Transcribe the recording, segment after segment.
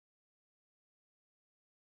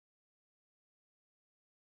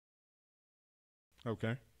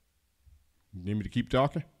Okay. Need me to keep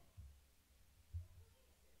talking?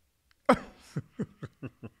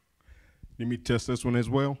 Need me to test this one as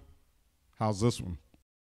well? How's this one?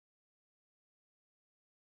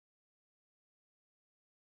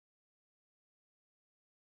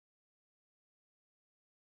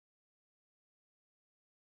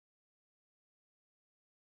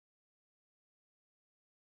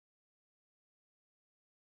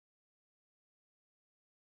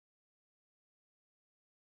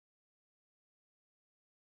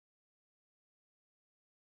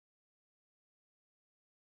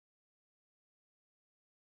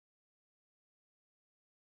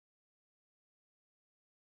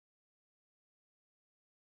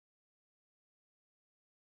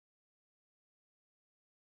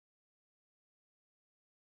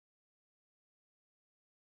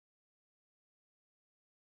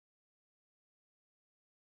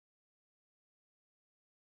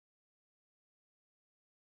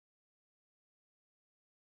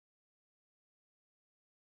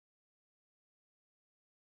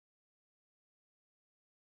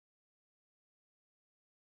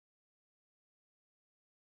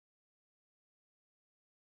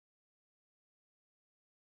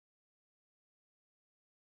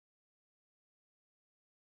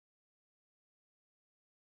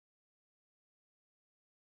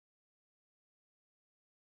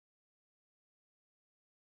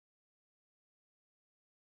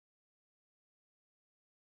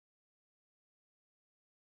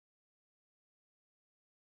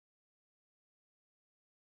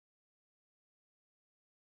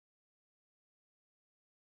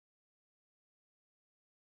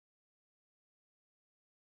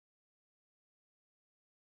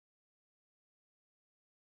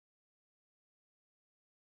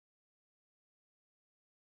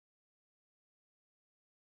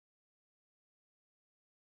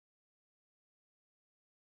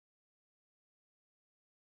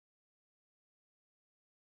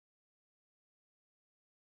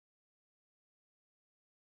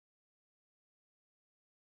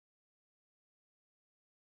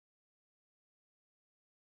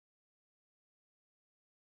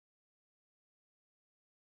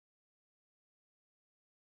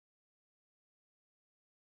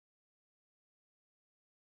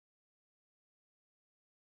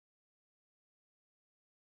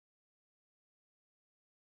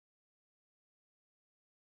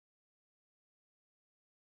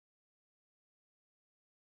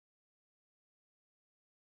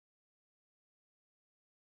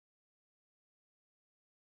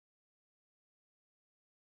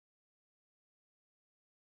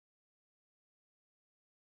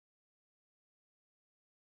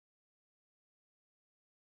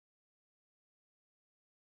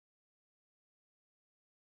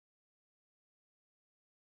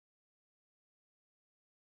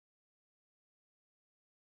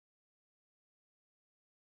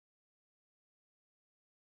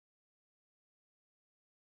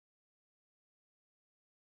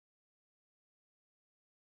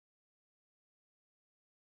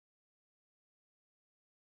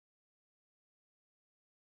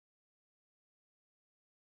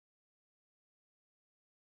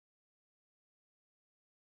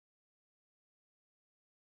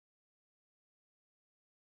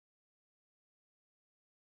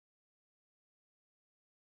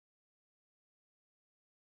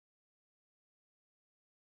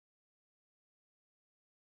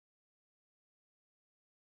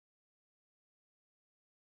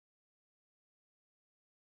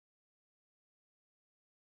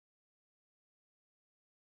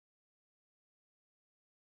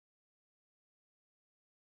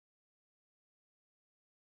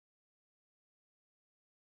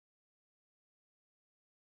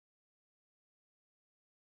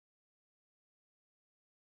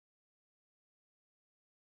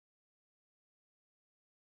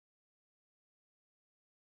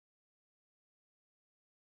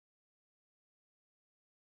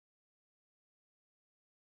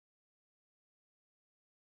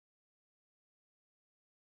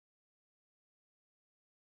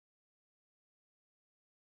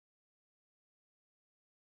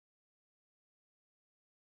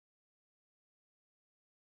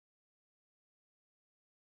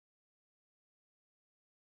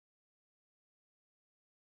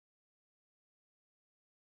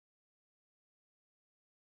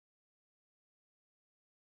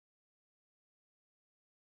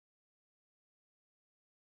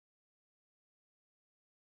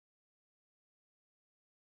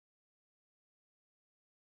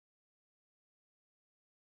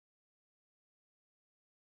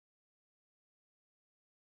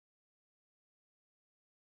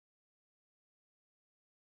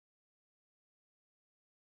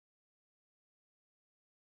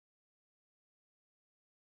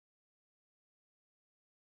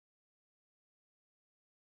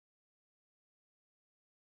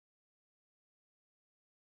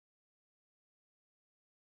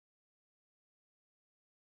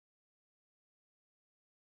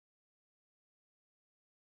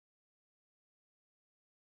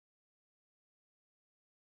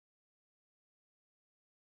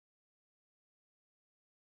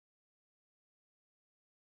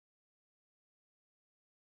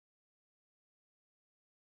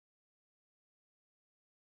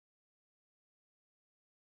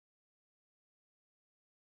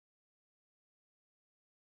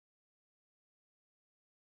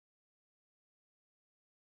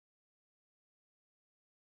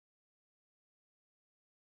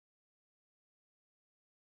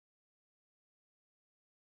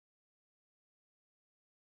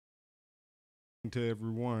 To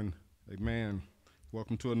everyone, amen.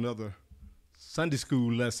 Welcome to another Sunday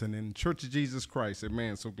school lesson in Church of Jesus Christ,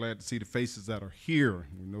 amen. So glad to see the faces that are here.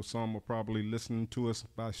 We know some are probably listening to us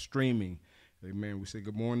by streaming, amen. We say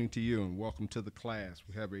good morning to you and welcome to the class.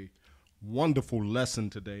 We have a wonderful lesson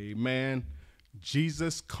today, amen.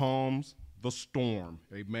 Jesus calms the storm,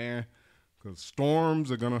 amen. Because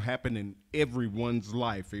storms are going to happen in everyone's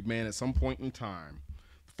life, amen, at some point in time.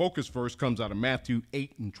 The focus verse comes out of Matthew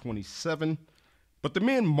 8:27. But the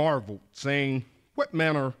men marveled, saying, "What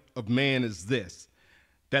manner of man is this,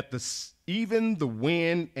 that even the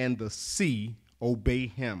wind and the sea obey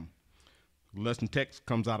him?" The lesson text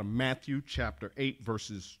comes out of Matthew chapter 8,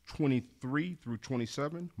 verses 23 through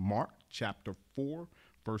 27, Mark chapter 4,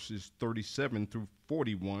 verses 37 through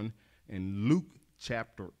 41, and Luke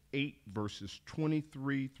chapter 8, verses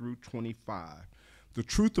 23 through 25. The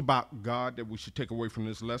truth about God that we should take away from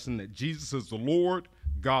this lesson, that Jesus is the Lord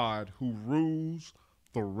God who rules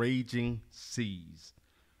the raging seas.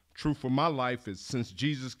 Truth for my life is, since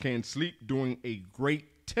Jesus can sleep during a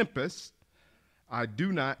great tempest, I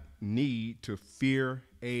do not need to fear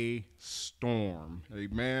a storm.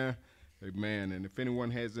 Amen. Amen. And if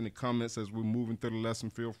anyone has any comments as we're moving through the lesson,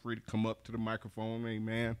 feel free to come up to the microphone,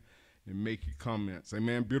 amen, and make your comments.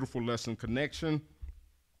 Amen. Beautiful lesson connection.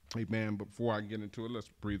 Amen. But before I get into it, let's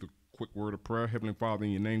breathe a quick word of prayer. Heavenly Father,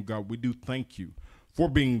 in your name, God, we do thank you for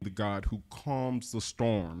being the God who calms the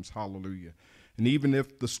storms. Hallelujah. And even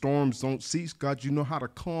if the storms don't cease, God, you know how to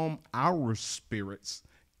calm our spirits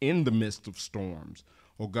in the midst of storms.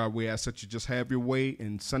 Oh, God, we ask that you just have your way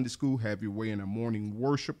in Sunday school, have your way in our morning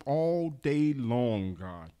worship all day long,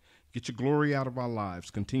 God. Get your glory out of our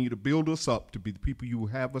lives. Continue to build us up to be the people you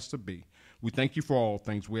have us to be. We thank you for all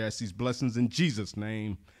things. We ask these blessings in Jesus'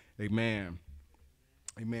 name. Amen.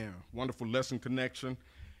 Amen. Wonderful lesson connection.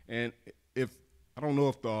 And if I don't know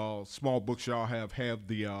if the small books y'all have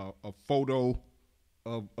the a photo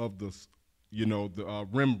of the the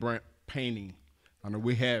Rembrandt painting. I know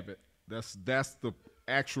we have it. That's the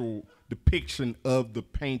actual depiction of the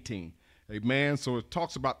painting. Amen. So it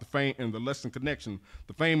talks about the fame and the lesson connection.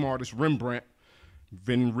 The famed artist Rembrandt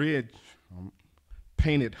Van Rijn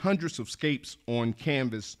painted hundreds of scapes on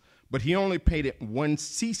canvas, but he only painted one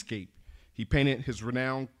seascape. He painted his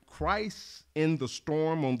renowned Christ in the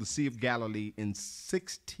Storm on the Sea of Galilee in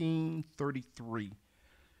 1633.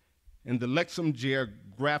 In the Lexham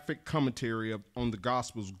Geographic Commentary on the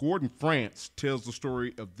Gospels, Gordon France tells the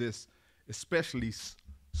story of this especially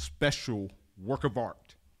special work of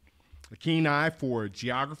art. A keen eye for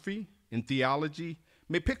geography and theology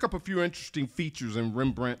may pick up a few interesting features in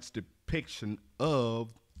Rembrandt's depiction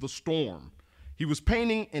of the storm. He was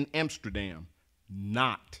painting in Amsterdam,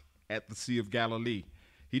 not at the Sea of Galilee.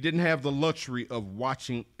 He didn't have the luxury of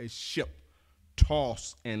watching a ship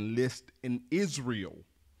toss and list in Israel,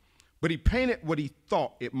 but he painted what he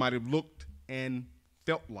thought it might have looked and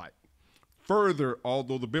felt like. Further,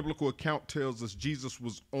 although the biblical account tells us Jesus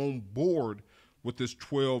was on board with his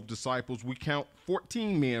 12 disciples, we count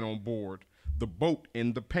 14 men on board the boat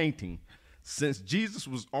in the painting. Since Jesus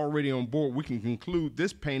was already on board, we can conclude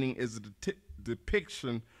this painting is a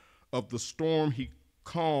depiction of the storm he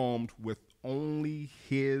calmed with only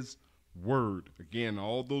his word. Again,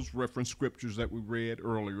 all those reference scriptures that we read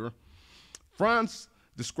earlier. France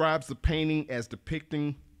describes the painting as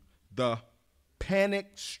depicting the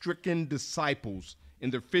panic-stricken disciples in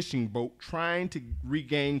their fishing boat trying to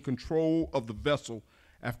regain control of the vessel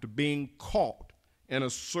after being caught in a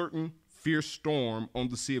certain fierce storm on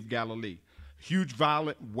the Sea of Galilee. A huge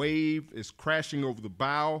violent wave is crashing over the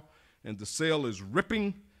bow, and the sail is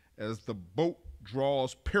ripping as the boat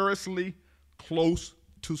draws perilously close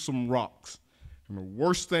to some rocks. And the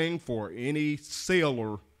worst thing for any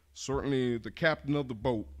sailor, certainly the captain of the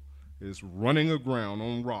boat, is running aground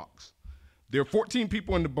on rocks. There are 14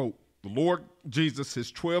 people in the boat, the Lord Jesus,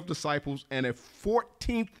 his 12 disciples, and a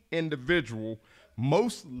 14th individual,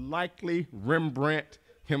 most likely Rembrandt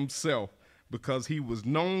himself, because he was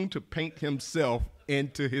known to paint himself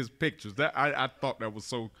into his pictures. I thought that was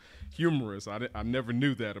so humorous. I never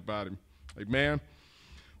knew that about him. Amen.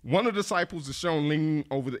 One of the disciples is shown leaning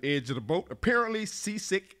over the edge of the boat, apparently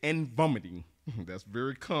seasick and vomiting. That's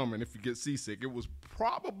very common if you get seasick. It was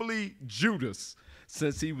probably Judas,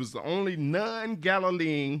 since he was the only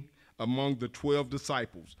non-Galilean among the 12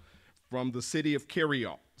 disciples from the city of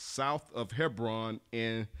Kerioth, south of Hebron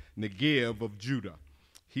in Negev of Judah.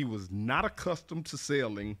 He was not accustomed to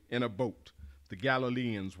sailing in a boat. The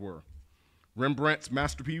Galileans were. Rembrandt's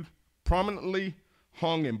masterpiece prominently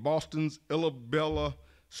hung in Boston's Isabella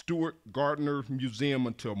Stewart Gardner Museum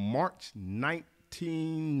until March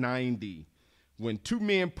 1990, when two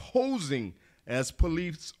men posing as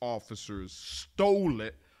police officers stole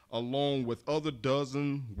it along with other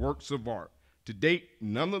dozen works of art. To date,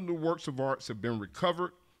 none of the works of art have been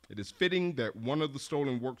recovered. It is fitting that one of the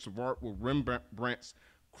stolen works of art was Rembrandt's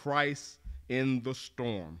Christ in the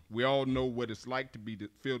Storm. We all know what it's like to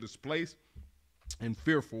feel displaced and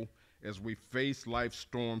fearful as we face life's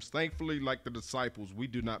storms. Thankfully, like the disciples, we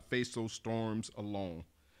do not face those storms alone.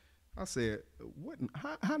 I said,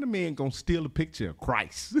 how the man gonna steal a picture of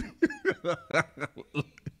Christ?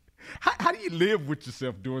 How do you live with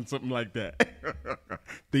yourself doing something like that?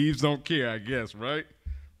 Thieves don't care, I guess, right?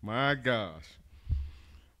 My gosh.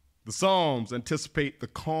 The Psalms anticipate the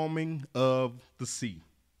calming of the sea.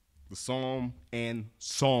 The Psalm and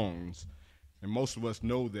songs. And most of us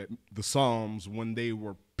know that the Psalms, when they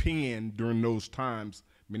were penned during those times,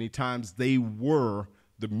 many times they were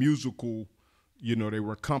the musical, they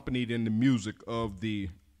were accompanied in the music of the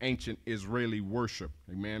ancient Israeli worship.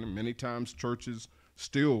 Amen. And many times churches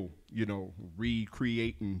still,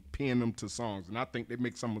 recreate and pen them to songs. And I think they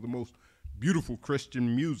make some of the most beautiful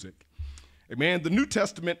Christian music. Amen. The New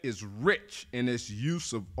Testament is rich in its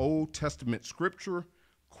use of Old Testament scripture,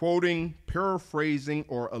 quoting, paraphrasing,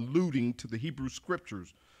 or alluding to the Hebrew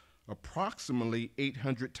scriptures approximately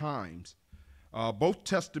 800 times. Both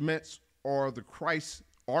testaments are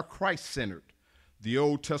Christ-centered. The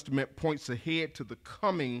Old Testament points ahead to the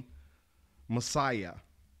coming Messiah.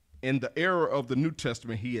 In the era of the New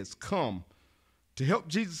Testament, he has come. To help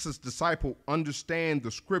Jesus' disciple understand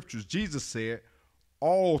the scriptures, Jesus said,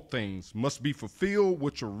 all things must be fulfilled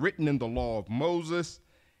which are written in the law of Moses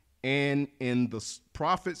and in the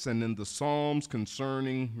prophets and in the Psalms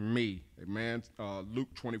concerning me. Amen.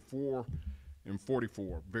 Luke 24 and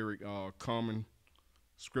 44, very common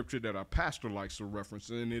scripture that our pastor likes to reference,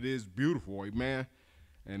 and it is beautiful. Amen.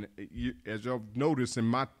 And as y'all notice in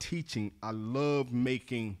my teaching, I love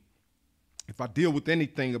making, if I deal with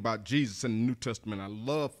anything about Jesus in the New Testament, I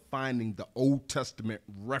love finding the Old Testament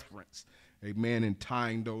reference, amen, and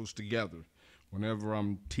tying those together. Whenever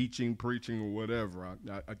I'm teaching, preaching, or whatever,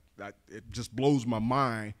 it just blows my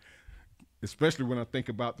mind, especially when I think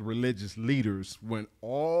about the religious leaders, when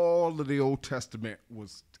all of the Old Testament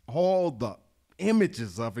was all the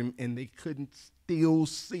images of him, and they couldn't still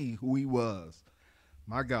see who he was.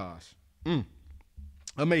 My gosh.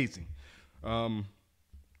 Amazing.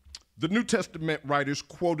 The New Testament writers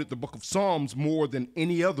quoted the book of Psalms more than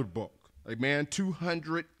any other book. Amen.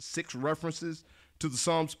 206 references to the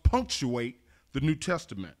Psalms punctuate the New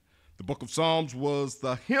Testament. The book of Psalms was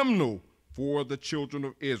the hymnal for the children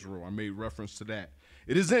of Israel. I made reference to that.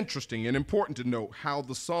 It is interesting and important to note how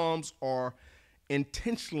the Psalms are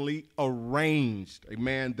intentionally arranged.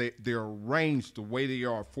 Amen. They're arranged the way they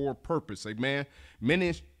are for a purpose. Amen.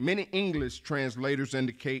 Many English translators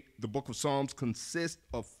indicate the book of Psalms consists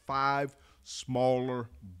of 5 smaller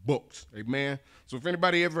books. Amen. So if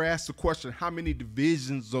anybody ever asks the question, how many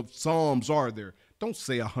divisions of Psalms are there? Don't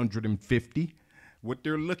say 150. What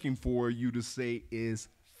they're looking for you to say is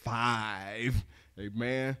 5.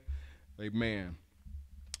 Amen. Amen.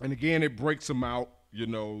 And again, it breaks them out,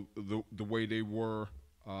 the way they were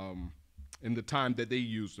in the time that they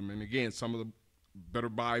used them. And again, some of the better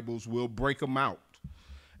Bibles will break them out.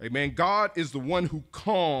 Amen. God is the one who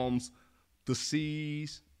calms the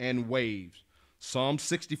seas and waves. Psalm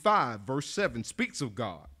 65, verse 7 speaks of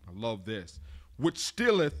God. I love this. Which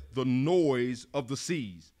stilleth the noise of the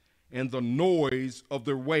seas and the noise of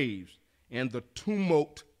their waves and the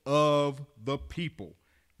tumult of the people.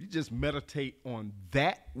 You just meditate on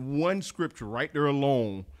that one scripture right there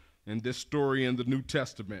alone in this story in the New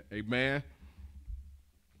Testament. Amen.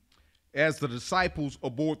 As the disciples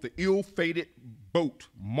aboard the ill-fated boat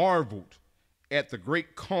marveled at the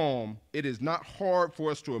great calm, it is not hard for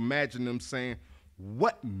us to imagine them saying,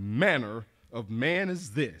 what manner of man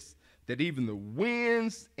is this, that even the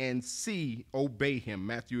winds and sea obey him?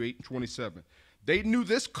 Matthew 8:27. They knew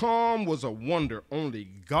this calm was a wonder only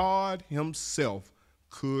God himself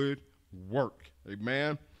could work.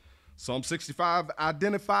 Amen. Psalm 65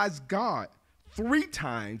 identifies God 3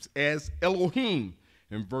 times as Elohim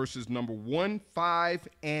in verses number 1, 5,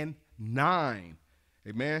 and 9.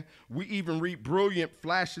 Amen. We even read brilliant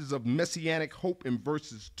flashes of messianic hope in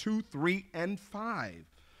verses 2, 3, and 5.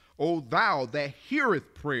 O thou that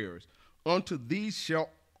heareth prayers, unto thee shall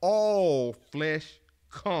all flesh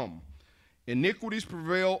come. Iniquities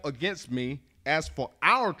prevail against me. As for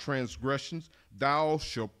our transgressions, thou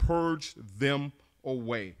shalt purge them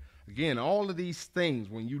away. Again, all of these things,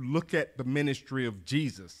 when you look at the ministry of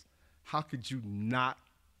Jesus, how could you not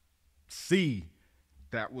see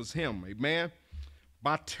that was him? Amen.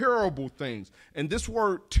 By terrible things. And this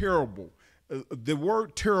word terrible, the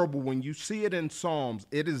word terrible, when you see it in Psalms,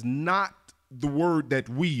 it is not the word that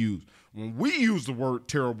we use. When we use the word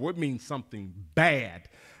terrible, it means something bad.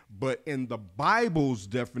 But in the Bible's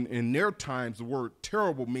in their times, the word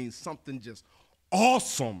terrible means something just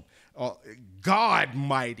awesome, God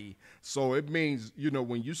mighty. So it means,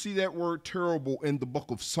 when you see that word terrible in the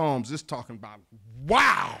book of Psalms, it's talking about,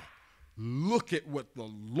 wow, look at what the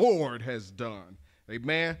Lord has done.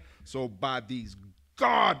 Amen. So by these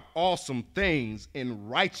God awesome things in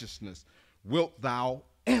righteousness wilt thou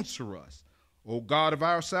answer us, O God of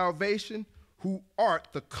our salvation, who art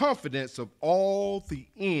the confidence of all the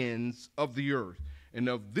ends of the earth, and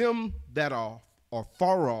of them that are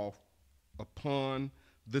far off upon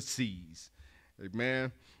the seas.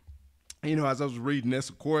 Amen. As I was reading this,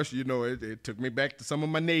 of course, it took me back to some of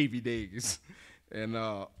my Navy days. And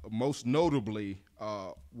most notably,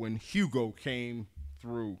 when Hugo came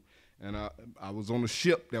through, and I was on a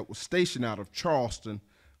ship that was stationed out of Charleston.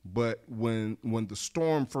 But when the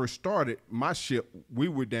storm first started, my ship, we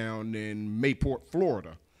were down in Mayport,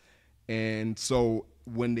 Florida. And so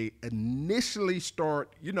when they initially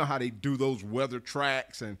start, you know how they do those weather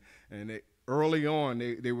tracks, and early on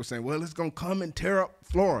they were saying, well, it's going to come and tear up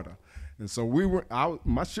Florida. And so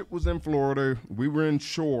my ship was in Florida. We were in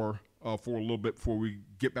shore for a little bit before we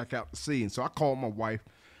get back out to sea. And so I called my wife.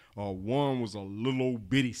 One was a little old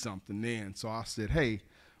bitty something then. So I said, hey,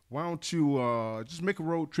 why don't you just make a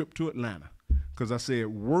road trip to Atlanta? Because I said,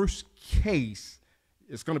 worst case,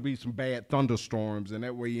 it's going to be some bad thunderstorms, and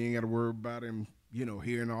that way you ain't got to worry about him,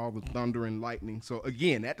 hearing all the thunder and lightning. So,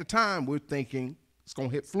 again, at the time, we're thinking it's going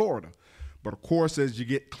to hit Florida. But, of course, as you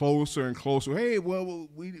get closer and closer, hey, well,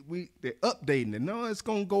 they're updating it. No, it's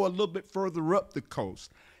going to go a little bit further up the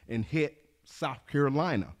coast and hit South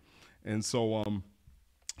Carolina. And so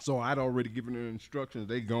I'd already given them instructions.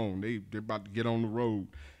 They gone. They're about to get on the road.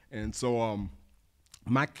 And so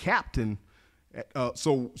my captain,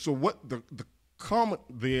 what the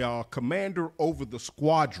commander over the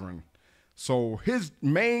squadron, so his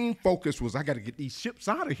main focus was, I got to get these ships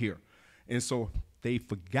out of here. And so they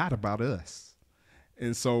forgot about us.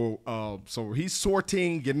 And so he's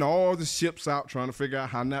sorting, getting all the ships out, trying to figure out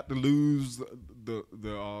how not to lose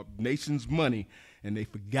the nation's money. And they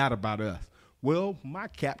forgot about us. Well, my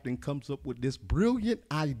captain comes up with this brilliant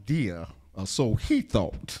idea, or so he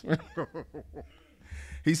thought.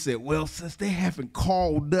 He said, well, since they haven't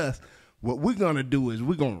called us, what we're going to do is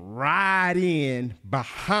we're going to ride in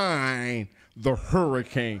behind the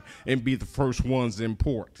hurricane and be the first ones in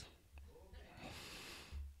port.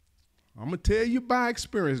 I'm going to tell you by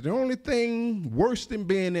experience, the only thing worse than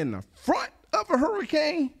being in the front of a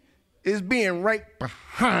hurricane is being right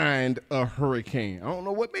behind a hurricane. I don't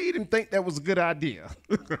know what made him think that was a good idea.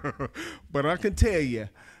 But I can tell you,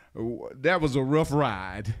 that was a rough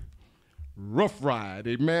ride. Rough ride,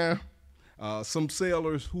 amen? Some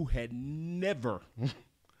sailors who had never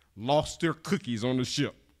lost their cookies on the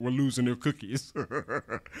ship were losing their cookies.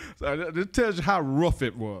 So that tells you how rough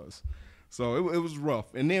it was. So it was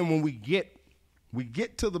rough. And then when we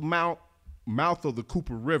get to the mouth of the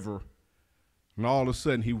Cooper River, and all of a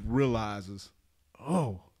sudden he realizes,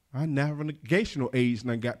 oh, our navigational aids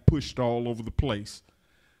now got pushed all over the place.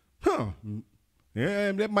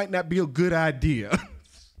 Yeah, that might not be a good idea.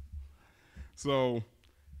 So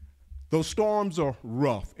those storms are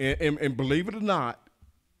rough. And believe it or not,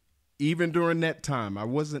 even during that time, I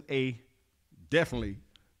wasn't a definitely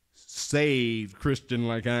saved Christian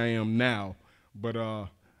like I am now. But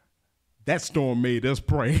that storm made us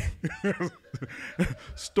pray.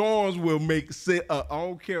 Storms will make sense. I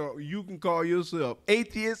don't care. You can call yourself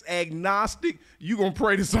atheist, agnostic. You're going to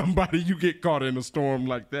pray to somebody you get caught in a storm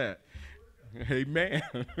like that. Amen.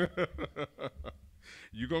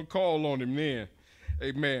 You're going to call on him then.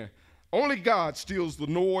 Amen. Only God stills the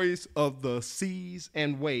noise of the seas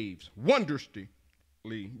and waves. Wondrously,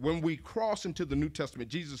 when we cross into the New Testament,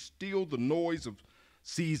 Jesus stilled the noise of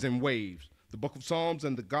seas and waves. The book of Psalms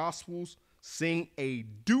and the Gospels sing a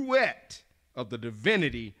duet of the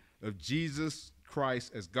divinity of Jesus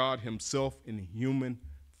Christ as God himself in human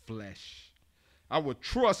flesh. I would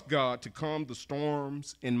trust God to calm the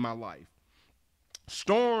storms in my life.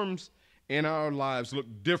 Storms in our lives look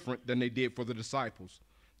different than they did for the disciples.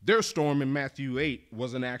 Their storm in Matthew 8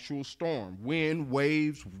 was an actual storm. Wind,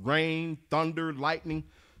 waves, rain, thunder, lightning.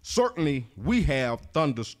 Certainly, we have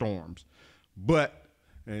thunderstorms. But,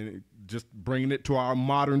 and just bringing it to our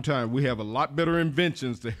modern time, we have a lot better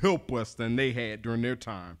inventions to help us than they had during their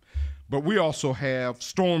time. But we also have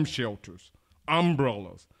storm shelters,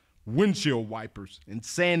 umbrellas, windshield wipers, and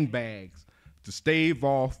sandbags to stave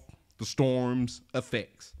off the storm's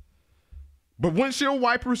effects. But windshield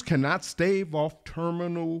wipers cannot stave off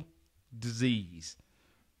terminal disease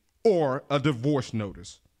or a divorce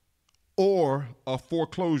notice or a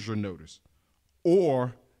foreclosure notice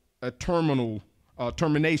or a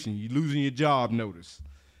termination, you losing your job notice.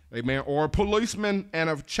 Amen. Or a policeman and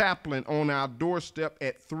a chaplain on our doorstep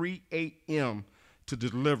at 3 a.m. to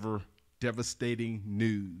deliver devastating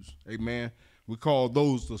news. Amen. We call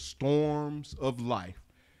those the storms of life.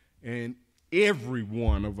 And every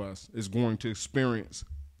one of us is going to experience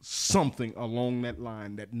something along that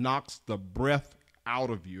line that knocks the breath out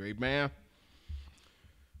of you. Amen.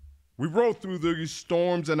 We rode through these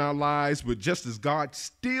storms in our lives, but just as God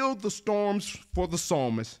stilled the storms for the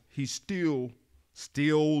psalmist, he still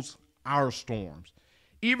stills our storms.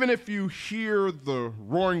 Even if you hear the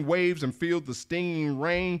roaring waves and feel the stinging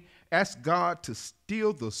rain, ask God to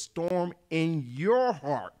still the storm in your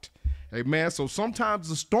heart. Amen. So sometimes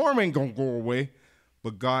the storm ain't going to go away,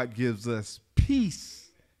 but God gives us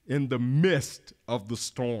peace in the midst of the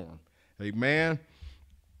storm. Amen.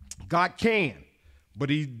 God can,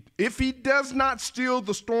 but if he does not still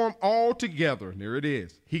the storm altogether, there it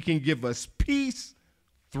is, he can give us peace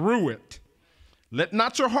through it. Let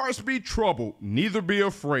not your hearts be troubled, neither be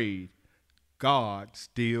afraid. God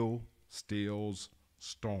still stills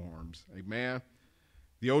storms. Amen.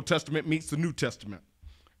 The Old Testament meets the New Testament.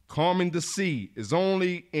 Calming the sea is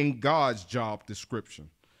only in God's job description.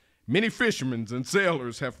 Many fishermen and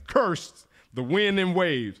sailors have cursed the wind and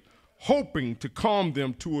waves, hoping to calm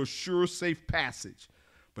them to a sure, safe passage.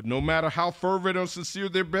 But no matter how fervent or sincere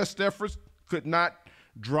their best efforts, could not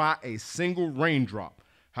dry a single raindrop.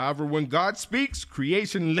 However, when God speaks,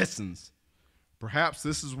 creation listens. Perhaps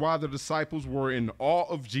this is why the disciples were in awe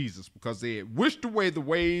of Jesus, because they had wished away the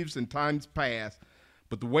waves in times past,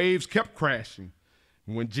 but the waves kept crashing.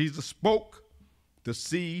 And when Jesus spoke, the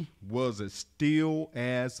sea was as still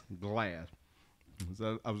as glass.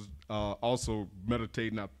 So I was also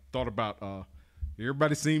meditating. I thought about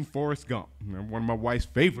everybody seen Forrest Gump, one of my wife's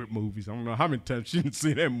favorite movies. I don't know how many times she didn't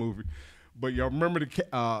see that movie. But y'all remember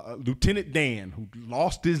the Lieutenant Dan, who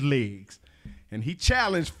lost his legs, and he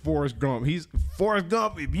challenged Forrest Gump. Forrest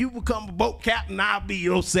Gump, if you become a boat captain, I'll be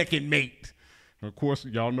your second mate. And of course,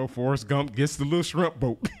 y'all know Forrest Gump gets the little shrimp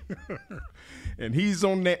boat. And he's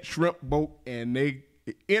on that shrimp boat, and they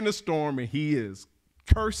in a storm, and he is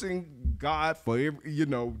cursing God for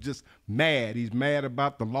just mad. He's mad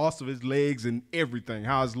about the loss of his legs and everything,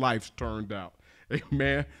 how his life's turned out.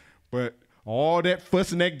 Amen. But all that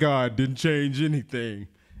fussing at God didn't change anything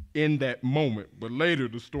in that moment. But later,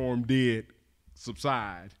 the storm did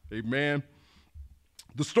subside. Amen.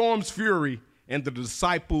 The storm's fury and the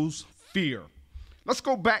disciples' fear. Let's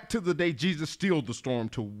go back to the day Jesus stilled the storm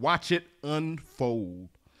to watch it unfold.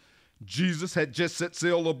 Jesus had just set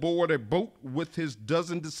sail aboard a boat with his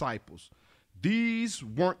dozen disciples. These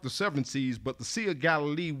weren't the seven seas, but the Sea of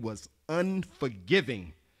Galilee was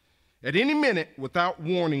unforgiving. At any minute, without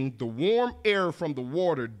warning, the warm air from the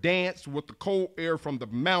water danced with the cold air from the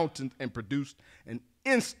mountains and produced an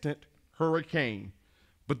instant hurricane.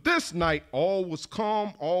 But this night, all was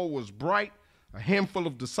calm, all was bright. A handful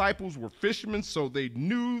of disciples were fishermen, so they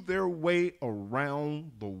knew their way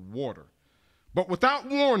around the water. But without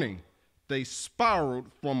warning, they spiraled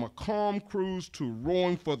from a calm cruise to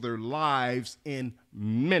rowing for their lives in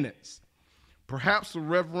minutes. Perhaps the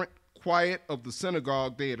reverent quiet of the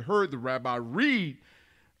synagogue, they had heard the rabbi read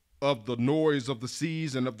of the noise of the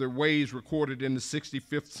seas and of their waves recorded in the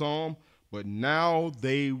 65th Psalm, but now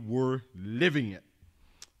they were living it.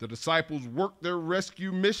 The disciples worked their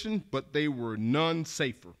rescue mission, but they were none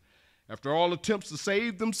safer. After all attempts to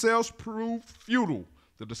save themselves proved futile,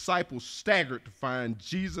 the disciples staggered to find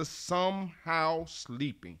Jesus somehow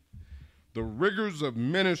sleeping. The rigors of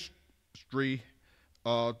ministering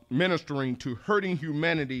to hurting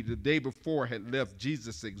humanity the day before had left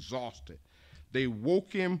Jesus exhausted. They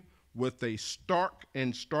woke him with a stark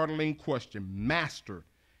and startling question. Master,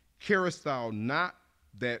 carest thou not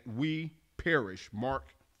that we perish? Mark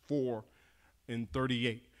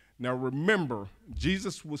 4:38. Now remember,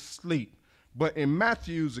 Jesus was asleep, but in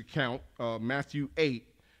Matthew's account, Matthew 8,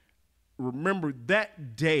 remember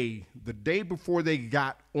that day, the day before they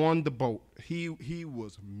got on the boat, he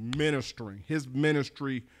was ministering. His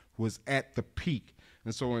ministry was at the peak.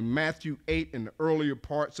 And so in Matthew 8, in the earlier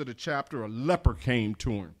parts of the chapter, a leper came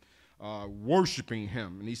to him, worshiping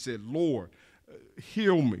him. And he said, Lord,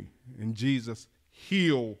 heal me. And Jesus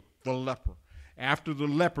healed the leper. After the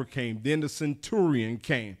leper came, then the centurion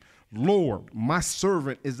came. Lord, my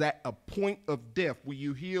servant is at a point of death. Will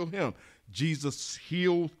you heal him? Jesus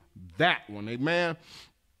healed that one. Amen.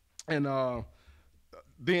 And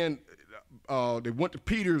then they went to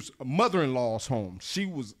Peter's mother-in-law's home. She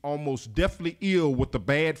was almost deathly ill with a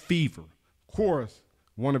bad fever. Of course,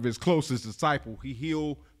 one of his closest disciples, he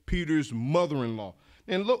healed Peter's mother-in-law.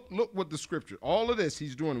 And look what the scripture, all of this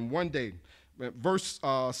he's doing in one day. Verse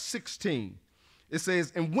 16, it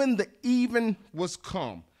says, and when the even was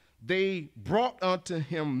come, they brought unto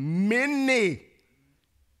him many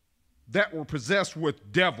that were possessed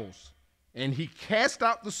with devils, and he cast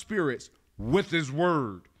out the spirits with his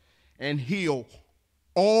word and healed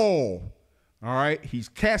all. All right, he's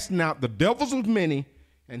casting out the devils of many,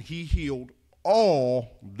 and he healed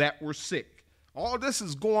all that were sick. All this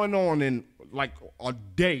is going on in like a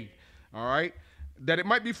day, all right, that it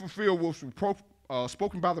might be fulfilled was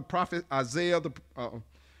spoken by the prophet Isaiah,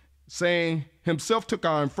 saying, himself took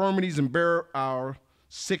our infirmities and bare our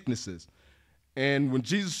sicknesses. And when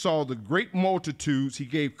Jesus saw the great multitudes, he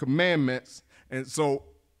gave commandments. And so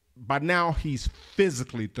by now he's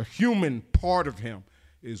physically, the human part of him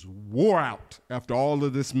is wore out after all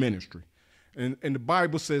of this ministry. And the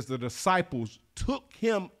Bible says the disciples took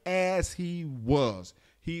him as he was.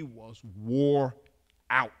 He was wore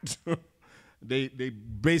out. They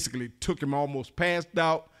basically took him almost passed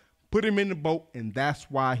out, put him in the boat, and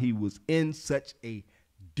that's why he was in such a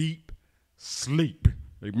deep sleep.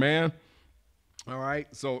 Amen. All right.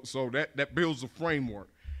 So that builds a framework.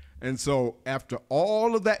 And so after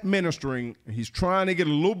all of that ministering, he's trying to get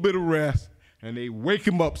a little bit of rest, and they wake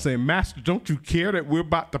him up saying, Master, don't you care that we're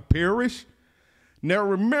about to perish? Now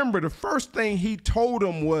remember, the first thing he told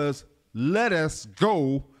them was, let us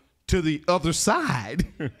go to the other side.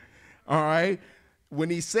 All right.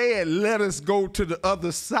 When he said, let us go to the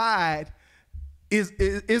other side, is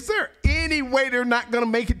there any way they're not going to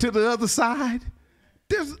make it to the other side?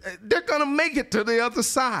 They're going to make it to the other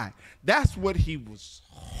side. That's what he was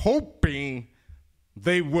hoping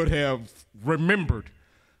they would have remembered.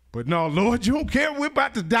 But no, Lord, you don't care we're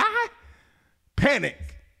about to die? Panic.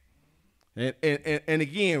 And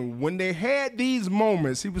again, when they had these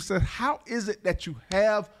moments, he was saying, how is it that you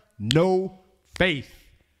have no faith?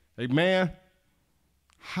 Amen.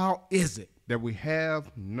 How is it that we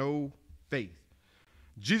have no faith?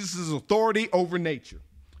 Jesus' authority over nature.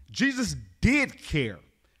 Jesus did care.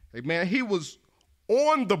 Amen. He was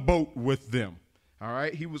on the boat with them. All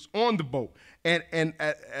right. He was on the boat. And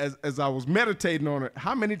as I was meditating on it,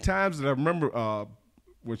 how many times did I remember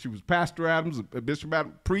when she was Pastor Adams, Bishop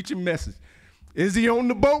Adams, preaching message? Is he on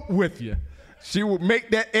the boat with you? She would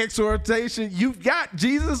make that exhortation. You've got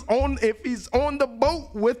Jesus on. If he's on the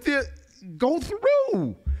boat with you, go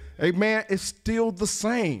through. Amen. It's still the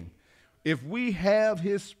same. If we have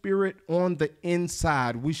his spirit on the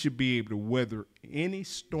inside, we should be able to weather any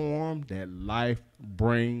storm that life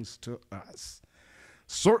brings to us.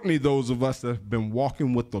 Certainly those of us that have been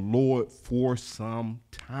walking with the Lord for some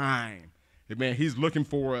time. Amen. He's looking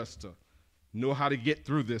for us to know how to get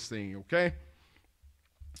through this thing, okay?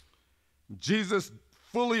 Jesus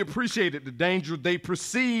fully appreciated the danger they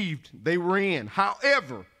perceived they were in.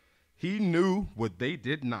 However, he knew what they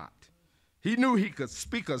did not. He knew he could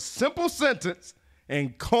speak a simple sentence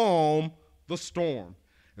and calm the storm.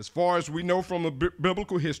 As far as we know from the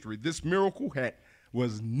biblical history, this miracle had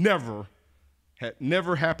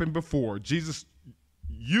never happened before. Jesus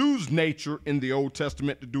used nature in the Old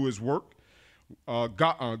Testament to do his work.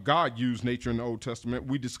 God used nature in the Old Testament.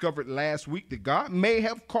 We discovered last week that God may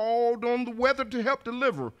have called on the weather to help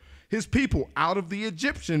deliver his people out of the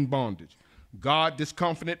Egyptian bondage. God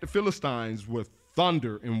discomfited the Philistines with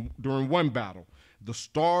thunder during one battle. The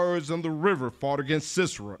stars and the river fought against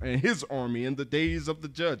Sisera and his army in the days of the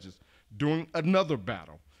judges during another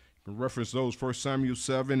battle. You can reference those 1 Samuel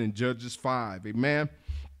 7 and Judges 5. Amen.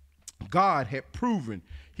 God had proven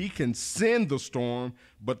he can send the storm,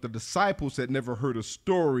 but the disciples had never heard a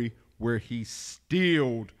story where he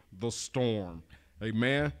stilled the storm.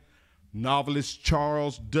 Amen. Novelist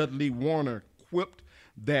Charles Dudley Warner quipped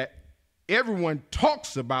that everyone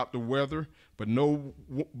talks about the weather, but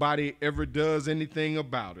nobody ever does anything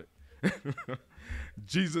about it.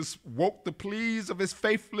 Jesus woke the pleas of his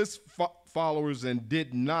faithless followers and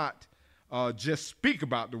did not just speak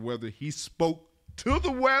about the weather. He spoke to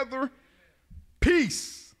the weather.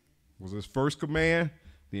 Peace was his first command.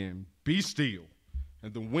 Then be still.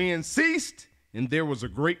 And the wind ceased, and there was a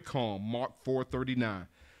great calm. Mark 4:39.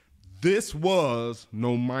 This was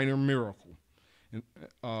no minor miracle.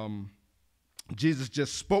 Jesus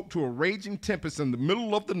just spoke to a raging tempest in the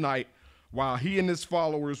middle of the night while he and his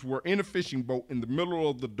followers were in a fishing boat in the middle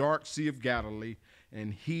of the dark Sea of Galilee,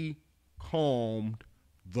 and he calmed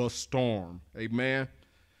the storm. Amen.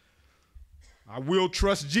 I will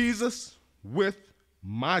trust Jesus with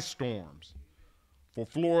my storms. For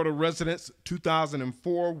Florida residents,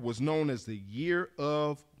 2004 was known as the year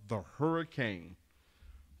of the hurricane.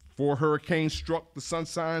 4 hurricanes struck the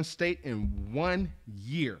Sunshine State in 1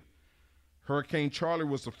 year. Hurricane Charlie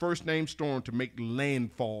was the first named storm to make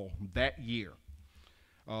landfall that year.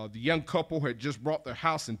 The young couple had just bought their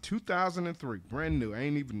house in 2003, brand new,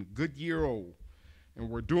 ain't even a good year old, and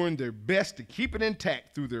were doing their best to keep it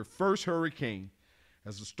intact through their first hurricane.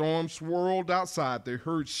 As the storm swirled outside, they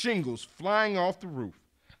heard shingles flying off the roof.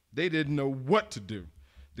 They didn't know what to do.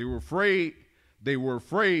 They were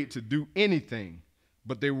afraid to do anything,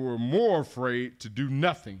 but they were more afraid to do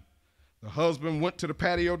nothing. The husband went to the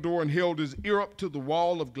patio door and held his ear up to the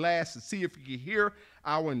wall of glass to see if he could hear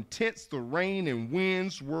how intense the rain and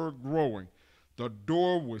winds were growing. The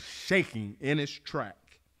door was shaking in its track.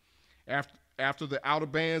 After the outer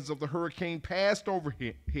bands of the hurricane passed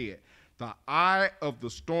overhead, the eye of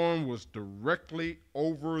the storm was directly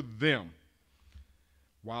over them.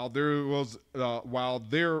 While there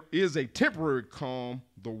is a temporary calm,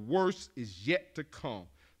 the worst is yet to come.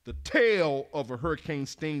 The tail of a hurricane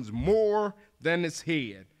stings more than its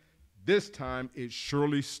head. This time it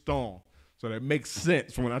surely stung. So that makes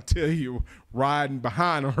sense when I tell you riding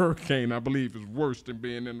behind a hurricane, I believe, is worse than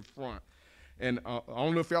being in the front. And I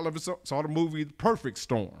don't know if y'all ever saw the movie The Perfect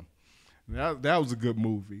Storm. That was a good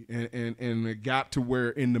movie. And it got to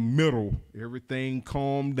where in the middle, everything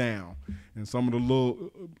calmed down. And some of the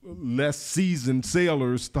little less seasoned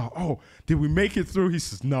sailors thought, oh, did we make it through? He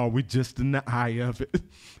says, no, we're just in the eye of it.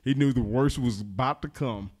 He knew the worst was about to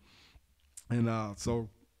come. And so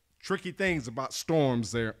tricky things about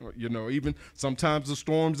storms there, even sometimes the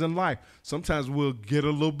storms in life. Sometimes we'll get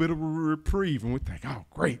a little bit of a reprieve and we think, oh,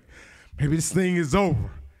 great, maybe this thing is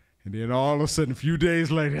over. And then all of a sudden, a few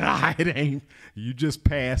days later, it ain't. You just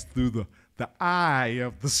passed through the eye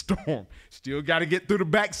of the storm. Still got to get through the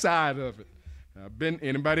backside of it.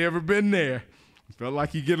 Anybody ever been there? Felt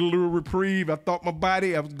like you get a little reprieve. I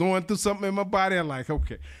was going through something in my body. I'm like,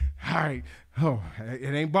 okay, all right. Oh,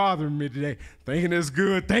 it ain't bothering me today. Thinking it's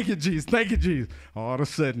good. Thank you, Jesus. Thank you, Jesus. All of a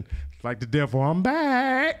sudden, it's like the devil, I'm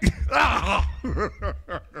back.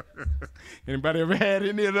 Anybody ever had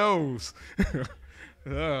any of those?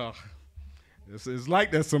 It's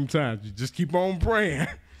like that sometimes. You just keep on praying.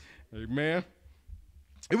 Amen.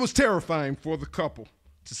 It was terrifying for the couple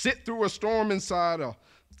to sit through a storm inside a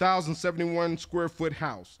 1,071 square foot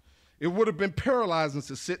house. It would have been paralyzing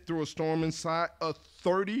to sit through a storm inside a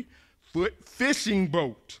 30-foot fishing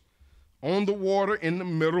boat on the water in the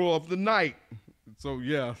middle of the night. So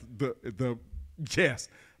yeah,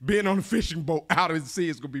 being on a fishing boat out at sea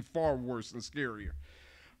is going to be far worse and scarier.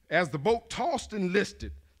 As the boat tossed and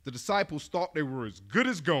listed, the disciples thought they were as good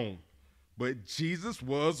as gone, but Jesus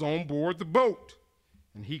was on board the boat,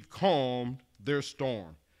 and he calmed their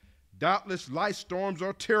storm. Doubtless, life storms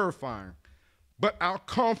are terrifying, but our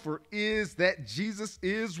comfort is that Jesus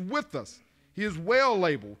is with us. He is well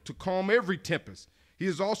able to calm every tempest. He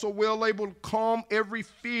is also well able to calm every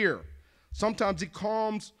fear. Sometimes he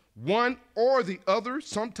calms one or the other.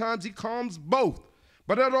 Sometimes he calms both.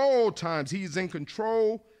 But at all times, he is in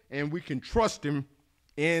control, and we can trust him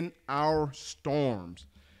in our storms.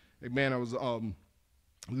 Hey, man, I was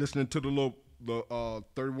listening to the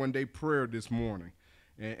 31-day prayer this morning,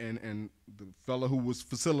 and the fellow who was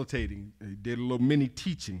facilitating, he did a little mini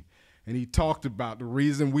teaching, and he talked about the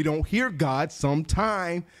reason we don't hear God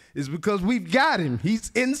sometime is because we've got him.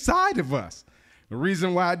 He's inside of us. The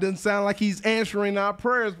reason why it doesn't sound like he's answering our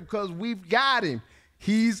prayers is because we've got him.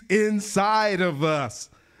 He's inside of us.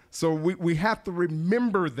 So we have to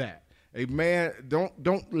remember that. Amen.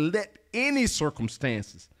 Don't let any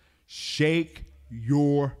circumstances shake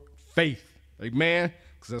your faith. Amen.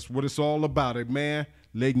 Because that's what it's all about. Amen.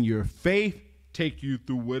 Letting your faith take you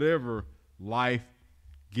through whatever life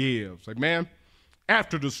gives. Amen.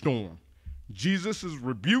 After the storm, Jesus'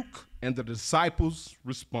 rebuke and the disciples'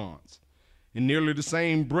 response. In nearly the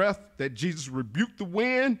same breath that Jesus rebuked the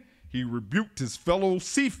wind, he rebuked his fellow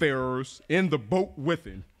seafarers in the boat with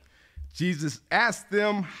him. Jesus asked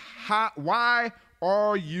them, why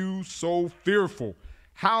are you so fearful?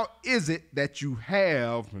 How is it that you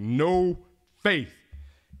have no faith?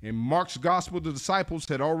 In Mark's gospel, the disciples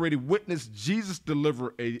had already witnessed Jesus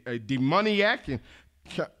deliver a demoniac in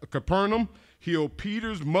Capernaum, heal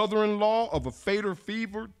Peter's mother-in-law of a fatal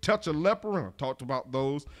fever, touch a leper, and I talked about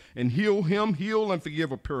those, and heal and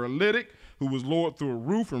forgive a paralytic who was lowered through a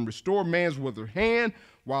roof and restore man's withered hand.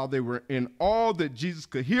 While they were in awe that Jesus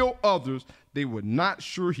could heal others, they were not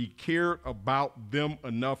sure he cared about them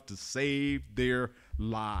enough to save their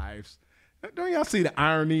lives. Don't y'all see the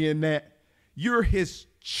irony in that? You're his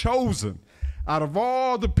chosen. Out of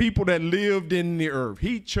all the people that lived in the earth,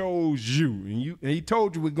 he chose you. And he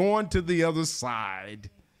told you we're going to the other side.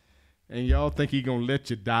 And y'all think he going to let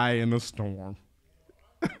you die in a storm.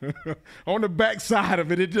 On the backside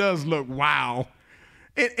of it, it does look wow.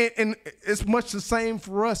 And it's much the same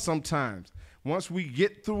for us sometimes. Once we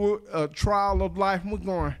get through a trial of life, we're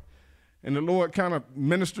going, and the Lord kind of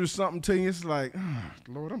ministers something to you. It's like, oh,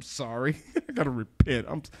 Lord, I'm sorry. I got to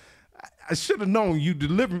repent. I should have known you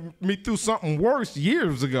delivered me through something worse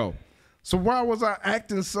years ago. So why was I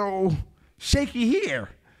acting so shaky here?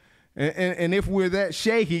 And if we're that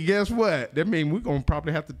shaky, guess what? That means we're going to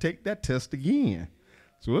probably have to take that test again.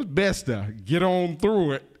 So it's best to get on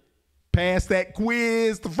through it, pass that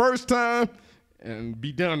quiz the first time, and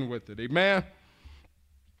be done with it. Amen?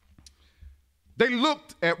 They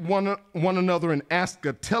looked at one another and asked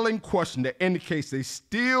a telling question that indicates they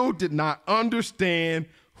still did not understand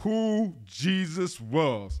who Jesus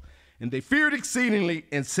was. And they feared exceedingly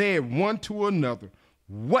and said one to another,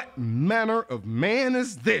 "What manner of man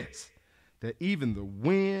is this, that even the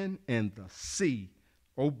wind and the sea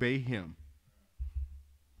obey him?"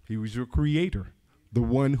 He was your creator, the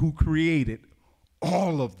one who created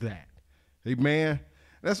all of that. Amen.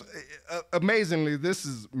 That's amazingly, this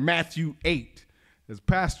is Matthew 8. As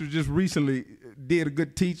Pastor just recently did a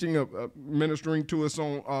good teaching of ministering to us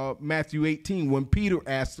on Matthew 18, when Peter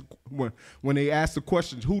asked, when they asked the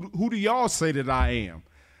questions, who do y'all say that I am?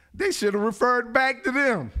 They should have referred back to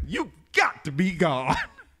them. You got to be God.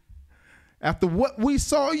 After what we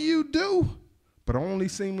saw you do, but it only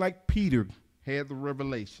seemed like Peter had the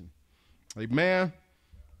revelation. Amen.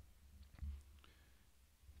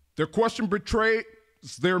 Their question betrayed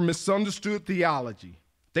their misunderstood theology.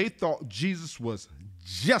 They thought Jesus was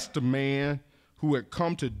just a man who had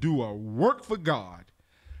come to do a work for God.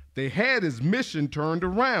 They had his mission turned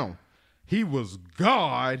around. He was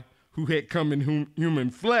God who had come in human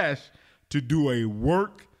flesh to do a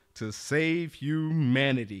work to save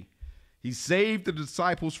humanity. He saved the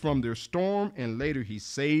disciples from their storm, and later he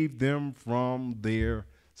saved them from their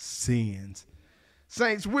sins.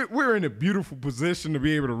 Saints, we're in a beautiful position to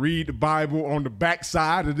be able to read the Bible on the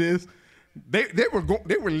backside of this. They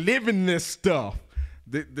were living this stuff.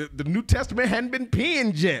 The New Testament hadn't been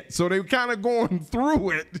penned yet, so they were kind of going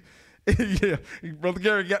through it. Yeah, Brother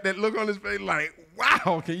Gary got that look on his face like,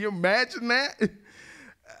 wow, can you imagine that?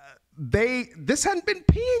 This hadn't been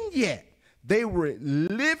penned yet. They were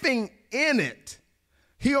living in it.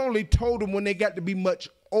 He only told them when they got to be much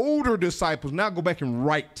older disciples. Now go back and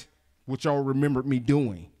write what y'all remembered me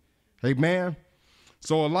doing. Amen.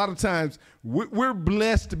 So a lot of times we're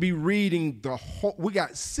blessed to be reading the whole. We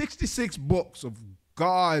got 66 books of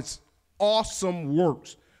God's awesome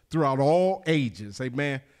works throughout all ages.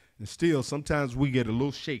 Amen. And still, sometimes we get a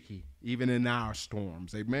little shaky, even in our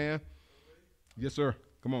storms. Amen. Yes, sir.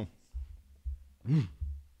 Come on. Yes,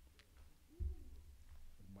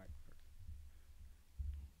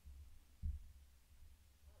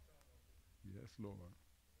 Lord.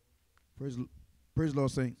 Praise the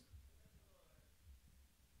Lord, saints.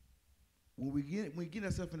 When we get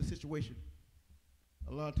ourselves in a situation,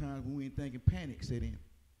 a lot of times when we ain't thinking, panic set in.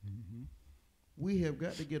 Mm-hmm. We have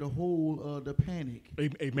got to get a hold of the panic.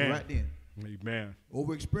 Amen. Right then. Amen.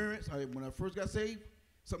 Over experience. When I first got saved,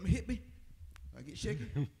 something hit me. I get shaky.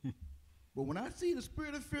 But when I see the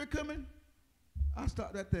spirit of fear coming, I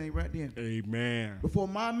stop that thing right then. Amen. Before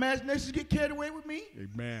my imaginations get carried away with me.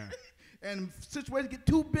 Amen. And situations get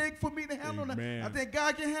too big for me to handle. Amen. I think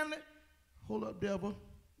God can handle it. Hold up, devil.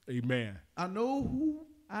 Amen. I know who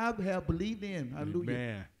I have believed in. Hallelujah.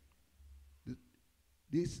 Amen.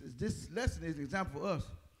 This lesson is an example for us.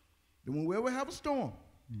 That when we ever have a storm,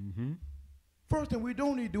 first thing we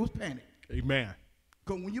don't need to do is panic. Amen.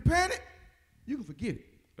 Because when you panic, you can forget it.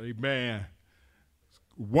 Amen.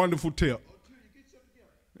 Wonderful tip.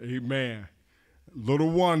 Amen. Little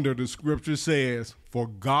wonder the scripture says, for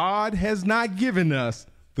God has not given us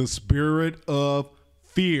the spirit of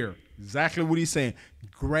fear. Exactly what he's saying.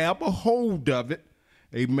 Grab a hold of it.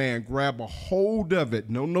 Amen. Grab a hold of it.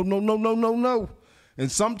 No, no, no, no, no, no, no.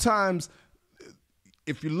 And sometimes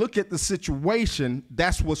if you look at the situation,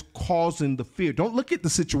 that's what's causing the fear. Don't look at the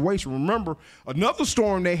situation. Remember, another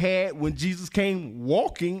storm they had when Jesus came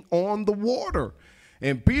walking on the water.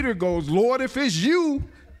 And Peter goes, Lord, if it's you,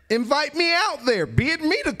 invite me out there. Bid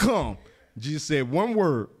me to come. Jesus said one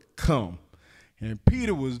word, come. And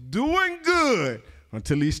Peter was doing good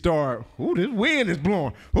until he started, ooh, this wind is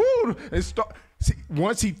blowing. Ooh,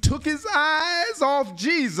 once he took his eyes off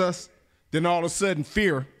Jesus, then all of a sudden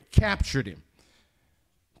fear captured him.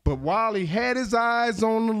 But while he had his eyes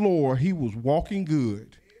on the Lord, he was walking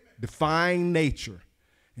good, defying nature.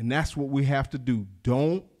 And that's what we have to do.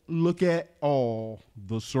 Don't look at all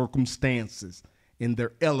the circumstances and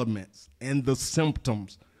their elements and the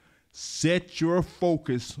symptoms. Set your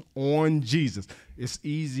focus on Jesus. It's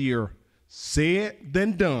easier said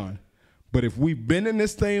than done. But if we've been in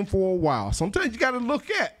this thing for a while, sometimes you got to look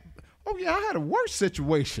at, oh, yeah, I had a worse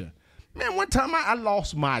situation. Man, one time I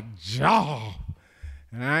lost my job.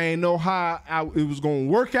 And I ain't know how it was going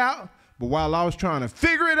to work out. But while I was trying to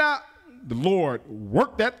figure it out, the Lord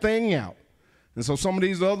worked that thing out. And so some of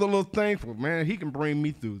these other little things, well, man, he can bring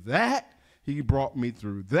me through that. He brought me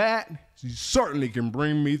through that. He certainly can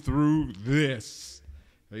bring me through this.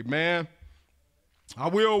 Amen. I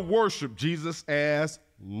will worship Jesus as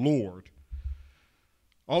Lord.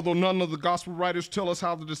 Although none of the gospel writers tell us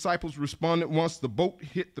how the disciples responded once the boat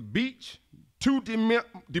hit the beach, two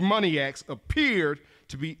demoniacs appeared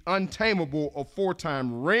to be untamable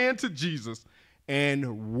aforetime, ran to Jesus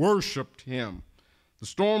and worshiped him. The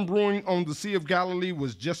storm brewing on the Sea of Galilee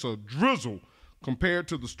was just a drizzle compared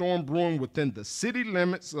to the storm brewing within the city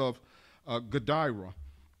limits of Gadara.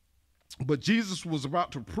 But Jesus was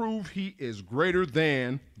about to prove he is greater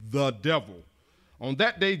than the devil. On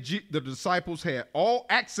that day, the disciples had all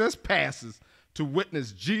access passes to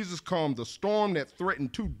witness Jesus calm the storm that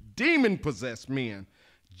threatened two demon-possessed men,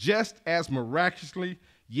 just as miraculously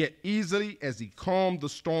yet easily as he calmed the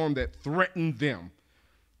storm that threatened them.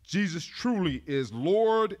 Jesus truly is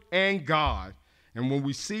Lord and God, and when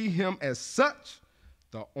we see him as such,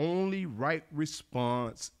 the only right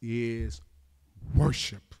response is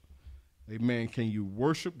worship. Amen. Can you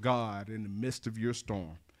worship God in the midst of your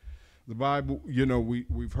storm? The Bible, you know,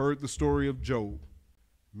 we've heard the story of Job.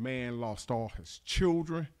 Man lost all his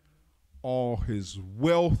children, all his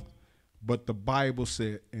wealth, but the Bible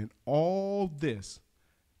said, in all this,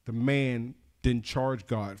 the man didn't charge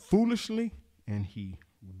God foolishly, and he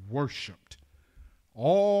worshiped.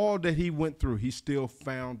 All that he went through, he still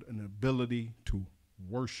found an ability to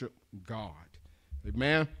worship God.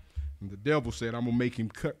 Amen? And the devil said, I'm going to make him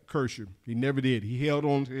curse you. He never did. He held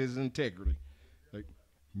on to his integrity. Like,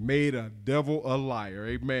 made a devil a liar.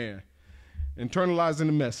 Amen. Internalizing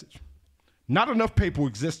the message. Not enough paper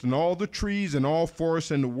exists in all the trees and all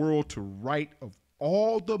forests in the world to write of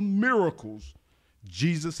all the miracles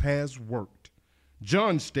Jesus has worked.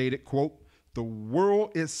 John stated, quote, the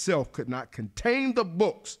world itself could not contain the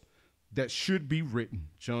books that should be written.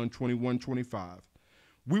 John 21:25.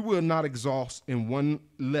 We will not exhaust in one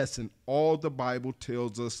lesson all the Bible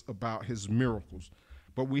tells us about his miracles,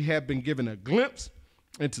 but we have been given a glimpse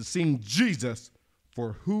into seeing Jesus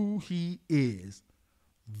for who he is,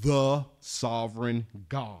 the sovereign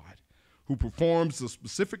God, who performs a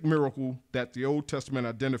specific miracle that the Old Testament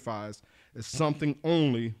identifies as something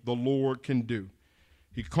only the Lord can do.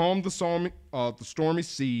 He calmed the stormy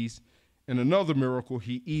seas. In another miracle,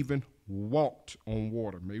 he even walked on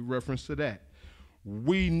water. Make reference to that.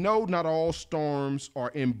 We know not all storms are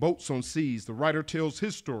in boats on seas. The writer tells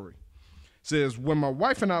his story. Says, when my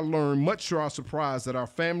wife and I learned, much to our surprise, that our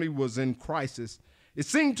family was in crisis, it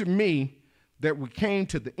seemed to me that we came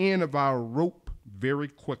to the end of our rope very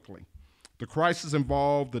quickly. The crisis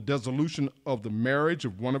involved the dissolution of the marriage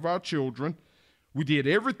of one of our children. We did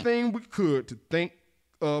everything we could to think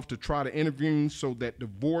of to try to intervene so that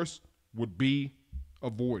divorce would be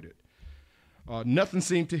avoided. Nothing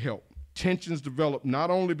seemed to help. Tensions developed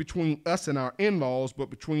not only between us and our in-laws,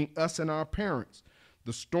 but between us and our parents.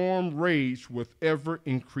 The storm raged with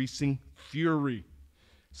ever-increasing fury.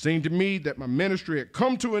 Seemed to me that my ministry had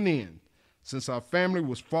come to an end. Since our family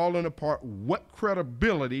was falling apart, what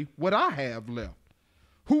credibility would I have left?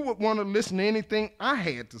 Who would want to listen to anything I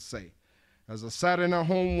had to say? As I sat in our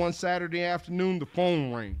home one Saturday afternoon, the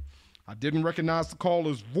phone rang. I didn't recognize the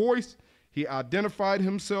caller's voice. He identified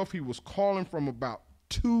himself. He was calling from about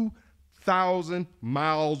 2,000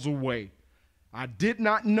 miles away. I did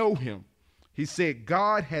not know him. He said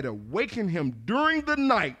God had awakened him during the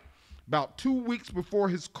night about 2 weeks before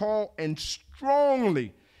his call and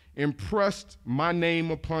strongly impressed my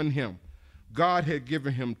name upon him. God had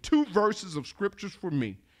given him 2 verses of scriptures for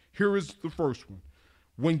me. Here is the first one.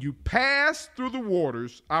 When you pass through the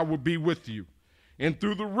waters, I will be with you, and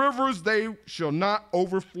through the rivers they shall not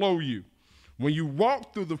overflow you. When you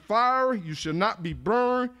walk through the fire, you shall not be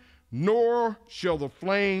burned, nor shall the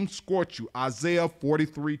flame scorch you. Isaiah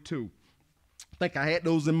 43:2. I think I had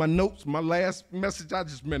those in my notes. My last message I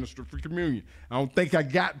just ministered for communion. I don't think I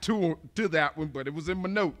got to that one, but it was in my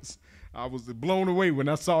notes. I was blown away when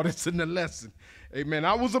I saw this in the lesson. Amen.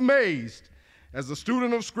 I was amazed. As a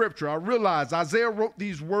student of Scripture, I realized Isaiah wrote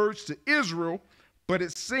these words to Israel, but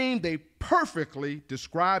it seemed they perfectly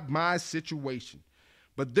described my situation.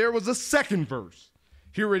 But there was a second verse.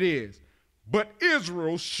 Here it is. But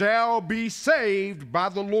Israel shall be saved by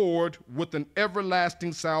the Lord with an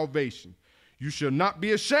everlasting salvation. You shall not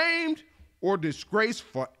be ashamed or disgraced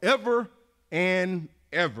forever and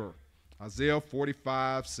ever. Isaiah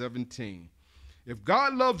 45:17. If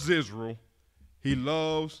God loves Israel, he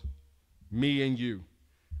loves me and you.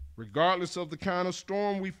 Regardless of the kind of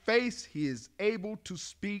storm we face, he is able to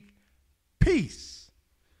speak peace.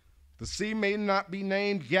 The sea may not be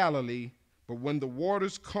named Galilee, but when the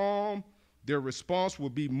waters calm, their response will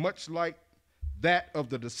be much like that of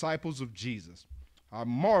the disciples of Jesus. I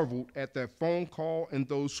marveled at that phone call and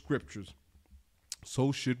those scriptures.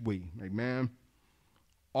 So should we. Amen.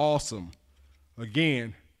 Awesome.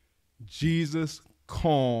 Again, Jesus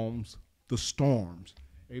calms the storms.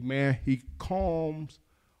 Amen. He calms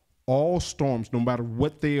all storms, no matter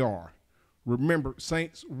what they are. Remember,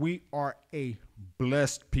 saints, we are a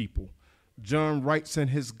blessed people. John writes in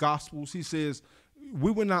his Gospels, he says,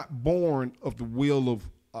 we were not born of the will of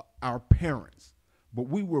our parents, but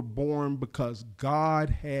we were born because God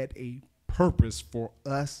had a purpose for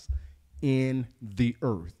us in the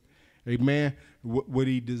earth. Amen. What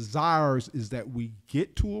he desires is that we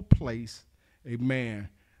get to a place, amen,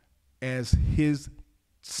 as his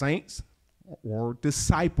saints or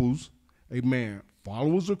disciples, amen,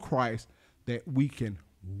 followers of Christ, that we can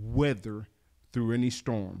weather through any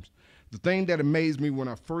storms. The thing that amazed me when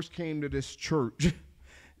I first came to this church,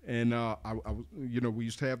 and I was, we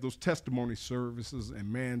used to have those testimony services,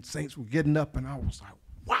 and man, saints were getting up, and I was like,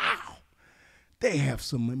 wow, they have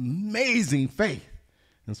some amazing faith.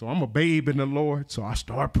 And so I'm a babe in the Lord, so I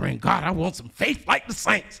started praying, God, I want some faith like the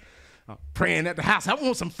saints. I'm praying at the house, I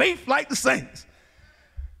want some faith like the saints.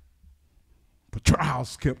 But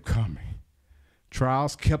trials kept coming.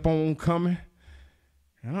 Trials kept on coming.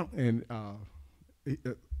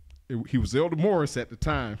 He was Elder Morris at the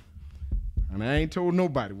time. And I ain't told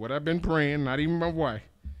nobody what I've been praying, not even my wife.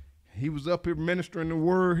 He was up here ministering the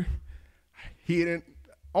word. He didn't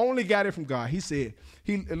only got it from God. He said,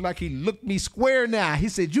 he looked me square now. He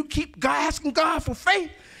said, you keep asking God for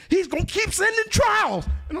faith, he's going to keep sending trials.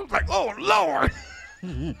 And I was like, oh, Lord.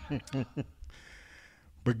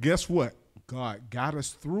 But guess what? God got us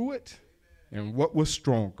through it. And what was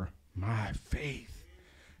stronger? My faith.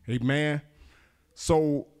 Amen.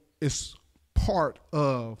 So it's part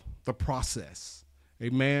of the process.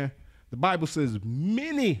 Amen. The Bible says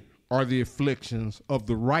many are the afflictions of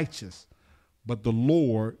the righteous, but the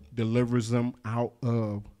Lord delivers them out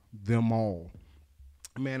of them all.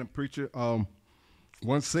 Man, a preacher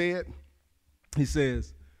once said, he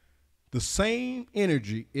says, the same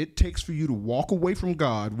energy it takes for you to walk away from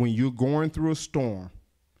God when you're going through a storm,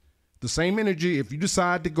 the same energy if you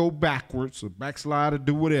decide to go backwards or backslide or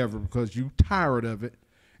do whatever because you're tired of it,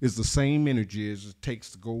 is the same energy as it takes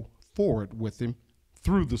to go forward with him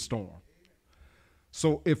through the storm.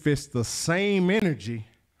 So if it's the same energy,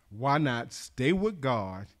 why not stay with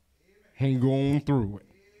God and go on through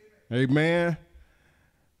it? Amen.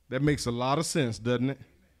 That makes a lot of sense, doesn't it?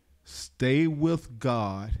 Stay with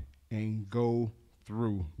God and go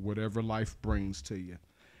through whatever life brings to you.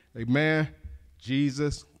 Amen.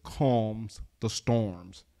 Jesus calms the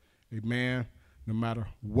storms. Amen. No matter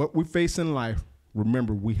what we face in life,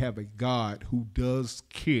 remember, we have a God who does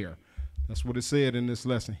care. That's what it said in this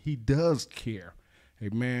lesson. He does care.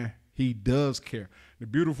 Amen. He does care. The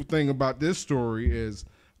beautiful thing about this story is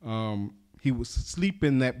he was asleep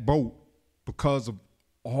in that boat because of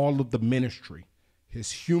all of the ministry.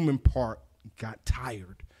 His human part got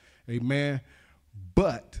tired. Amen.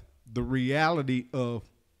 But the reality of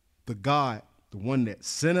the God, the one that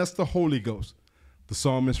sent us the Holy Ghost, the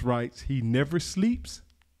psalmist writes, he never sleeps,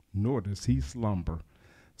 nor does he slumber.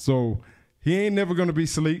 So he ain't never going to be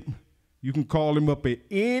asleep. You can call him up at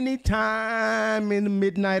any time in the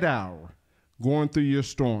midnight hour going through your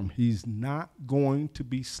storm. He's not going to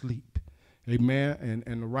be asleep. Amen.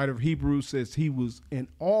 And the writer of Hebrews says he was in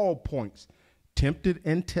all points tempted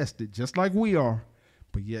and tested, just like we are,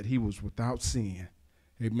 but yet he was without sin.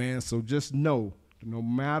 Amen. So just know, no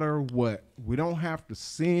matter what, we don't have to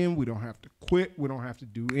sin. We don't have to quit. We don't have to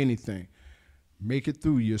do anything. Make it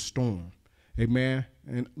through your storm. Amen.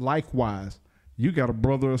 And likewise, you got a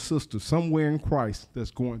brother or sister somewhere in Christ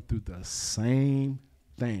that's going through the same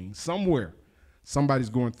thing. Somewhere, somebody's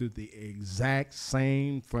going through the exact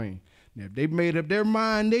same thing. Now, if they've made up their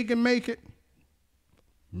mind they can make it,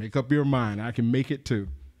 make up your mind. I can make it too.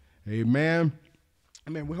 Amen.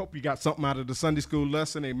 Amen. We hope you got something out of the Sunday school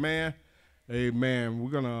lesson. Amen. Amen. We're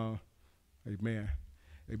going to, amen.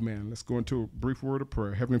 Amen. Let's go into a brief word of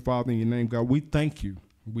prayer. Heavenly Father, in your name, God, we thank you.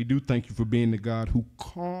 We do thank you for being the God who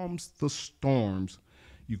calms the storms.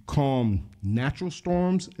 You calm natural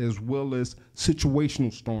storms as well as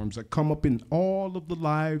situational storms that come up in all of the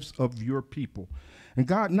lives of your people. And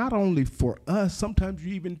God, not only for us, sometimes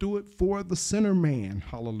you even do it for the sinner man.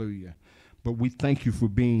 Hallelujah. But we thank you for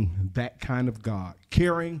being that kind of God,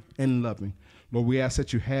 caring and loving. Lord, we ask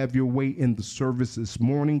that you have your way in the service this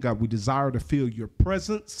morning. God, we desire to feel your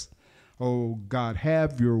presence. Oh, God,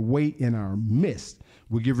 have your way in our midst.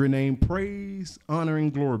 We give your name praise, honor,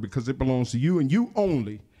 and glory because it belongs to you and you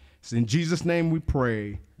only. It's in Jesus' name we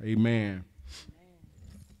pray. Amen.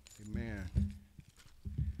 Amen.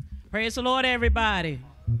 Praise the Lord, everybody.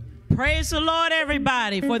 Praise the Lord,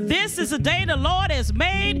 everybody. For this is the day the Lord has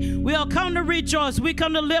made. We'll come to rejoice. We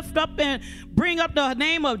come to lift up and bring up the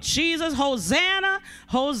name of Jesus. Hosanna,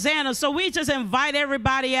 Hosanna. So we just invite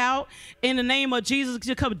everybody out in the name of Jesus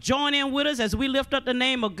to come join in with us as we lift up the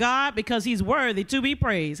name of God because he's worthy to be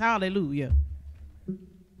praised. Hallelujah.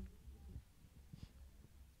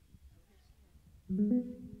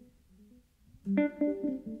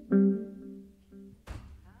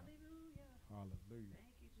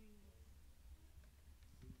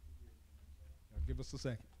 Give us a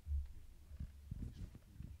second.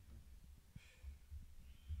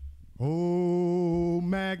 Oh,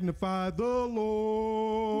 magnify the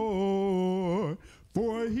Lord,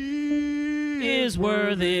 for he is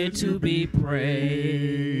worthy to be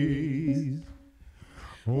praised.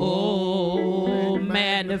 Oh,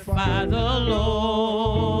 magnify the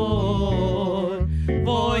Lord,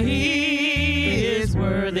 for he is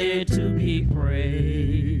worthy to be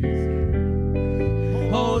praised.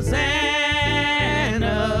 Hosanna,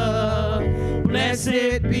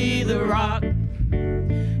 blessed be the rock.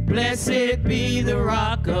 Blessed be the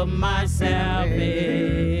rock of my salvation.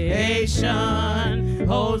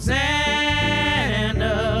 Hosanna,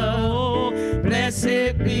 oh,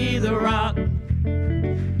 blessed be the rock.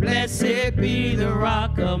 Blessed be the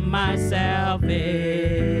rock of my salvation.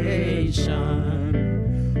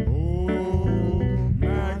 Oh,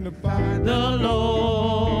 magnify The Lord,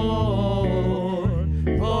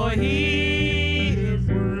 for he is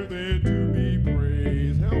worthy to be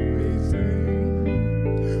praised. Help me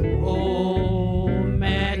sing. Oh,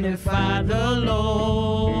 magnify the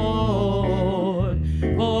Lord,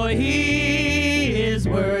 for he is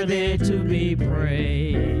worthy to be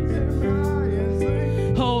praised.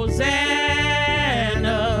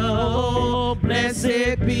 Hosanna, oh,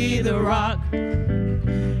 blessed be the rock.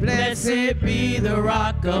 Blessed be the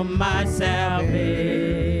rock of my salvation.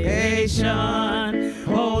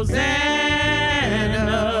 Hosanna,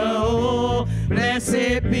 oh,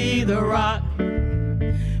 blessed be the rock.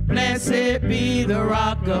 Blessed be the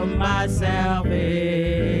rock of my salvation.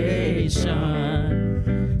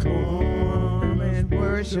 Come and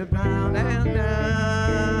worship now and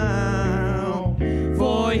now,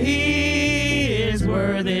 For he is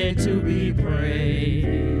worthy to be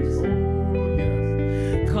praised.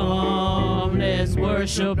 Come, let's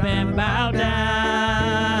worship and bow down.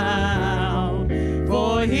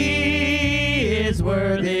 For he is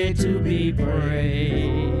worthy to be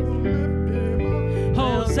praised.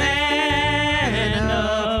 Hosanna,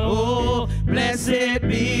 oh, blessed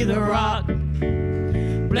be the rock.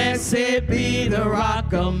 Blessed be the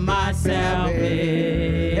rock of my salvation.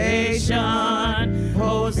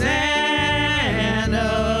 Hosanna,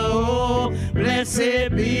 oh,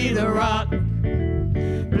 blessed be the rock.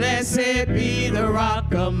 Blessed be the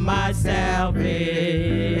rock of my salvation.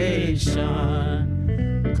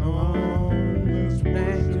 come, let's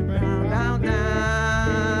worship now,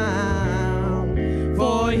 now.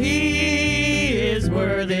 For he is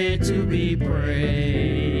worthy to be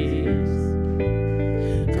praised.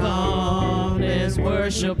 Come, let's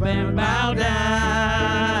worship and bow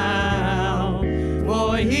down.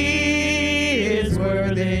 For he is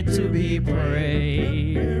worthy to be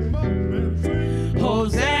praised.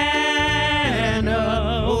 Hosanna,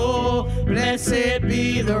 oh, blessed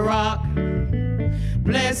be the rock.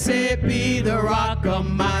 Blessed be the rock of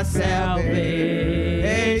my salvation.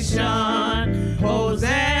 Hosanna,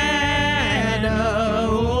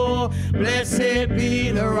 oh, blessed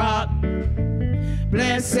be the rock.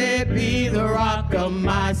 Blessed be the rock of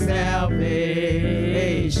my salvation.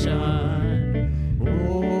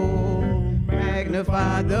 Oh,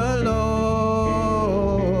 magnify the Lord,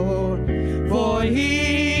 For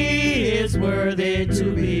he is worthy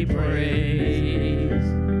to be praised.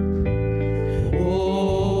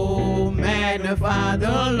 Oh, magnify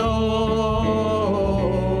the Lord,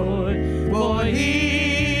 for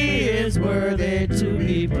he is worthy to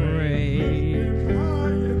be praised.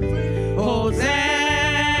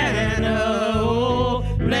 Hosanna, oh,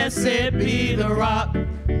 blessed be the rock.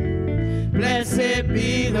 Blessed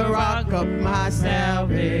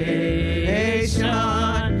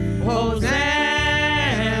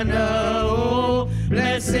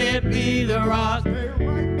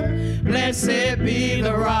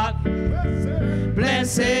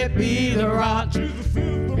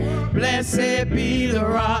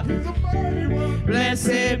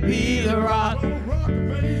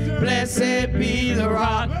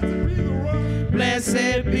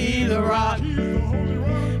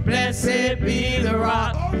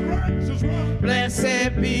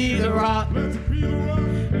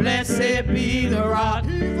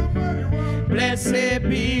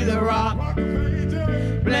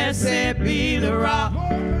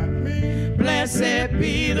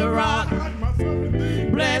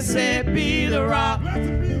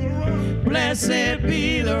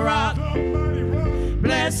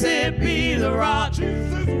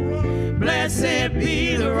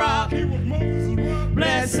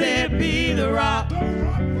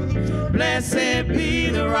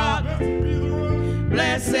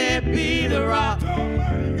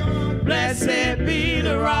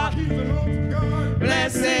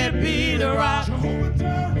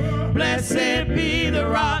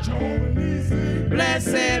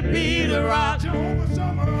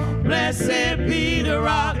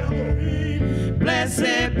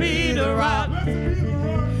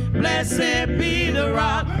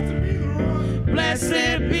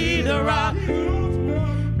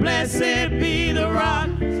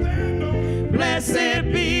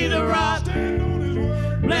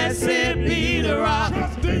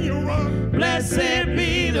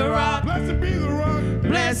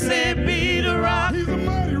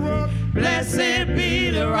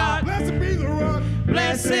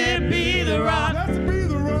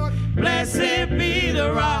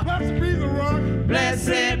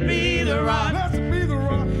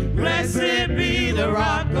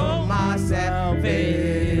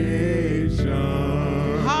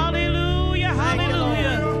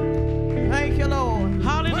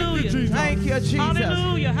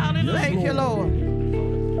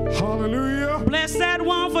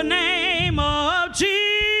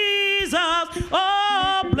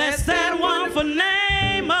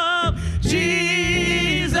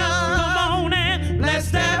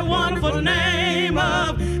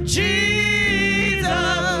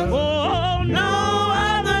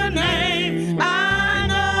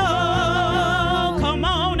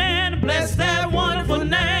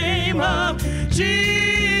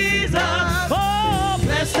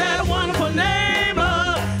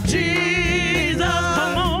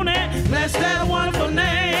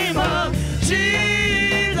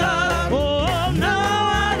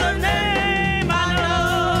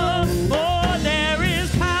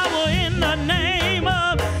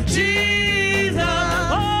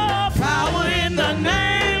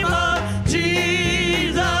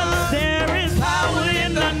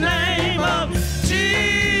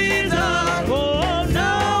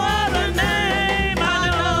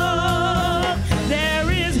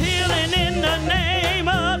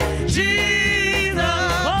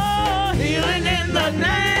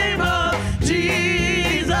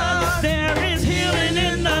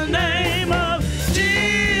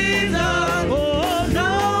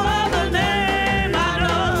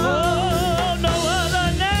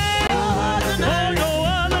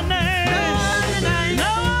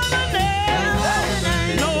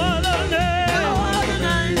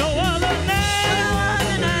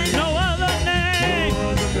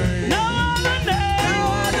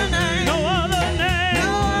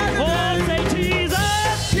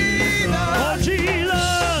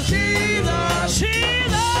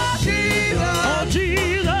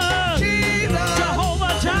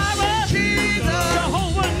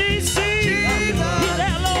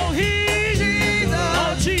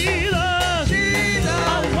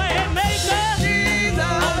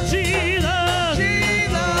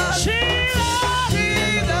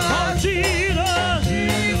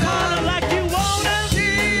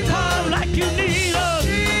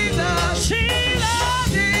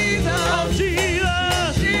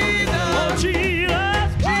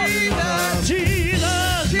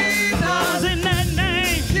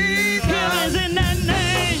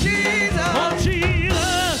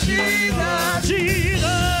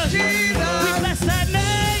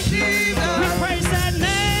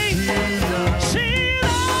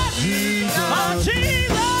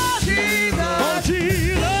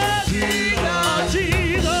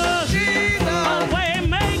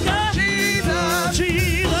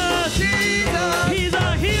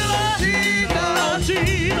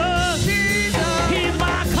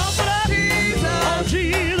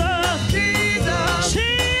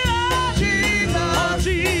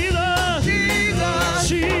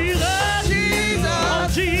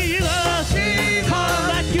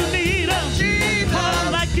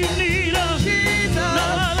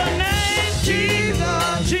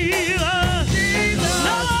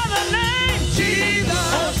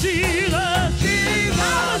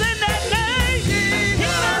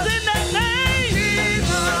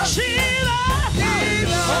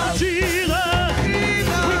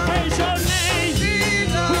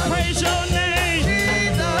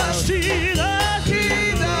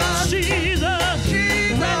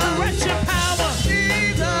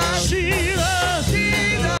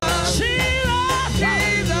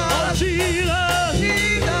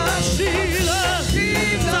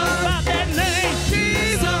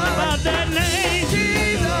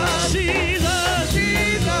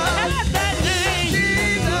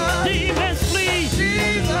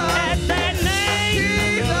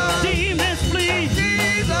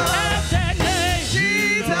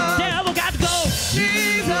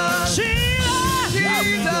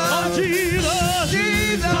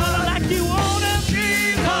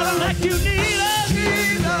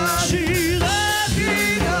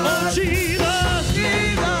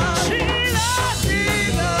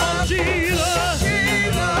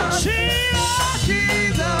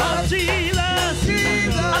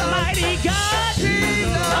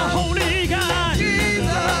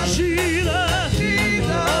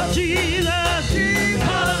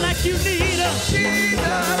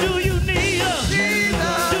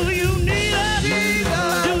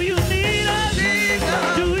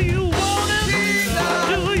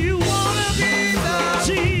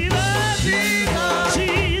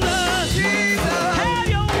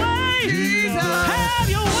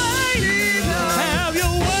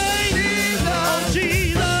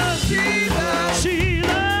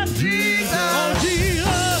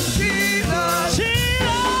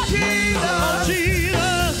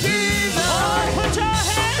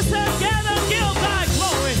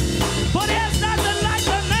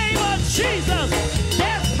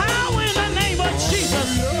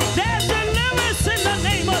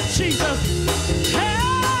Jesus. Hey!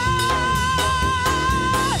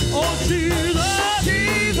 Oh, Jesus.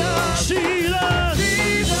 Jesus.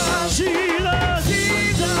 Jesus. Jesus.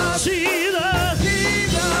 Jesus. Jesus.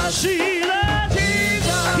 Jesus.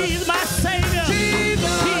 Jesus. He's my Savior.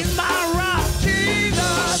 He's my rock.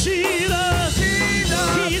 Jesus.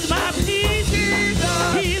 He's my peace.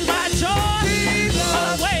 He's my joy. A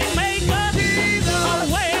way maker. A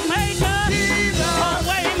way maker. A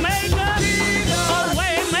way maker. A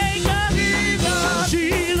way maker.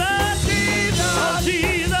 Jesus. Oh,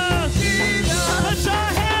 Jesus. Put your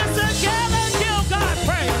hands together and give God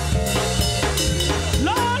praise.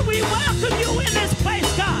 Lord, we welcome you in this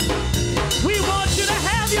place, God. We want you to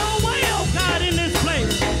have your way, oh God, in this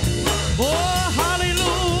place. Oh,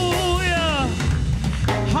 hallelujah.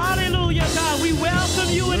 Hallelujah, God. We welcome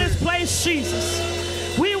you in this place, Jesus.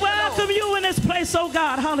 We welcome you in this place, oh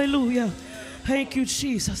God. Hallelujah. Thank you,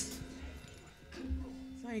 Jesus.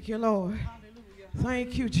 Thank you, Lord.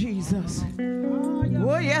 Thank you, Jesus.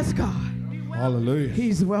 Oh, yes, God. Hallelujah.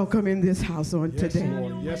 He's welcome in this house on Yes, today.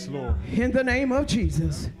 Lord. Yes, Lord. In the name of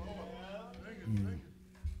Jesus.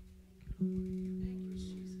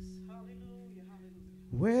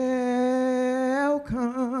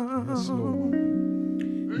 Welcome Yes, Lord.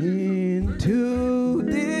 into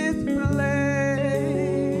this place.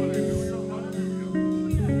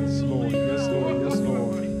 Yes, Lord. Yes, Lord. Yes,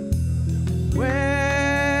 Lord.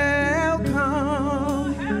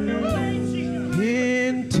 Welcome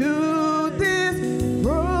into this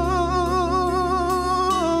broken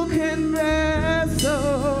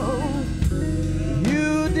vessel.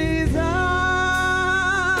 You desire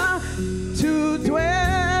to dwell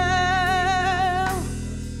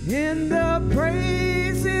in the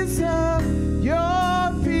praises of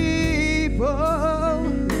your people.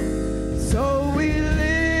 So we lift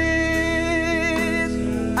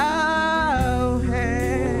our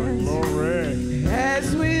hands Glory.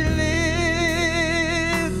 as we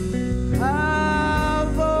lift our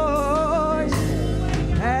voice,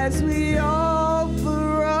 as we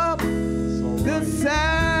offer up the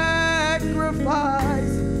sacrifice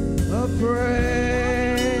of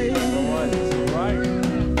praise. Right.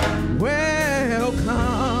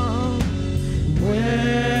 Welcome,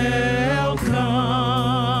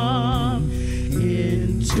 Welcome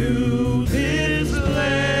into this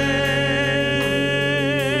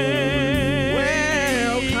place.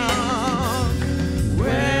 welcome,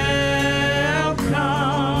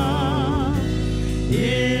 Welcome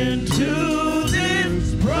into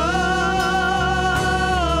this broken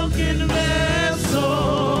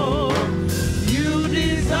vessel. you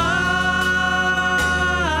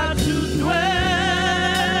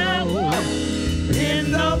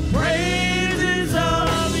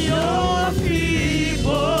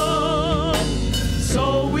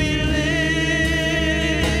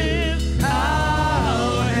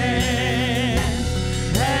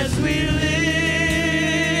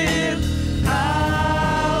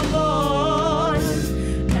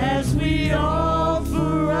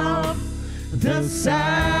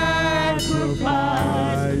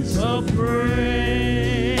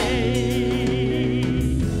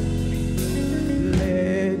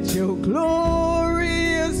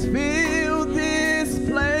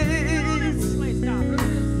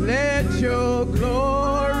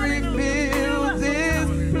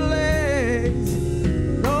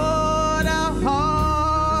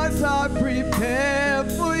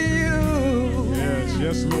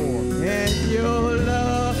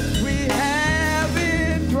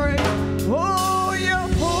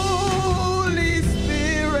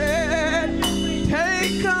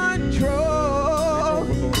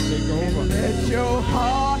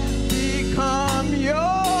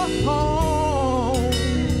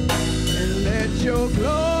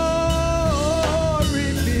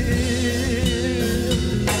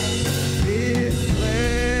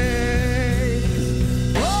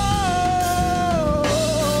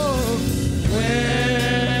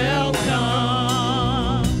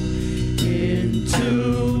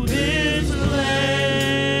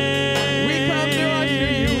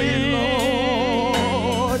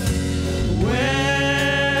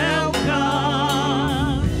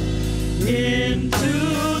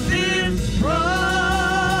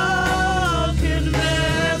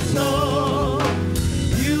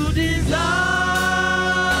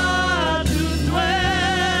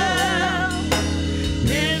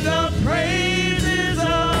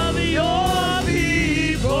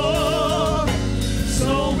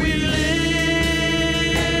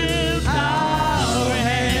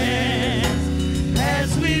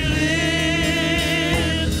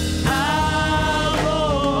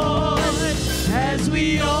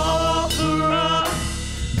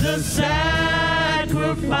the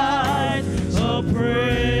sacrifice of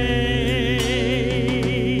praise.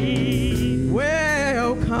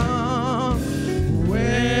 Welcome,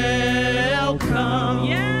 Welcome,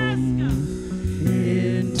 yes, God,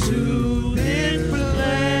 into this place.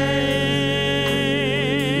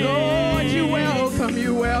 Lord, you welcome,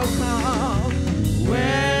 you welcome.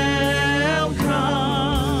 welcome.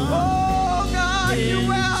 Oh God, you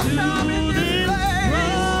welcome in this place.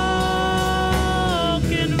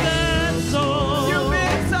 Broken vessel. You've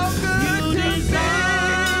been so good to me,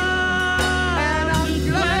 and I'm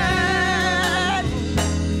glad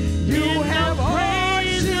you have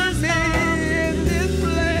ushered me in this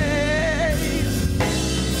place.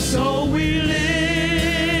 So we lift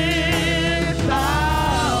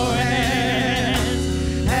our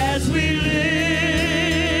hands as we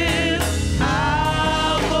lift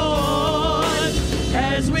our voice,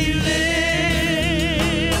 as we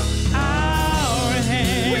lift our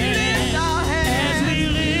hands, We lift our as hands. we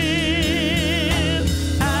lift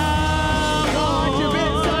our Lord, you've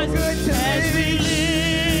been so voice, good to as we me.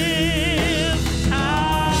 lift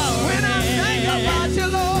our When I think hands. about you,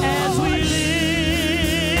 Lord, As we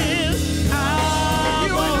lift our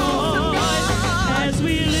You an awesome voice, God. as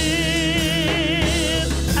we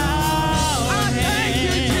lift our I thank you,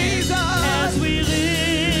 hands, Jesus. as we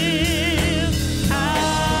lift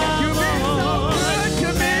our You've been so voice, good to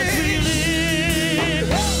me. as we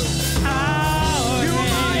lift our You are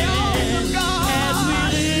my hands, awesome God. as we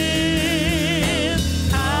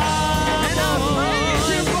lift our And I praise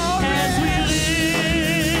you voice, for as it. we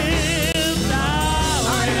lift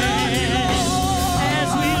our I love you, hands, Lord. as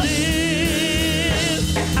we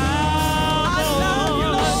lift our I love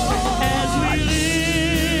you, voice, Lord. as we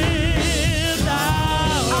lift our I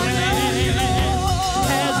love you, hands,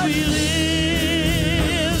 Lord. as we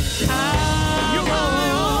lift our You are my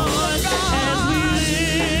voice, awesome as we God.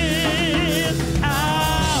 lift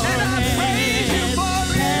our And I praise you hands, for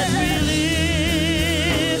as we it.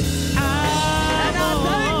 lift our And I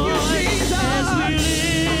thank you, voice, Jesus. as we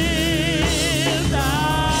lift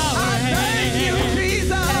our I thank you, hands,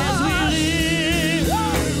 Jesus. as we lift our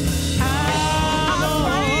I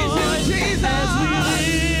praise you, voice, Jesus. as we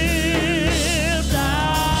lift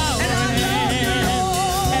our And I love you, hands,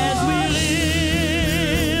 Lord. as we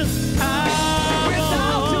lift our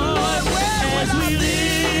Without you, Lord, voice, where as would I we be?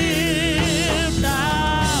 lift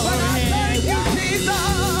our But I thank you, hands,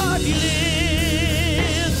 Jesus. we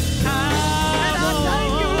lift our And I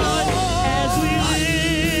thank you, voice, as we Lord.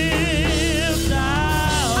 lift our I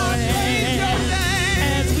praise your hands, name.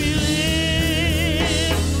 as we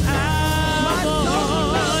lift our My soul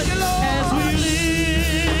loves voice, you, Lord. as we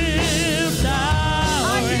lift our I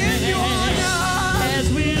give you hands, honor. as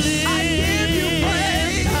we lift I give you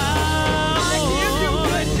praise. our I give you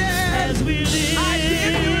voice, goodness. as we lift I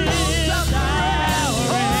give you our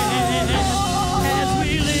long-suffering. hands, as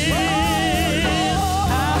we lift our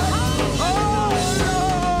Oh,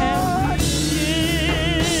 Lord.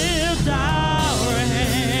 lift our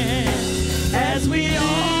hands, as we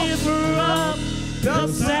offer up the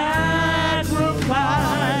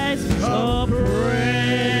sacrifice of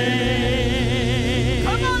praise.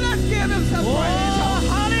 Come on, let's give him some Oh, praise.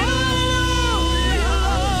 hallelujah.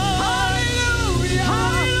 Hallelujah.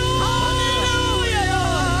 Hallelujah.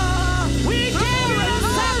 We give you the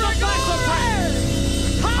sacrifice of praise.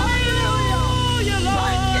 Hallelujah, Lord.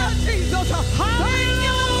 Thank you, Jesus.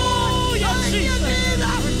 Hallelujah, Thank you, Jesus.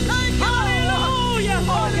 Jesus. Thank you, Lord. Hallelujah,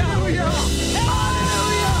 Lord. Hallelujah.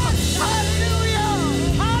 Hallelujah. Hallelujah.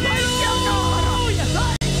 Thank you, God.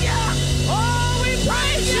 Thank you. Oh, we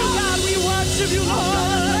praise you, God. We worship you, Lord.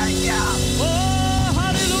 Thank you. Oh,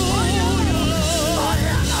 hallelujah, Lord.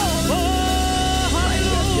 Oh,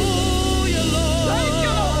 hallelujah, Lord. Thank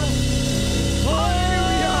you, Lord. Oh,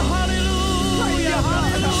 hallelujah,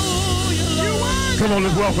 hallelujah, Lord. Come on,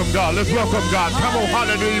 let's welcome God. Let's welcome God. Come on,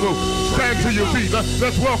 hallelujah. Stand to your feet.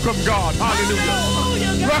 Let's welcome God. Hallelujah.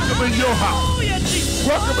 Hallelujah, God. Welcome in your house. Hallelujah, Jesus.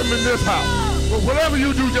 Welcome him in this house. Well, whatever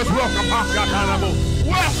you do, just welcome.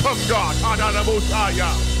 Welcome God.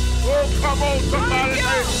 Oh, come on, somebody. You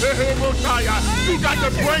got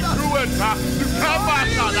to break through it. You come back.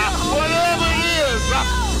 Whatever it is,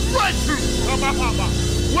 breakthrough.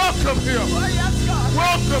 Welcome him. Oh, yes, God.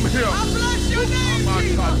 Welcome him. I bless your name,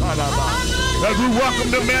 Jesus. As we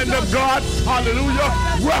welcome the man of God, hallelujah.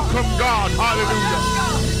 Welcome God, hallelujah.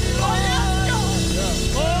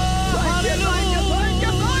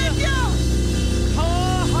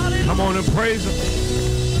 Come on and praise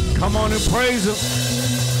him. Come on and praise him.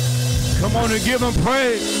 Come on and give him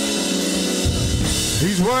praise.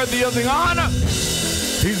 He's worthy of the honor.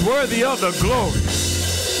 He's worthy of the glory.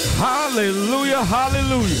 Hallelujah,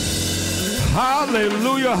 hallelujah.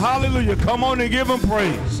 Hallelujah, hallelujah. Come on and give him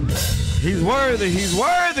praise. He's worthy, he's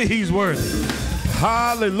worthy, he's worthy.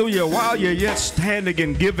 Hallelujah. While you're yet standing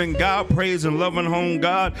and giving God praise and loving home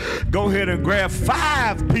God, go ahead and grab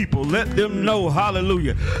 5 people. Let them know,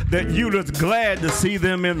 hallelujah, that you're just glad to see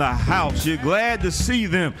them in the house. You're glad to see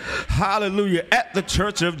them, hallelujah, at the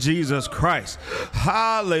Church of Jesus Christ.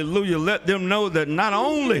 Hallelujah. Let them know that not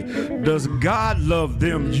only does God love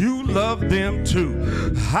them, you love them too.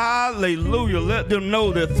 Hallelujah. Let them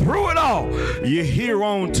know that through it all, you're here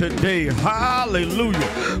on today. Hallelujah.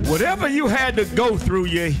 Whatever you had to go through,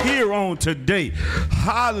 you're here on today.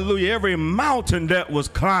 Hallelujah. Every mountain that was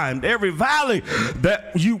climbed, every valley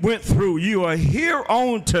that you went through, you are here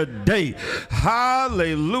on today.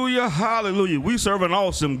 Hallelujah. Hallelujah. We serve an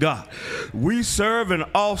awesome God. We serve an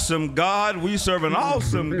awesome God. We serve an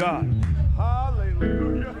awesome God.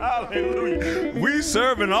 Hallelujah. Hallelujah. We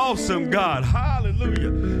serve an awesome God.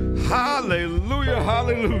 Hallelujah. Hallelujah.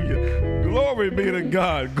 Hallelujah. Glory be to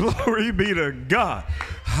God. Glory be to God.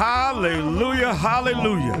 Hallelujah,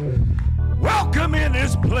 hallelujah. Welcome in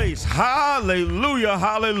this place. Hallelujah,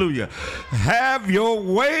 hallelujah. Have your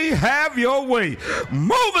way, have your way.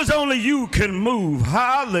 Move as only you can move.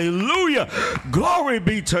 Hallelujah. Glory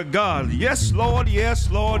be to God. Yes, Lord, yes,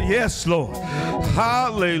 Lord, yes, Lord.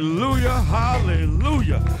 Hallelujah,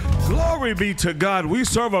 hallelujah. Glory be to God. We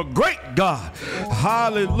serve a great God.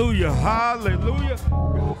 Hallelujah, hallelujah.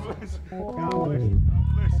 God bless you. God bless you. God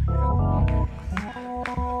bless you.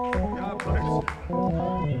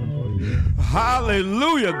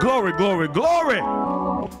 Hallelujah. Glory, glory, glory.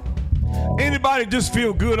 Anybody just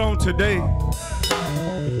feel good on today?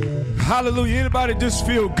 Hallelujah. Anybody just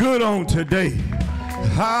feel good on today?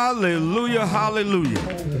 Hallelujah, hallelujah.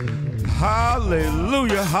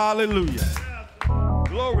 Hallelujah, hallelujah.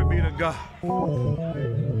 Glory be to God.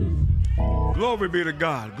 Glory be to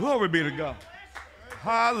God. Glory be to God.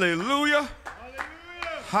 Hallelujah.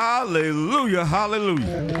 Hallelujah,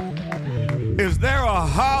 hallelujah. Is there a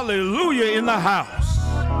hallelujah in the house?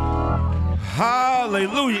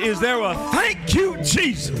 Hallelujah. Is there a thank you,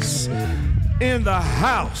 Jesus, in the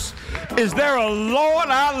house? Is there a Lord,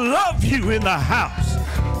 I love you in the house?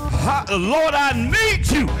 Lord, I need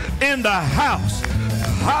you in the house.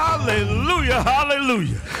 Hallelujah,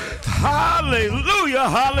 hallelujah. Hallelujah,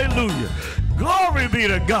 hallelujah. Glory be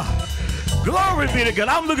to God. Glory be to God.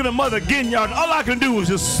 I'm looking at Mother Ginyard. All I can do is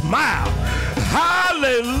just smile.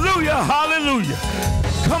 Hallelujah, hallelujah.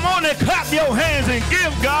 Come on and clap your hands and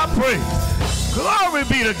give God praise. Glory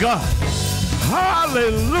be to God.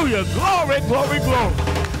 Hallelujah. Glory, glory, glory.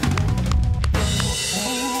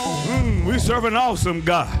 We serve an awesome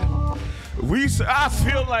God. I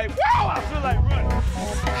feel like, wow, I feel like running.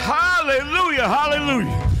 Hallelujah,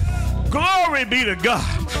 hallelujah. Glory be to God.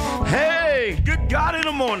 Hey, good God in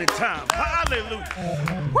the morning time. Hallelujah.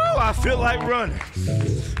 Woo, I feel like running.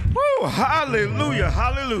 Woo, hallelujah,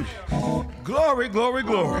 hallelujah. Glory, glory,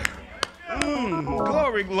 glory.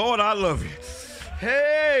 Glory, Lord, I love you.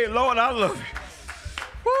 Hey, Lord, I love you.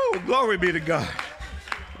 Woo, glory be to God.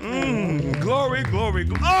 Glory, glory,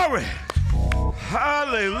 glory.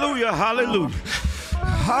 Hallelujah, hallelujah.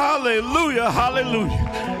 Hallelujah, hallelujah.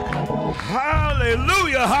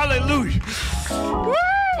 Hallelujah, hallelujah. Woo,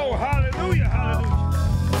 hallelujah, hallelujah.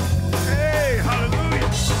 Hey, hallelujah.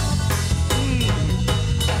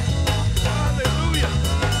 Hallelujah.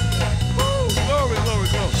 Woo, glory, glory,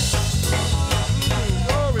 glory. Glory,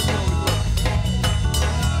 glory, glory.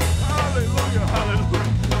 Hallelujah,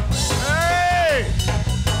 hallelujah. Hey,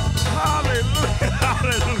 hallelujah,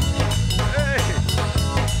 hallelujah. Hey.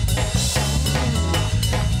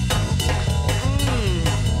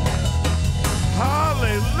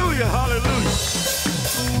 Hallelujah, hallelujah.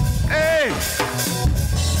 Hey.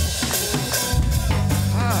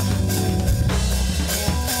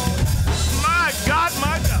 My God,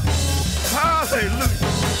 my God. Hallelujah.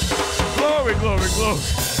 Glory, glory, glory.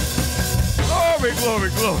 Glory, glory,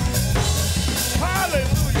 glory.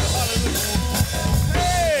 Hallelujah, hallelujah.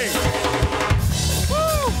 Hey.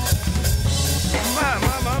 Woo. My.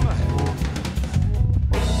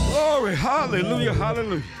 Glory, hallelujah,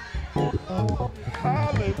 hallelujah.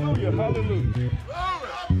 Hallelujah, hallelujah.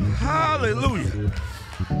 Hallelujah.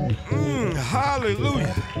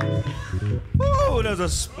 Hallelujah. Oh, there's a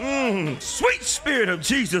sweet spirit of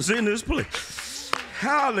Jesus in this place.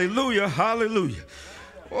 Hallelujah, hallelujah.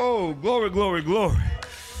 Oh, glory, glory, glory.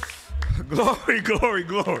 Glory, glory,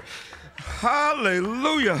 glory.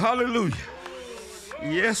 Hallelujah, hallelujah.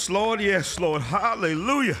 Yes, Lord, yes, Lord.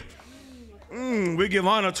 Hallelujah. We give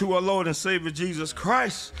honor to our Lord and Savior Jesus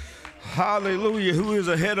Christ. Hallelujah, who is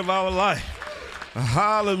ahead of our life.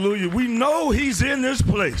 Hallelujah. We know he's in this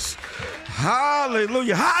place.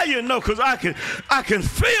 Hallelujah. How you know? Because I can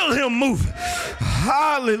feel him moving.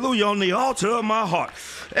 Hallelujah. On the altar of my heart.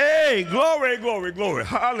 Hey, glory, glory, glory.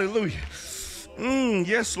 Hallelujah.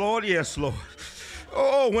 Yes, Lord. Yes, Lord.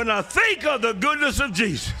 Oh, when I think of the goodness of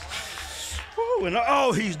Jesus. Oh, and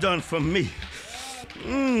all he's done for me.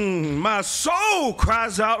 My soul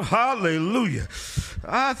cries out, hallelujah.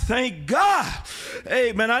 I thank God.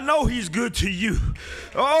 Amen. I know he's good to you.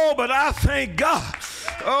 Oh, but I thank God.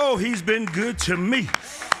 Oh, he's been good to me.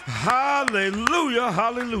 Hallelujah.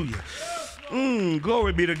 Hallelujah.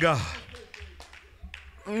 Glory be to God.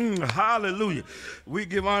 Hallelujah. We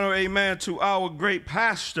give honor, amen, to our great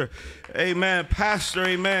pastor. Amen. Pastor,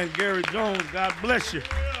 amen, Gary Jones. God bless you.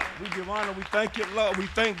 We give honor. We thank you, Lord. We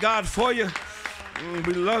thank God for you.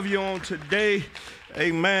 We love you on today.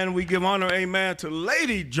 Amen. We give honor, amen, to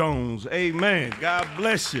Lady Jones. Amen. God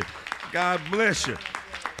bless you. God bless you.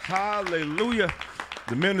 Hallelujah.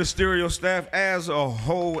 The ministerial staff as a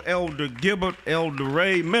whole, Elder Gibbert, Elder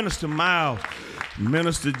Ray, Minister Miles,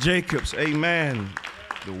 Minister Jacobs. Amen.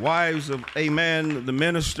 The wives of, amen, the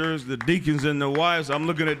ministers, the deacons and the wives. I'm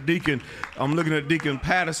looking at Deacon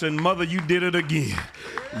Patterson. Mother, you did it again.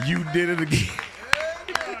 You did it again.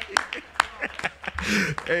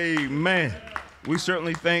 Amen. We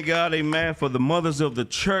certainly thank God, amen, for the mothers of the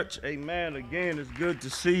church. Amen. Again, it's good to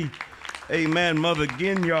see, amen, Mother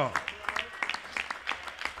Ginyard.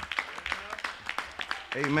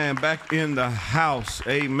 Amen. Back in the house.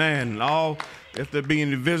 Amen. All, if there be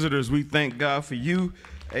any visitors, we thank God for you.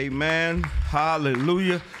 Amen.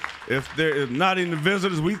 Hallelujah. If there is not any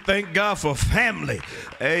visitors, we thank God for family.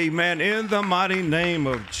 Amen. In the mighty name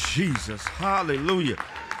of Jesus. Hallelujah.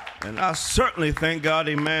 And I certainly thank God,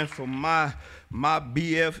 amen, for my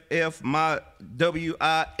BFF, my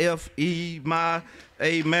WIFE, my,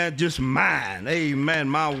 amen, just mine. Amen.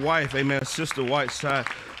 My wife, amen, Sister Whiteside.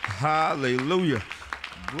 Hallelujah.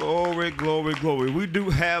 Glory, glory, glory. We do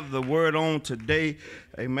have the word on today.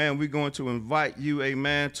 Amen. We're going to invite you,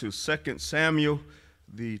 amen, to 2 Samuel,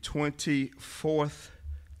 the 24th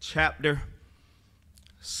chapter.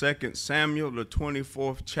 2 Samuel, the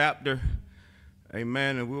 24th chapter.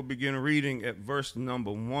 Amen. And we'll begin reading at verse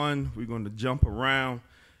number 1. We're going to jump around.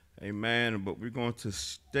 Amen. But we're going to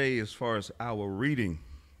stay as far as our reading.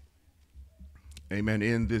 Amen.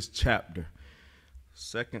 In this chapter.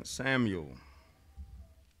 2 Samuel.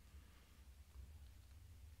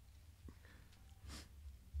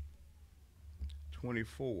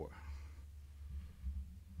 (24).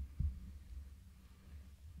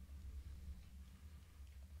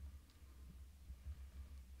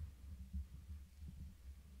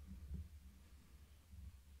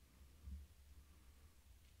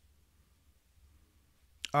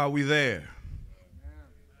 Are we there?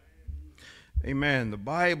 Amen. The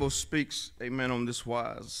Bible speaks, amen, on this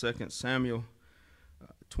wise. 2 Samuel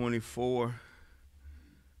 24,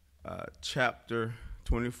 chapter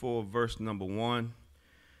 24, verse number 1.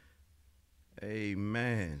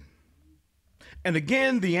 Amen. And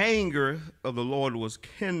again the anger of the Lord was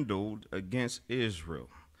kindled against Israel,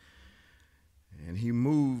 and he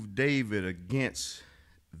moved David against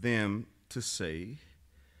them to say,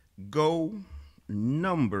 go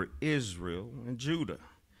number Israel and Judah.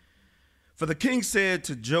 For the king said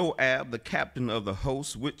to Joab, the captain of the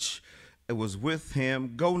host, which was with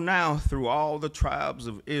him, go now through all the tribes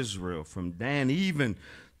of Israel, from Dan even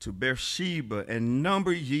to Beersheba, and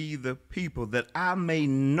number ye the people, that I may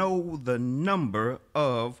know the number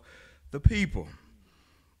of the people.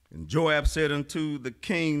 And Joab said unto the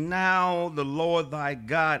king, now the Lord thy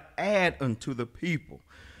God add unto the people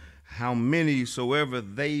how many soever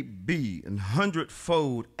they be,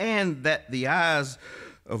 100-fold, and that the eyes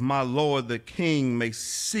of my lord the king may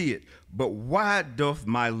see it. But why doth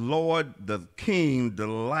my lord the king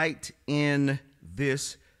delight in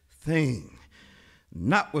this thing?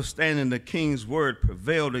 Notwithstanding, the king's word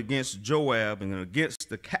prevailed against Joab and against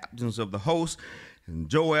the captains of the host. And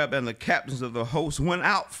Joab and the captains of the host went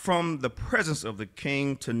out from the presence of the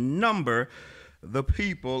king to number the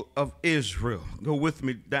people of Israel. Go with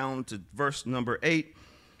me down to verse number 8.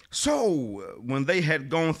 So when they had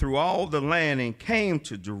gone through all the land and came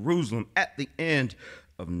to Jerusalem at the end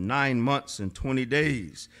of 9 months and 20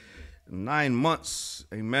 days. 9 months,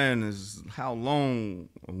 amen, is how long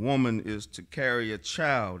a woman is to carry a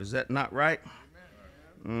child. Is that not right?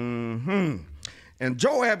 And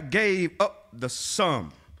Joab gave up the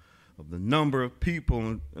sum of the number of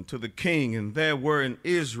people unto the king, and there were in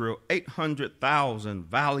Israel 800,000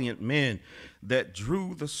 valiant men that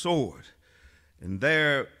drew the sword, and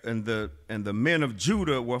the men of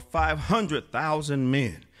Judah were 500,000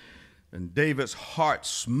 men. And David's heart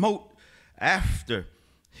smote after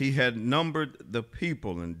he had numbered the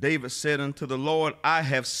people. And David said unto the Lord, I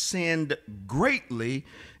have sinned greatly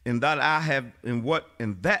in that I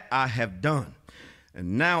have done.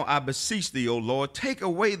 And now I beseech thee, O Lord, take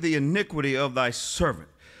away the iniquity of thy servant,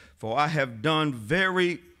 for I have done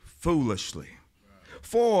very foolishly.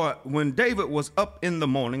 For when David was up in the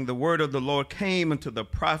morning, the word of the Lord came unto the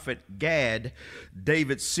prophet Gad,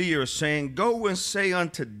 David's seer, saying, Go and say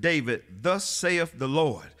unto David, Thus saith the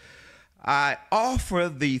Lord, I offer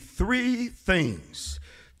thee 3 things.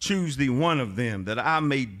 Choose thee one of them, that I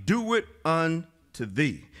may do it unto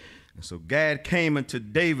thee. And so Gad came unto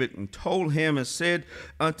David and told him and said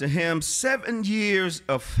unto him, 7 years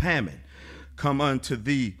of famine come unto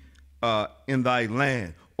thee in thy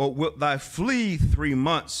land. Or wilt thou flee 3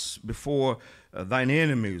 months before thine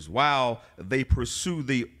enemies while they pursue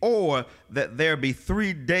thee? Or that there be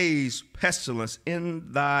 3 days pestilence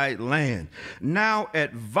in thy land? Now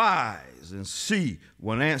advise and see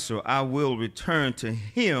what answer I will return to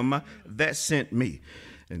him that sent me.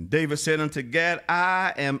 And David said unto Gad,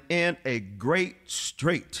 I am in a great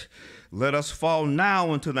strait. Let us fall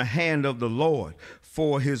now into the hand of the Lord,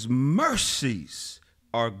 for his mercies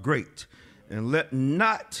are great. And let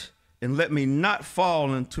me not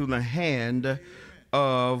fall into the hand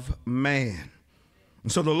of man.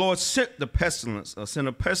 And so the Lord sent a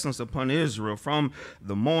pestilence upon Israel from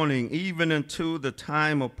the morning even unto the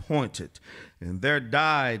time appointed. And there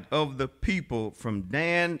died of the people from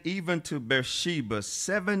Dan even to Beersheba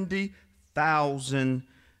 70,000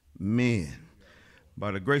 men.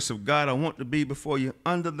 By the grace of God, I want to be before you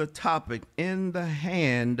under the topic, in the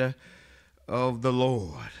hand of the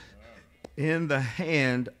Lord. In the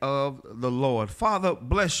hand of the Lord. Father,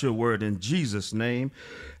 bless your word in Jesus' name.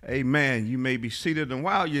 Amen. You may be seated. And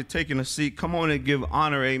while you're taking a seat, come on and give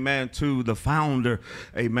honor, amen, to the founder,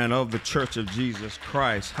 amen, of the Church of Jesus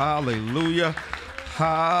Christ. Hallelujah.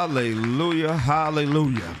 Hallelujah.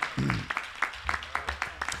 Hallelujah.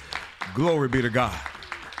 Glory be to God.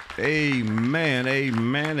 Amen.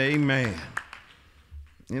 Amen. Amen.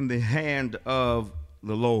 In the hand of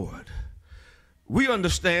the Lord. We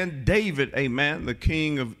understand David, amen, the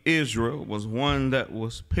king of Israel, was one that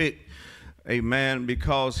was picked, amen,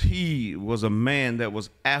 because he was a man that was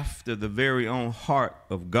after the very own heart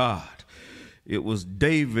of God. It was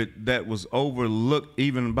David that was overlooked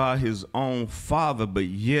even by his own father, but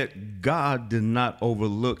yet God did not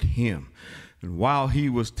overlook him. And while he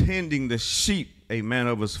was tending the sheep, amen,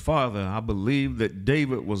 of his father, I believe that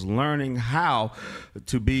David was learning how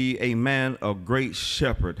to be a man, a great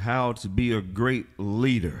shepherd, how to be a great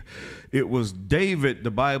leader. It was David,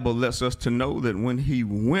 the Bible lets us to know, that when he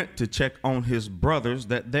went to check on his brothers,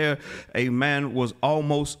 that there, amen, was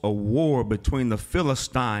almost a war between the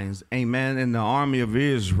Philistines, amen, and the army of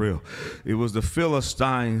Israel. It was the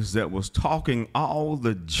Philistines that was talking all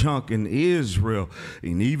the junk in Israel,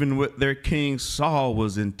 and even with their king Saul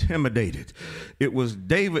was intimidated. It was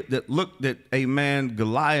David that looked at, amen,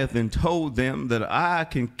 Goliath and told them that I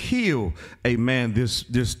can kill, amen, this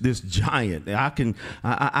giant.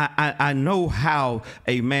 I know how,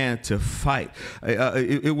 amen, to fight.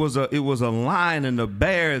 It was a lion and a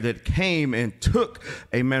bear that came and took,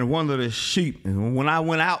 amen, one of the sheep. And when I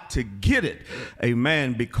went out to get it,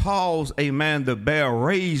 amen, because, amen, the bear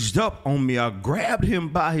raised up on me, I grabbed him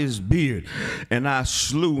by his beard and I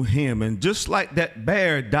slew him. And just like that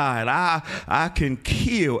bear died, I can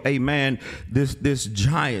kill, amen, this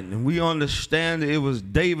giant. And we understand that it was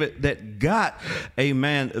David that got,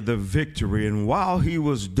 amen, the victory. And while he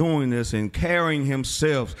was doing this and carrying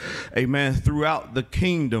himself, amen, throughout the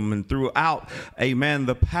kingdom and throughout, amen,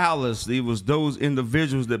 the palace, it was those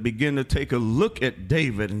individuals that began to take a look at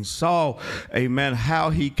David and saw, amen,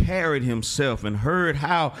 how he carried himself, and heard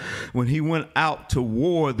how when he went out to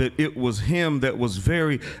war that it was him that was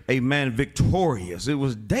very, amen, victorious. It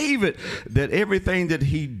was David that everything that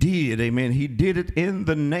he did, amen, he did it in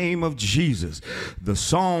the name of Jesus. The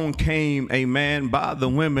song came, amen, by the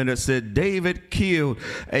women that said David killed,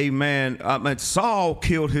 amen, Saul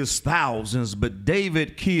killed his thousands, but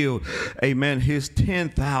David killed, amen, his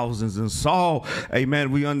 10,000s. And Saul,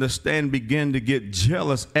 amen, we understand, began to get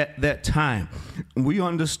jealous at that time. We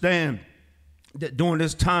understand that during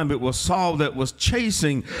this time it was Saul that was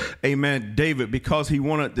chasing, amen, David, because he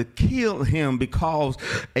wanted to kill him because,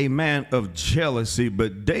 amen, of jealousy.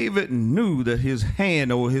 But David knew that his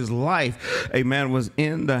hand or his life, amen, was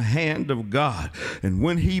in the hand of God. And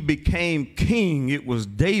when he became king, it was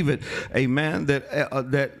David, amen,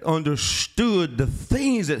 that understood the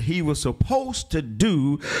things that he was supposed to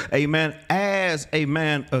do, amen, as,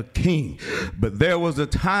 amen, a king. But there was a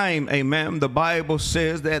time, amen, the Bible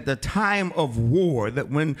says that at the time of war, that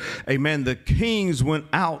when, amen, the kings went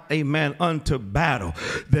out, amen, unto battle,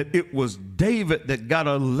 that it was David that got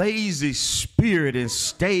a lazy spirit and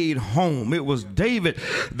stayed home. It was David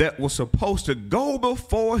that was supposed to go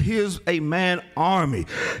before his, amen, army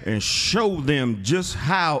and show them just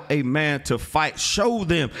how, amen, to fight. Show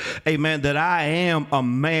them, amen, that I am a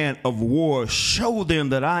man of war. Show them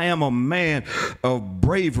that I am a man of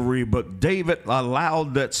bravery. But David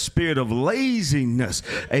allowed that spirit of laziness,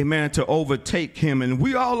 amen, to overtake him. And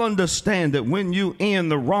we all understand that when you in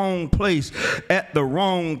the wrong place at the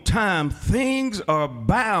wrong time, things are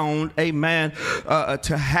bound, amen,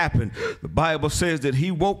 to happen. The Bible says that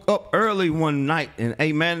he woke up early one night and,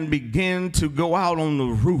 amen, began to go out on the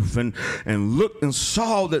roof and looked and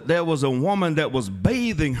saw that there was a woman that was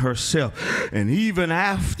bathing herself. And even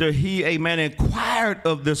after he, amen, inquired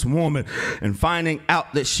of this woman and finding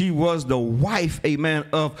out that she was the wife, amen,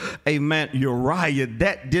 of, amen, Uriah,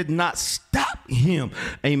 that did not stop him,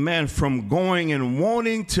 amen, from going and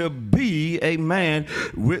wanting to be, amen,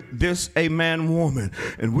 with this, amen, woman.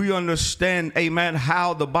 And we understand, amen,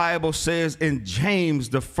 how the Bible says in James,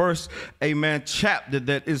 the first, amen, chapter,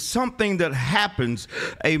 that is something that happens,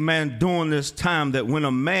 amen, during this time, that when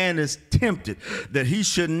a man is tempted, that he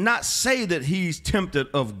should not say that he's tempted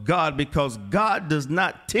of God, because God does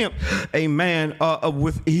not tempt, amen,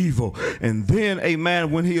 with evil. And then,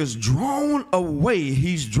 amen, when he is drawn away,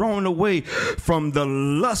 he's drawn away from the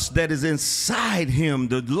lust that is inside him,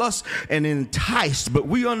 the lust and enticed. But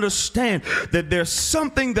we understand that there's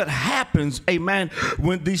something that happens, amen,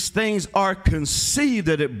 when these things are conceived,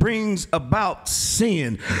 that it brings about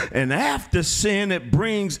sin. And after sin, it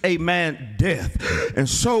brings, amen, death. And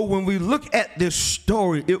so when we look at this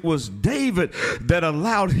story, it was David that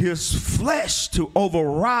allowed his flesh to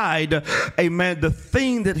override, amen, the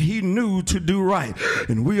thing that he knew to do right.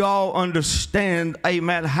 And we all understand,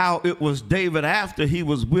 amen, how it was David after he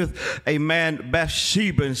was with, amen,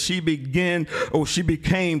 Bathsheba, and she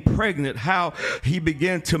became pregnant, how he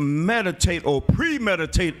began to meditate or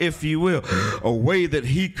premeditate, if you will, a way that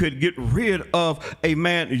he could get rid of,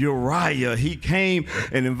 amen, Uriah. He came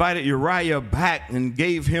and invited Uriah back and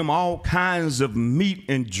gave him all kinds of meat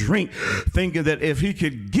and drink, thinking that if he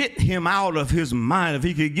could get him out of his mind, if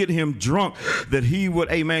he could get him drunk, that he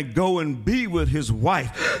would, amen, go and be with his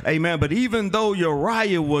wife, amen. But even though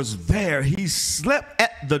Uriah was there, he slept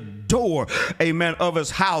at the door, amen, of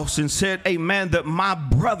his house and said, amen, that my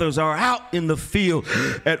brothers are out in the field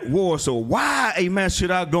at war, so why, amen,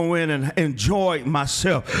 should I go in and enjoy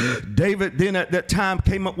myself? David then at that time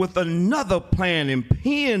came up with another plan and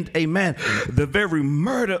penned, amen, the very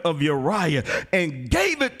murder of Uriah and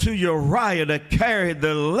gave it to Uriah to carry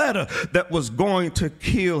the letter that was going to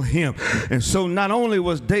kill him. And so not only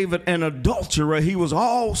was David an adulterer, he was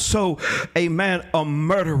also, amen, a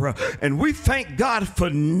murderer. And we thank God for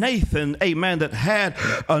Nathan, amen, that had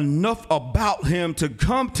enough about him to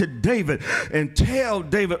come to David and tell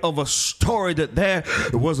David of a story that there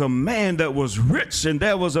was a man that was rich and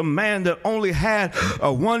there was a man that only had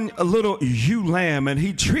one little ewe lamb, and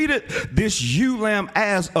he treated this ewe lamb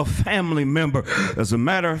as a family member. As a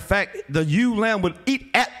matter of fact, the ewe lamb would eat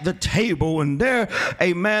at the table, and there,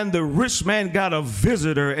 amen, the rich man got a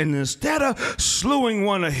visitor, and instead of slewing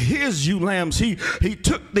one of his ewe lambs, he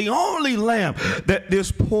took the only lamb that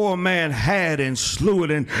this poor man had and slew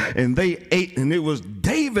it, and they ate. And it was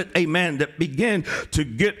David, amen, that began to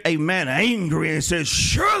get, amen, angry and said,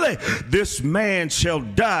 surely this man shall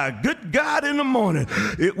die. Good God, in the morning,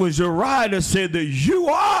 it was Uriah that said that you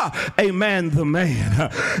are, amen, the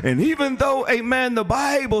man. And even though, amen, the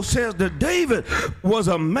Bible says that David was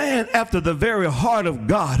a man after the very heart of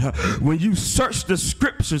God, when you search the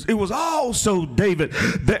scriptures, it was also David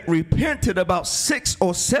that repented about 6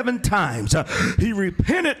 or 7 times. He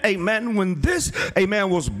repented, amen, when this, amen,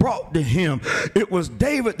 was brought to him. It was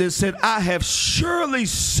David that said, I have surely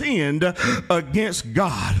sinned against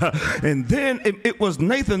God. And then it was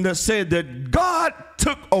Nathan that said that go God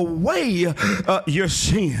took away your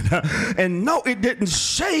sin. And no, it didn't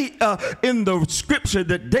say in the scripture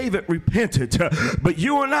that David repented, but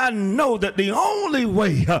you and I know that the only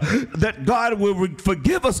way that God will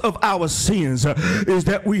forgive us of our sins is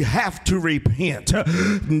that we have to repent.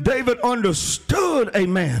 David understood,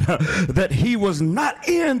 amen, that he was not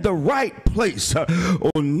in the right place,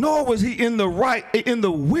 or nor was he in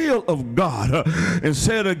the will of God, and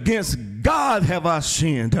said, against God have I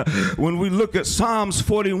sinned. When we look at Psalms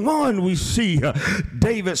 41, we see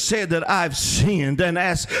David said that I've sinned and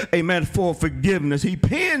asked, amen, for forgiveness. He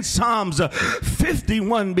penned Psalms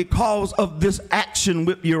 51 because of this action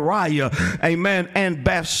with Uriah, amen, and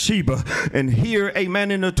Bathsheba. And here,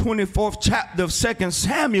 amen, in the 24th chapter of 2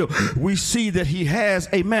 Samuel, we see that he has,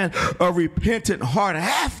 amen, a repentant heart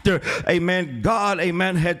after, amen, God,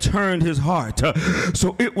 amen, had turned his heart.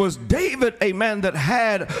 So it was David, amen, that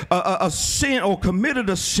had a sin or committed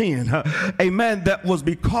a sin, amen, that was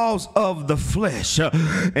because of the flesh.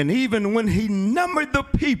 And even when he numbered the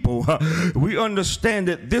people, we understand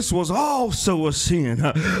that this was also a sin,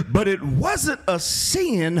 but it wasn't a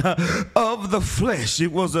sin of the flesh.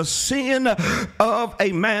 It was a sin of,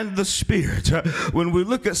 amen, the spirit. When we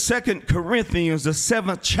look at 2 Corinthians, the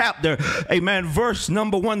 7th chapter, amen, verse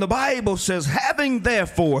number 1, the Bible says, having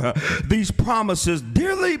therefore these promises,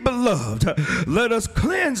 dearly beloved, let us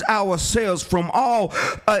cleanse ourselves from all,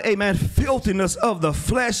 amen, filthiness of the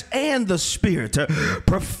flesh and the spirit,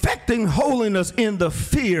 perfecting holiness in the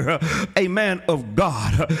fear, amen, of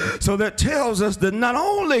God. So that tells us that not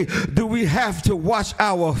only do we have to watch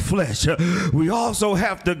our flesh, we also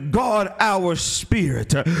have to guard our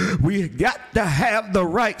spirit. We got to have the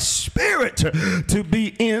right spirit to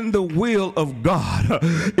be in the will of God.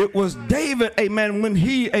 It was David, amen, when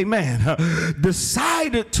he, amen,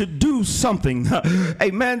 decided to do something,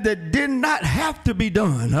 amen, that did not have to be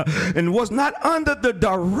done and was not under the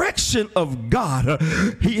direction of God.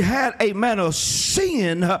 He had, amen, a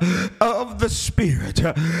sin of the spirit.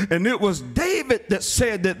 And it was David that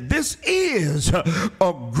said that this is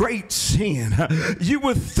a great sin. You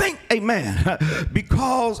would think, amen,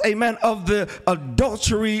 because, amen, of the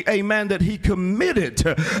adultery, amen, that he committed,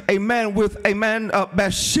 amen, with, amen,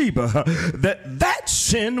 Bathsheba, that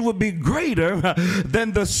sin would be greater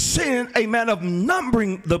than the sin, amen, of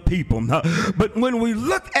numbering the people. But when we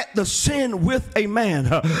look at the sin with, amen,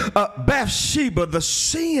 Bathsheba, the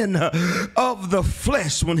sin of the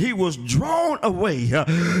flesh, when he was drawn away,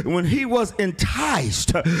 when he was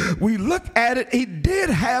enticed, we look at it, he did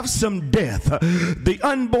have some death. The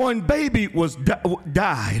unborn baby was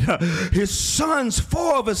died. His sons,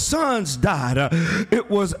 4 of his sons died. It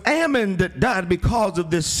was Ammon that died because of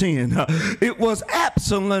this sin. It was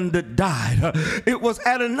Absalom that died. It was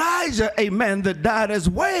Adonijah, amen, that died as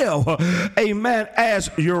well, amen, as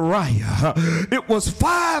Uriah. It was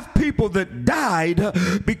 5 people that died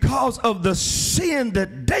because of the sin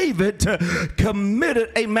that David committed,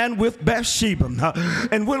 amen, with Bathsheba.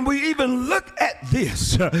 And when we even look at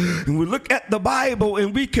this, and we look at the Bible,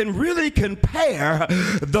 and we can really compare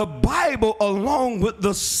the Bible along with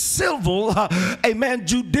the civil, amen,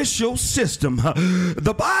 judicial system.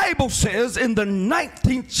 The Bible says in the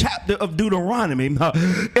 19th chapter of Deuteronomy,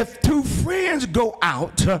 if 2 friends go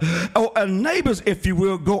out, or neighbors, if you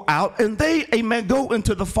will, go out, and they, amen, go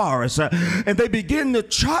into the forest, and they begin to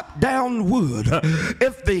chop down wood,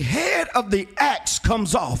 if the head of the axe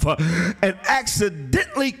comes off and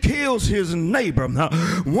accidentally kills his neighbor,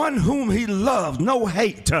 one whom he loves, no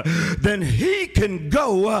hate, then he can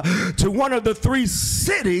go to one of the 3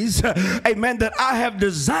 cities, amen, that I have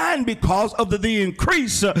designed because of the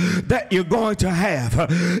increase that you're going to have.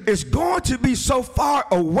 It's going to be so far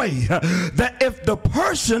away that if the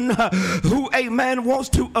person who, amen, wants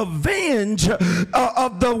to avenge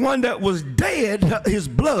of the one that was dead, his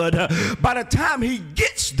blood, by the time he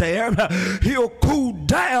gets there, he'll cool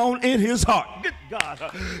down in his heart.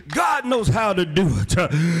 God knows how to do it.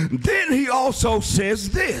 Then he also says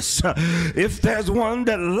this: if there's one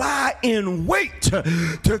that lie in wait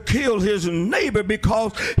to kill his neighbor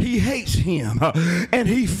because he hates him, and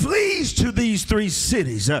he flees to these 3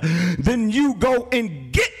 cities, then you go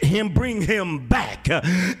and get him, bring him back,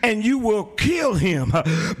 and you will kill him,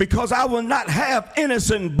 because I will not have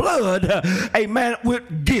innocent blood, amen,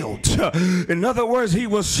 with guilt. In other words, he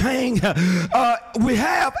was saying, we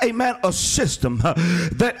have, amen, a system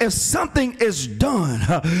that if something is done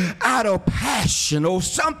out of passion, or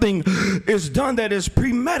something is done that is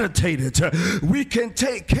premeditated, we can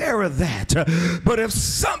take care of that. But if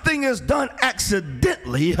something is done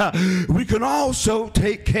accidentally, we can also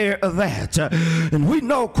take care of that. And we we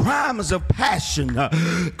know crimes of passion.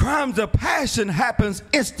 Crimes of passion happens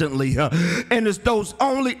instantly, and it's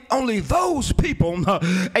only those people,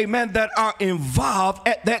 amen, that are involved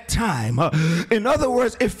at that time. In other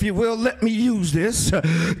words, if you will, let me use this.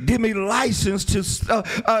 Give me license to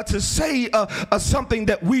say something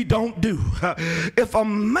that we don't do. If a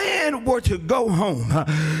man were to go home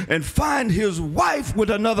and find his wife with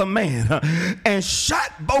another man and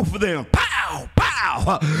shot both of them, pow,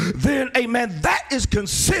 pow, then, amen, that is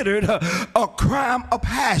considered a crime of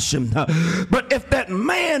passion. But if that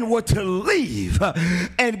man were to leave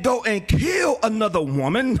and go and kill another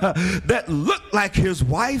woman that looked like his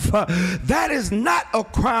wife, that is not a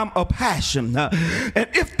crime of passion. And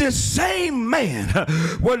if this same man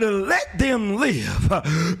were to let them live,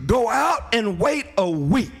 go out and wait a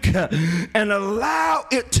week and allow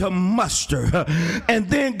it to muster, and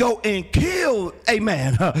then go and kill,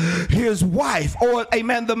 amen, his wife or,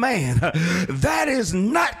 amen, the man, that is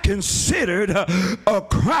not considered a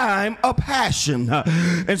crime of passion.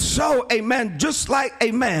 And so, amen, just like,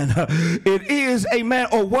 amen, it is, amen,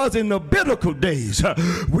 or was in the biblical days,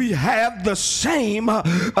 we have the same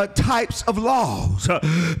types of laws.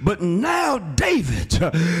 But now David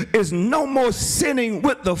is no more sinning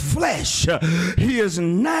with the flesh. He is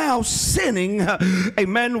now sinning,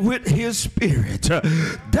 amen, with his spirit.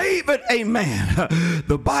 David, amen,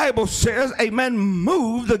 the Bible says, amen,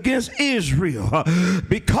 moved against Israel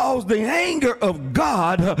because the anger of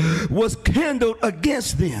God was kindled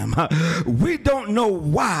against them. We don't know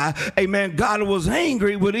why, amen, God was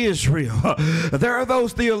angry with Israel. There are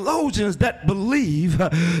those theologians that believe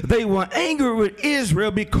they were angry with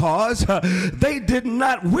Israel because they did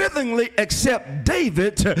not willingly accept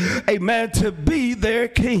David, amen, to be their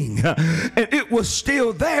king. And it was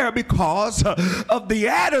still there because of the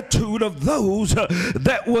attitude of those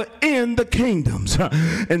that were in the kingdoms.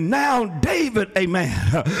 And now David,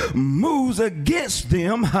 amen, moves against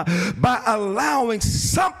them by allowing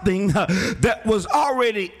something that was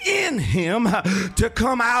already in him to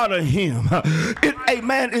come out of him. It,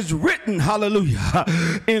 amen, is written, hallelujah,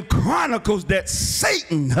 in Chronicles that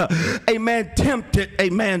Satan, amen, tempted,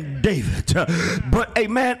 amen, David. But,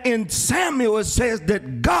 amen, in Samuel it says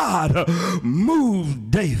that God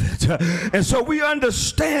moved David. And so we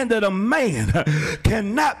understand that a man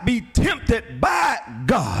cannot be tempted by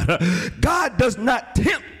God. God does not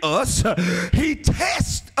tempt us. He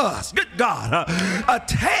tests us. Good God. A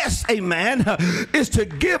test, amen, is to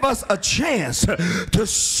give us a chance to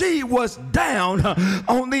see what's down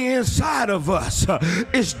on the inside of us.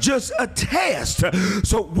 It's just a test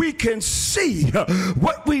so we can see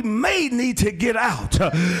what we may need to get out.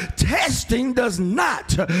 Testing does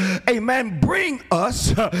not, amen, bring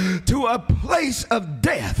us to a place of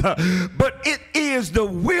death, but it is the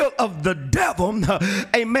will of the devil,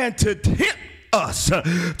 amen, to tempt us,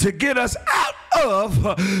 to get us out of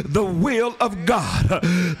the will of God.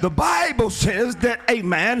 The Bible says that,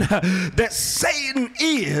 amen, that Satan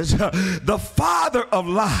is the father of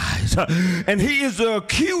lies, and he is the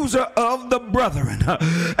accuser of the brethren.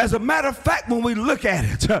 As a matter of fact, when we look at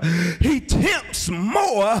it, he tempts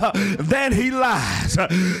more than he lies,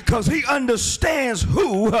 because he understands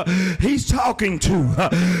who he's talking to.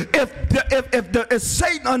 If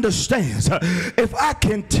Satan understands, if I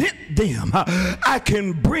can tempt them, I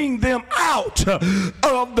can bring them out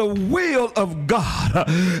of the will of God.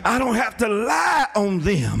 I don't have to lie on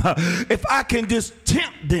them. If I can just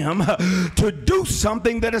tempt them to do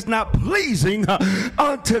something that is not pleasing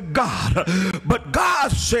unto God. But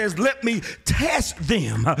God says, let me test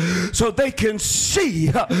them so they can see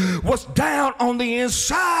what's down on the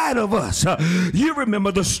inside of us. You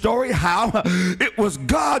remember the story how it was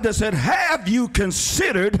God that said, have you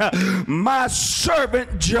considered my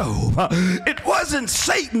servant Job? It wasn't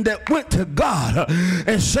Satan that went to God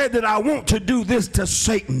and said that I want to do this to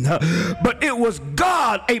Satan, but it was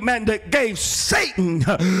God, amen, that gave Satan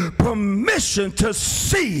permission to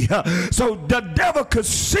see, so the devil could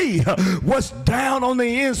see what's down on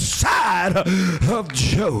the inside of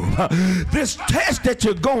Job. This test that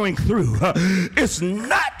you're going through, it's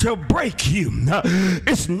not to break you,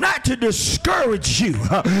 it's not to discourage you,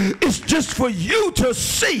 it's just for you to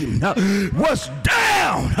see what's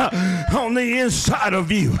down on the inside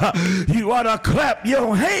of you. You ought to clap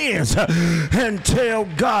your hands and tell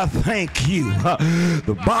God thank you.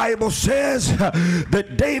 The Bible says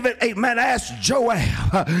that David, amen, asked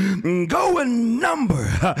Joab, go and number,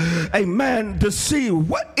 amen, to see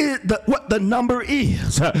what the number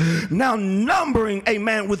is. Now, numbering,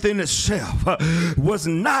 amen, within itself was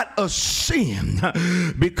not a sin,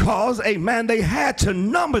 because, amen, they had to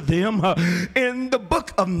number them in the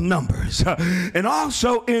book of Numbers and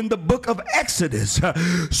also in the book of Exodus,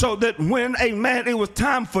 so that when, amen, it was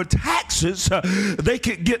time for taxes, they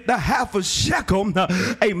could get the half a shekel,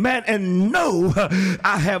 amen, and know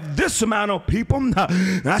I have this amount of people,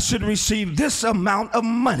 I should receive this amount of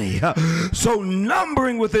money. So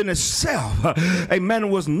numbering within itself, amen,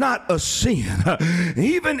 was not a sin.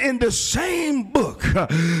 Even in the same book,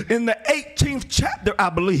 in the 18th chapter, I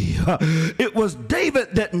believe, it was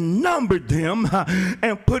David that numbered them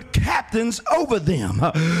and put captains over them.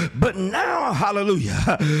 But now,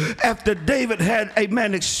 hallelujah, after David had,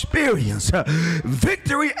 amen, experience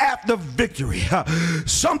victory after victory,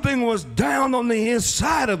 something was down on the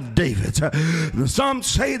inside of David. Some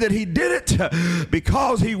say that he did it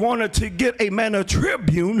because he wanted to get, amen, a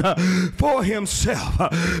tribune for himself.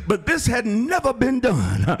 But this had never been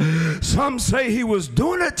done. Some say he was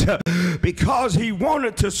doing it because he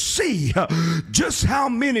wanted to see just how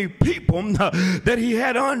many people that he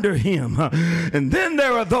had under him. And then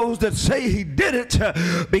there are those that say he did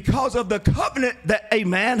it because of the covenant that,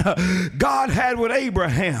 amen, God had with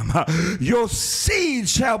Abraham. Your seed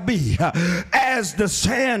shall be as the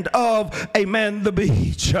sand of, amen, the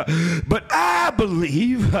beach. But I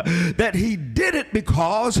believe that he did it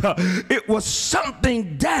because it was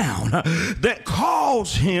something down that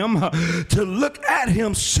caused him to look at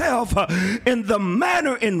himself in the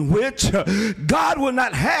manner in which God would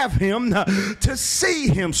not have him to see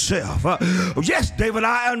himself. Yes, David,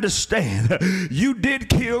 I understand you did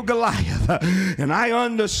kill Goliath, and I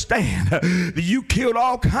understand that you killed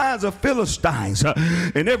all kinds of Philistines,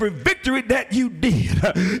 and every victory that you did,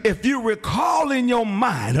 if you recall in your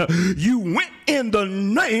mind, you went in the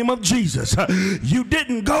name of Jesus. You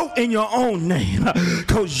didn't go in your own name,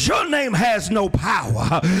 because your name has no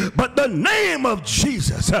power, but the name of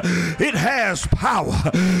Jesus, it has power.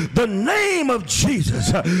 The name of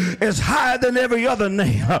Jesus is higher than every other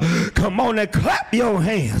name. Come on and clap your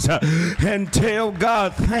hands and tell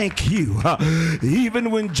God thank you.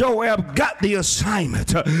 Even when Joab got the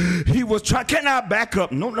assignment, he was trying. Can I back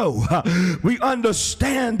up? No. We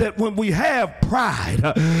understand that when we have pride,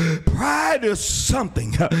 pride is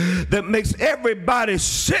something that makes everybody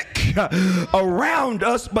sick around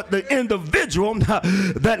us, but the individual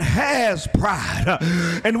that has pride.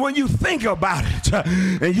 And when you think about it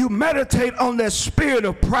and you meditate on that spirit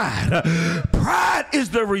of pride, pride is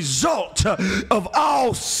the result of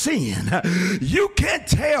all sin. You can't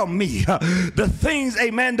tell me the things,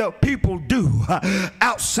 amen, that people do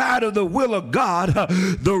outside of the will of God.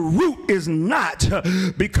 The root is not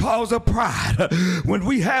because of pride. When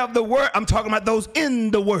we have the word, I'm talking about those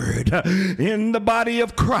in the word, in the body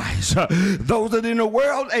of Christ. Those that in the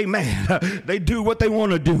world, amen, they do what they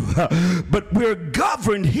want to do. But we're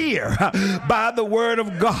governed here by the word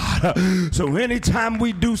of God. So anytime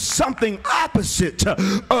we do something opposite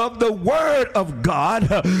of the word of God,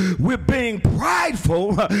 we're being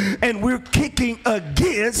prideful and we're kicking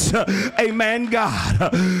against, amen,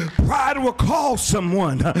 God. Pride will cause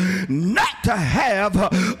someone not to have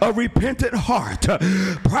a repentant heart.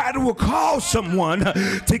 Pride will cause someone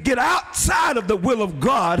to get outside of the will of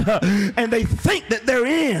God, and they think that they're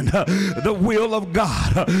in the will of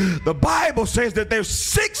God. The Bible says that there's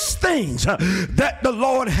 6 things that the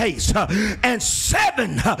Lord hates, and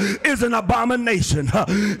 7 is an abomination.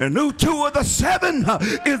 And 2 of the 7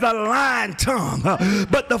 is a lying tongue.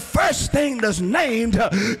 But the first thing that's named,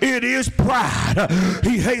 it is pride.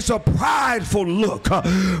 He hates a prideful look.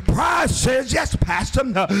 Pride says, yes, Pastor,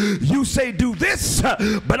 you say do this,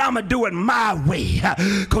 but I'm going to do it my way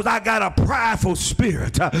because I got a prideful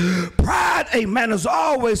spirit. Pride, amen, is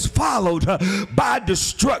always followed by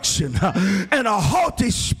destruction and a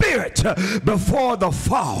haughty spirit before the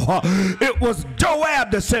fall. It was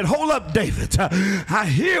Joab that said, hold up, David, I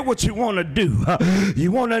hear what you want to do.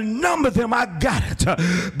 You want to number them, I got it.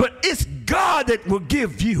 But it's God that will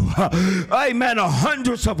give you, amen,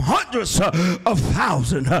 hundreds of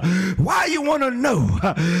thousands. Why you want to know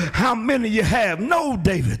how many you have? No,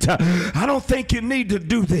 David, I don't think you need to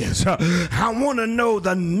do this. I want to know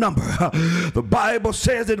the number. The Bible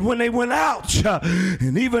says that when they went out,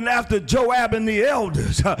 and even after Joab and the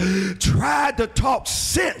elders tried to talk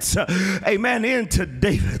sense, amen, into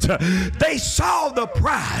David, they saw the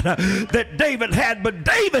pride that David had, but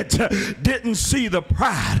David didn't see the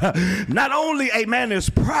pride. not only, amen,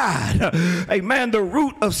 is pride, amen, the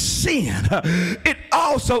root of sin, it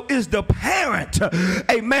also is the parent,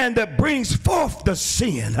 amen, that brings forth the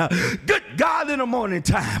sin. Good God, in the morning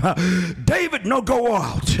time, David no go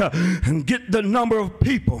out and get the number of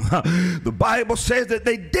people. The Bible says that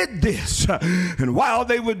they did this, and while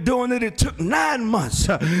they were doing it, it took 9 months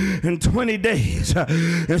and 20 days.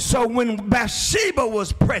 And so when Bathsheba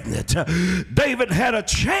was pregnant, David had a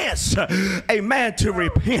chance, amen, to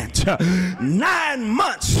repent. 9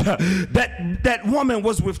 months that woman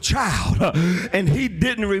was with child, and he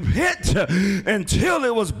didn't repent until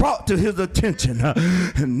it was brought to his attention.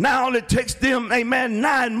 And now it takes them, amen,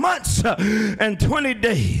 9 months and 20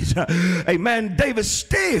 days. Amen. David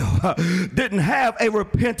still didn't have a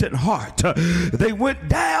repentant heart. They went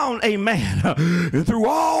down, amen, through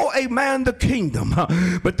all, amen, the kingdom.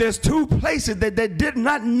 But there's 2 places that they did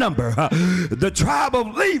not number. The tribe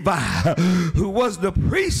of Levi, who was the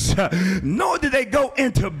priest, nor did they go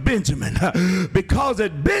into Benjamin, because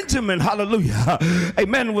at Benjamin, hallelujah,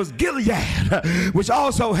 amen, was Gilead, which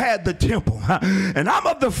also had the temple. And I'm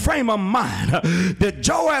of the frame of mind that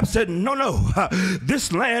Joab said, no,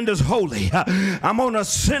 this land is holy. I'm on a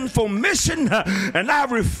sinful mission, and I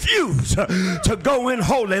refuse to go in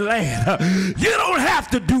holy land. You don't have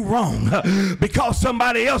to do wrong because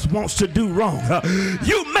somebody else wants to do wrong.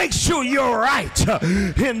 You make sure you're right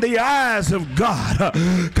in the eyes of God.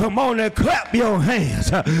 Come on and clap your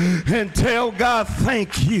hands and tell God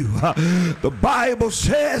thank you. The Bible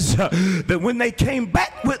says that when they came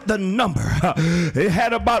back with the number, it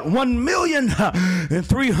had about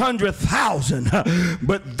 1,300,000.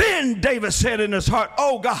 But then David said in his heart,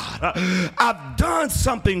 oh God, I've done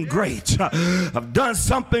something great. I've done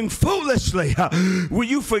something foolishly. Will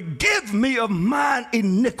you forgive me of mine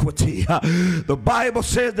iniquity? The Bible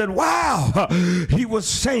says that while he was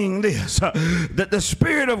saying this, that the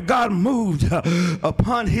Spirit of God moved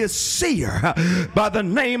upon his seer by the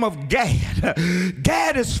name of Gad.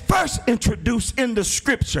 Gad is first introduced in the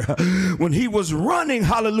scripture when he was running,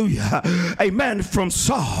 hallelujah, amen, from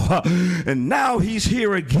Saul. And now he's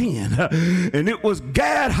here again. And it was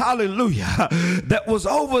Gad, hallelujah, that was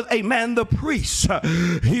over, amen, the priests.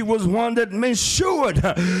 He was one that ensured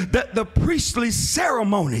that the priestly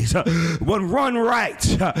ceremonies would run right.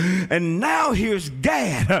 And now here's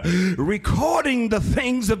Gad recording the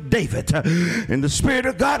things of David. And the Spirit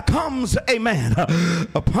of God comes, amen,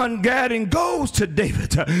 upon Gad and goes to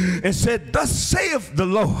David and said, thus saith the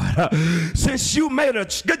Lord, since you made a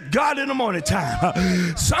good God in the morning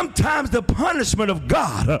time, sometimes the punishment of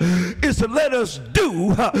God is to let us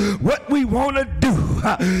do what we want to do.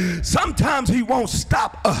 Sometimes he won't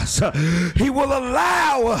stop us. He will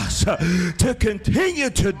allow us to continue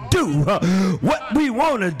to do what we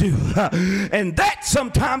want to do. And that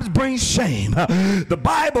sometimes brings shame. The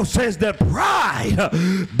Bible says that pride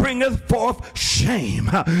bringeth forth shame.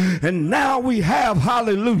 And now we have,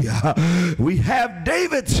 hallelujah, we have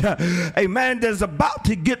David, amen, that's about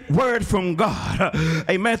to get word from God,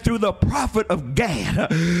 amen, through the prophet of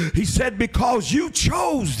Gad. He said, because you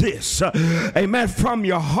chose this, amen, from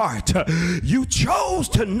your heart. You chose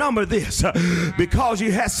to number this because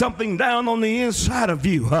you had something down on the inside of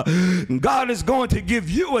you. God is going to give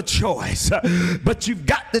you a choice, but you've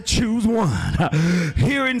got to choose one.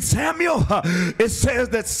 Here in Samuel, it says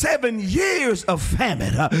that 7 years of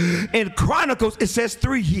famine. In Chronicles, it says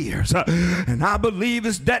 3 years. And I believe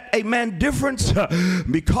it's that, amen, difference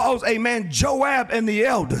because, amen, Joab and the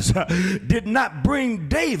elders did not bring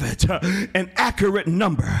David an accurate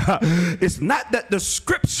number. It's not that the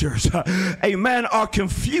scriptures, amen, are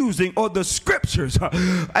confusing or the scriptures,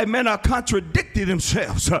 amen, are contradicting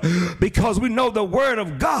themselves, because we know the word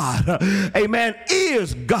of God, amen,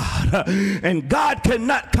 is God, and God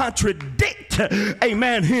cannot contradict,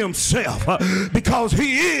 amen, himself, because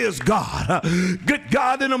he is God. Good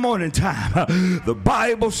God, in the morning time, the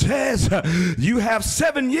Bible says you have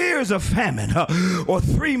 7 years of famine, or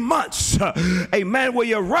 3 months, amen, where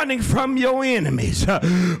you're running from your enemies,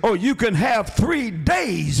 or you can have 3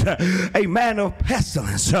 days, amen, of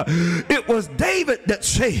pestilence. It was David that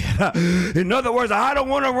said, in other words, I don't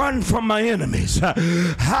want to run from my enemies.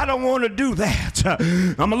 I don't want to do that.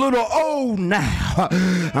 I'm a little old now.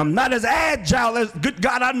 I'm not as agile as, good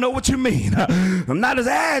God, I know what you mean. I'm not as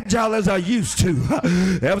agile as I used to.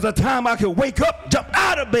 There was a time I could wake up, jump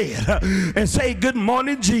out of bed, and say, good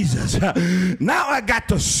morning, Jesus. Now I got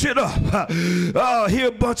to sit up, hear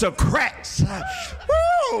a bunch of cracks.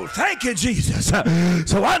 Oh, thank you, Jesus.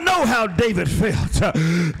 So I know how David felt.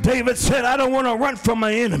 David said, I don't want to run from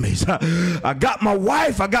my enemies. I got my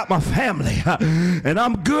wife, I got my family, and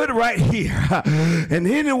I'm good right here. And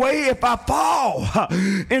anyway, if I fall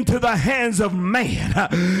into the hands of man,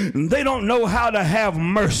 they don't know how to have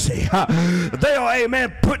mercy. They'll,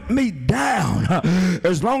 amen, put me down.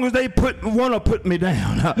 As long as they want to put me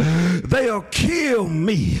down, they'll kill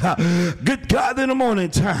me. Good God, in the morning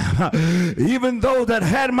time, even those that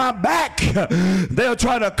had my back, they'll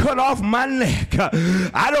try to cut off my neck.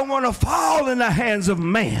 I don't want to fall in the hands of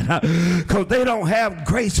man, because they don't have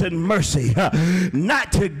grace and mercy,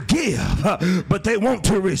 not to give, but they want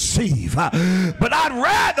to receive. But I'd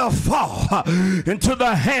rather fall into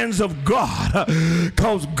the hands of God,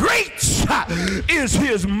 because great is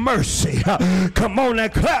his mercy. Come on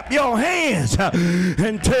and clap your hands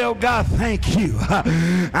and tell God thank you.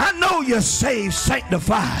 I know you're saved,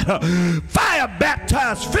 sanctified, fire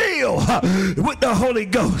baptized, filled with the Holy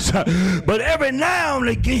Ghost, but every now and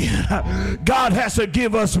again God has to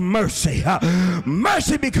give us mercy.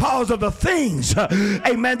 Mercy because of the things,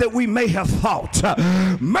 amen, that we may have thought.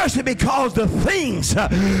 Mercy because the things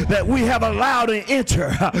that we have allowed to enter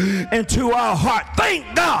into our heart.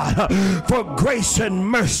 Thank God for grace and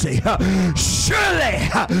mercy. Surely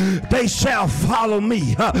they shall follow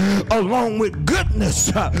me along with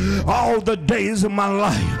goodness all the days of my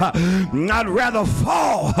life. I'd rather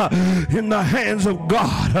fall in the hands of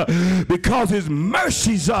God because his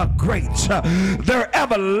mercies are great. They're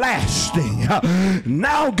everlasting.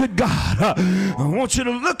 Now, good God, I want you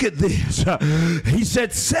to look at this. He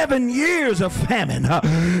said 7 years of famine,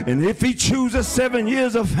 and if he chooses 7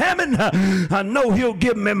 years of famine, I know he'll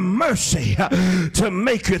give me mercy to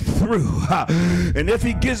make it through. And if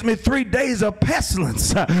he gives me 3 days of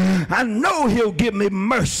pestilence, I know he'll give me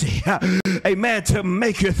mercy, amen, to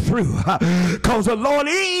make it through, because the Lord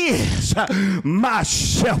is my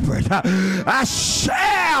shepherd. I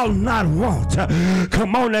shall not want.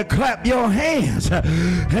 Come on and clap your hands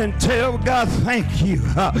and tell God thank you.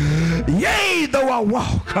 Yea, though I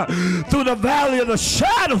walk through the valley of the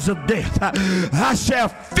shadows of death, I shall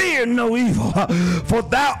fear no evil, for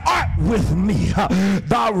thou art with me.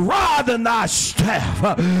 Thy rod and thy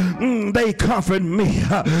staff, they comfort me.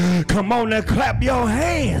 Come on and clap your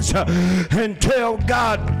hands and tell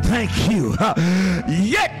God thank you.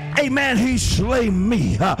 Yet, amen, he slay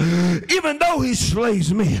me. Even though he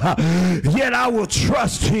slays me, yet I will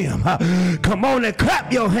trust him. Come on and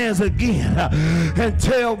clap your hands again and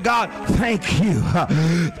tell God thank you.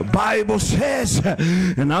 The Bible says,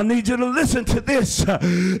 and I need you to listen to this,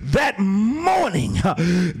 that morning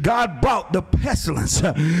God brought the pestilence,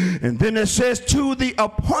 and then it says to the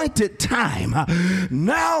appointed time.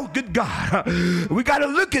 Now, good God, we got to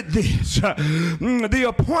look at this. The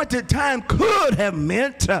appointed time could have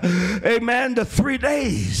meant, amen, the 3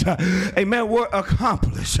 days, amen, were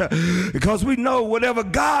accomplished, because we know whatever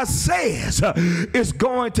God says is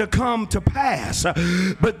going to come to pass.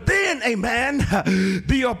 But then, amen,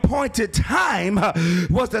 the appointed time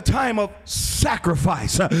was the time of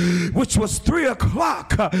sacrifice, which was 3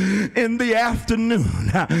 o'clock in the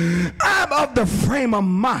afternoon. I'm of the frame of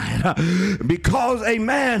mind because,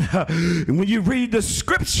 amen, when you read the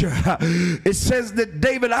scripture, it says that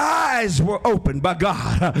David's eyes were opened by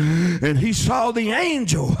God, and he saw the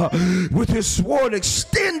angel with his sword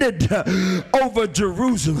extended over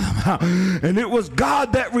Jerusalem, and it was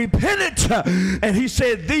God that repented, and he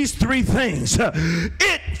said these 3 things,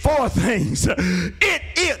 4 things,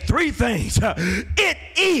 3 things, it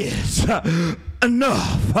is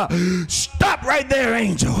enough. Stop right there,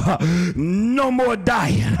 angel. No more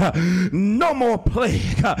dying, no more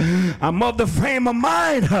plague. I'm of the frame of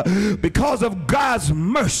mind because of God's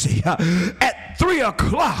mercy. At 3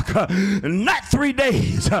 o'clock, not 3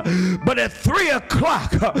 days, but at 3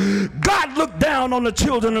 o'clock, God looked down on the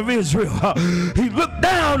children of Israel. He looked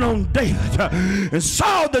down on David and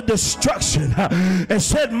saw the destruction and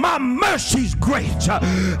said, my mercy's great.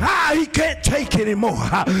 He can't take anymore.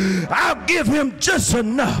 I'll give him just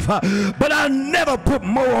enough, but I never put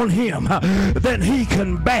more on him than he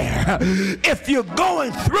can bear. If you're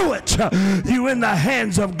going through it, you in the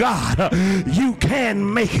hands of God, you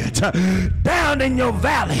can make it. Down in your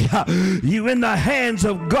valley, you in the hands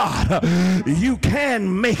of God, you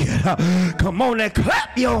can make it. Come on and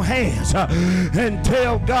clap your hands and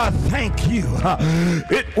tell God thank you.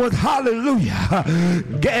 It was hallelujah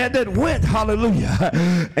Gad that went,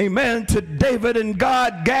 hallelujah, amen, to David, and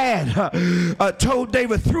God, Gad, told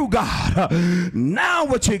David through God, now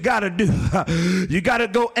what you got to do, you got to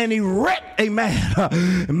go and erect, amen,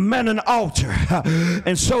 an altar,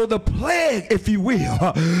 and so the plague, if you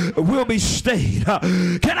will be stayed stayed.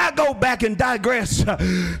 Can I go back and digress?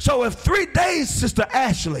 So if 3 days, Sister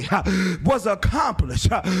Ashley, was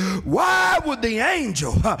accomplished, why would the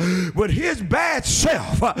angel with his bad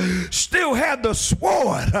self still have the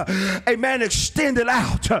sword, amen, extended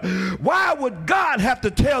out? Why would God have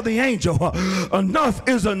to tell the angel enough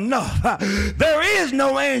is enough? There is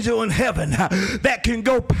no angel in heaven that can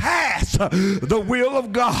go past the will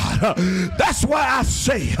of God. That's why I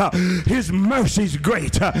say his mercy's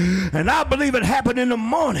great. And I believe it happened in the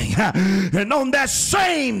morning. And on that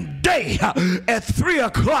same day at 3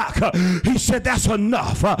 o'clock, he said, that's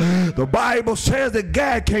enough. The Bible says that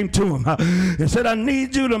God came to him and said, I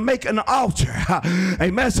need you to make an altar.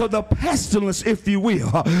 Amen. So the pestilence, if you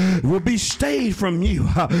will be stayed from you.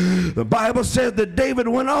 The Bible says that David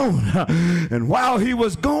went on, and while he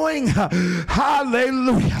was going,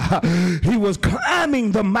 hallelujah, he was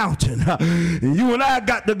climbing the mountain. And you and I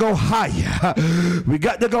got to go higher. We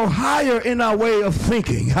got to go higher in our way of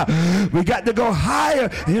thinking. We got to go higher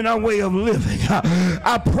in our way of living.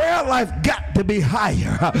 Our prayer life got to be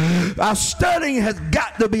higher. Our studying has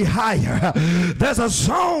got to be higher. There's a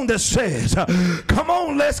song that says, come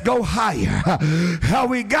on, let's go higher. How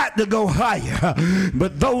we got to go higher.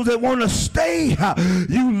 But those that want to stay,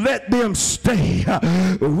 you let them stay.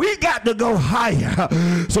 We got to go higher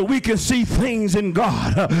so we can see things in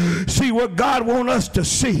God. See what God wants us to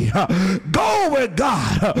see. Go where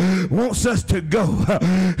God wants us to go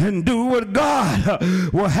and do what God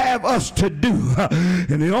will have us to do.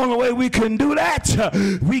 And the only way we can do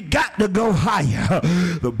that, we got to go higher.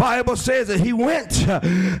 The Bible says that he went,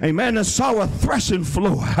 amen, and saw a threshing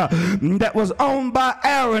floor that was owned by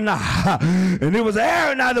Aronai. And it was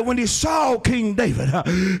Aronai that when he saw King David,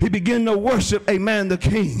 he began to worship, amen, the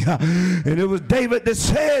king. And it was David that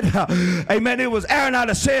said, amen, it was Aronai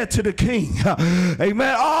that said to the king,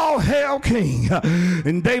 amen, all hail king.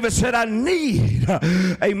 And David said, I need,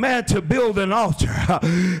 amen, to build an altar.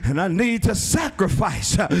 And I need to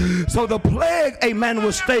sacrifice. So the plague, amen,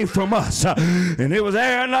 will stay from us. And it was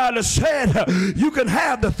Aronai that said, you can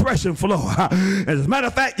have the threshing floor. As a matter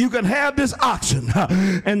of fact, you can have this oxen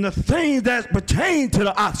and the things that pertain to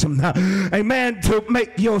the oxen, amen, to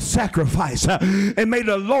make your sacrifice. And may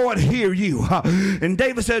the Lord hear you. And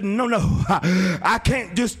David said, no, I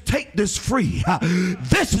can't just take this free.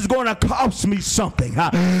 This is going to cost me something.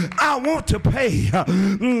 I want to pay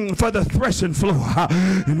for the threshing floor.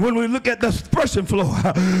 And when we look at the threshing floor,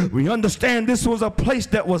 we understand this was a place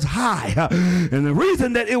that was high. And the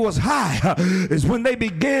reason that it was high is when they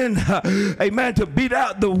began, amen, to beat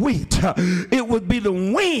out the wheat, it would be the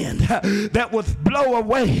wind that would blow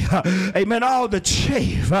away, amen, all the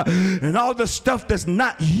chaff and all the stuff that's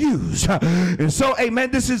not used. And so,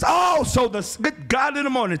 amen, this is also the, good God, in the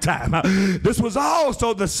morning time, this was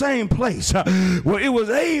also the same place where it was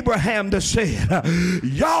Abraham that said,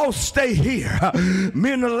 y'all stay here.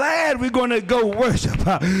 Me and the lad, we're going to go worship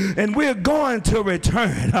and we're going to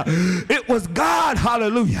return. It was God,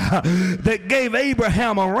 hallelujah, that gave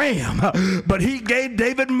Abraham a ram, but he gave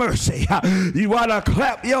David mercy. You ought to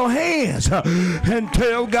clap your hands and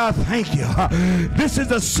tell God thank you. This is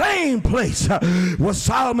the same place where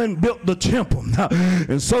Solomon built the temple.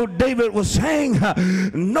 And so David was saying,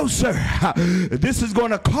 no sir, this is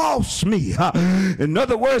going to cost me. In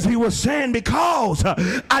other words, he was saying, because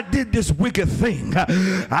I did this wicked thing,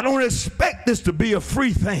 I don't expect this to be a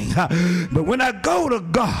free thing. But when I go to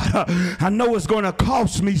God, I know it's going to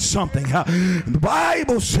cost me something. The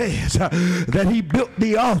Bible says that he built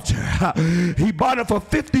the altar. He bought it for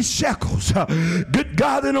 50 shekels. Good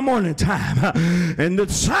God, in the morning time. And the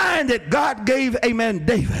sign that God gave, amen,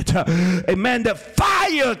 David, amen, that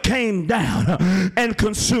fire came down and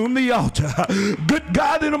consumed the altar. Good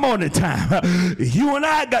God, in the morning time. You and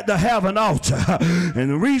I got to have an altar. And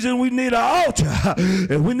the reason we need an altar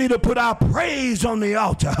is we need to put our praise on the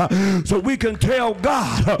altar so we can tell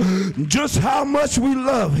God just how much we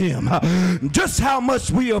love him, just how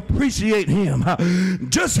much we appreciate him,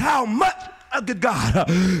 just how much, good God,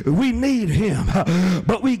 we need him.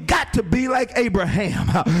 But we got to be like Abraham.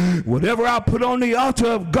 Whatever I put on the altar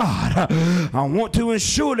of God, I want to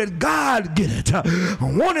ensure that God get it. I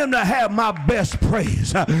want him to have my best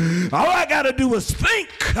praise. All I got to do is think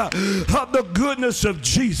of the goodness of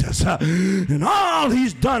Jesus and all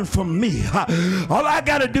he's done for me. All I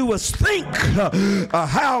got to do is think of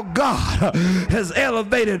how God has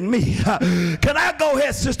elevated me. Can I go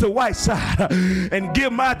ahead, Sister Whiteside, and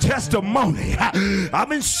give my testimony me. I've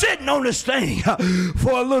been sitting on this thing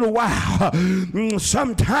for a little while.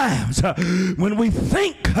 Sometimes when we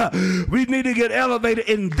think we need to get elevated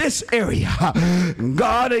in this area,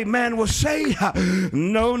 God, amen, will say,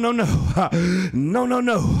 no, no, no, no, no,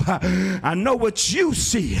 no. I know what you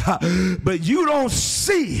see, but you don't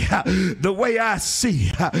see the way I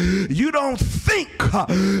see. You don't think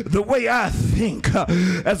the way I think.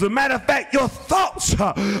 As a matter of fact, your thoughts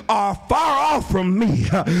are far off from me.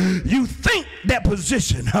 You think that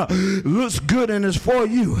position looks good and is for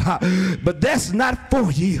you, but that's not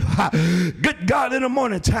for you. Good God, in the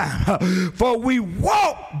morning time, for we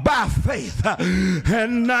walk by faith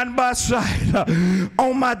and not by sight.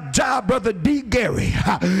 On my job, Brother D. Gary,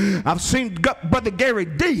 I've seen Brother Gary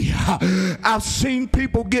D. I've seen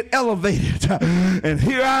people get elevated, and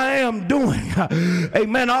here I am doing,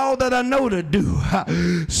 amen, all that I know to do.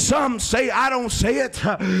 Some say I don't say it.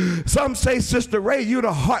 Some say, Sister Ray, you're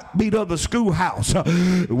the heartbeat of the schoolhouse.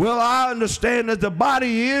 Well, I understand that the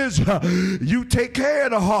body is, you take care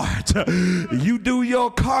of the heart. You do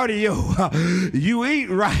your cardio. You eat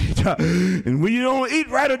right. And when you don't eat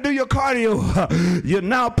right or do your cardio, you're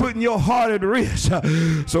now putting your heart at risk.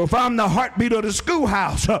 So if I'm the heartbeat of the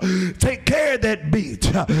schoolhouse, take care of that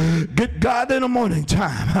beat. Good God, in the morning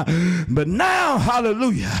time. But now,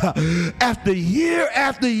 hallelujah, after year,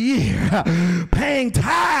 paying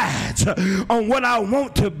tithes on what I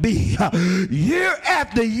want to be, year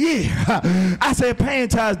after year, I said paying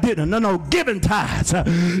tithes didn't, no, giving tithes,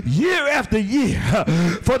 year after year,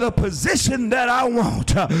 for the position that I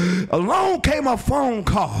want. Along came a phone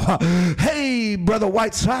call. Hey, Brother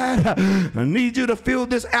Whiteside, I need you to fill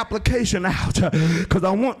this application out because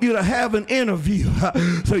I want you to have an interview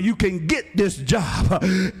so you can get this job.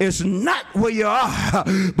 It's not where you are,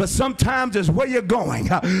 but sometimes it's where you're going.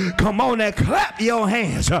 Come on and clap your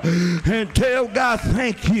hands and tell God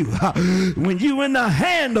thank you. When you in the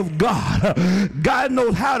hand of God, God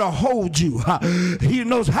knows how to hold you. He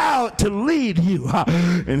knows how to lead you,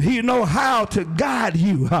 and he knows how to guide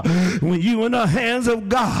you. When you in the hands of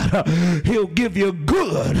God, he'll give you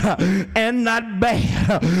good and not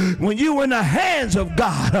bad. When you in the hands of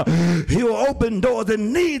God, he'll open doors that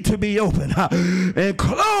need to be opened and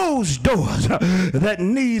close doors that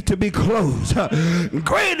need to be closed.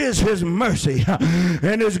 Great is his mercy,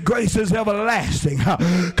 and his grace is everlasting.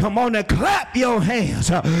 Come on and clap your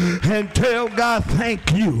hands and tell God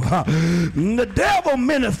thank you. The devil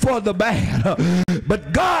meant it for the bad,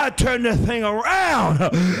 but God turned the thing around,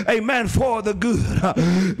 amen, for the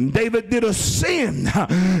good. David did a sin.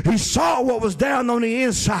 He saw what was down on the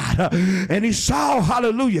inside, and he saw,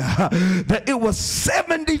 hallelujah, that it was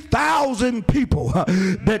 70,000 people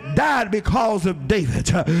that died because of David.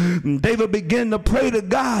 David began to pray to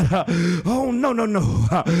God, oh, no, no, no.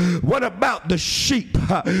 What about the sheep?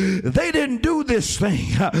 They didn't do this thing,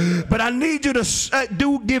 but I need you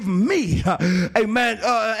to give me, amen,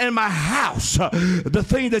 in my house, the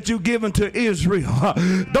thing that you've given to Israel.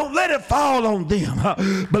 Don't let it fall on them,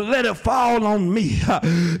 but let it fall on me.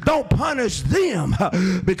 Don't punish them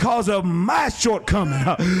because of my shortcoming,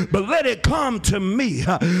 but let it come to me.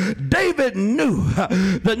 David knew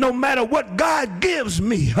that no matter what God gives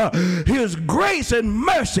me, his grace and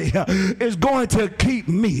mercy is going to keep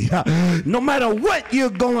me. No matter what you're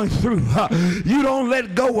going through, you don't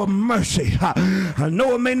let go of mercy. I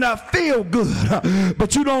know it may not feel good,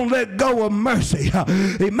 but you don't let go of mercy.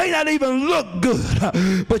 It may not even look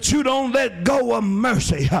good, but you don't let go of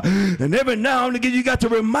mercy. And every now and again you got to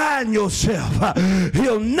remind yourself,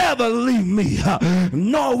 he'll never leave me,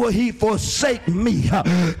 nor will he forsake me.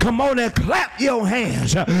 Come on and clap your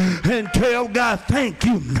hands and tell God thank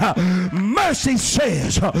you. Mercy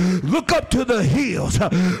says, look up to the hills,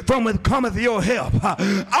 from whence cometh your help.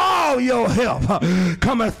 All your help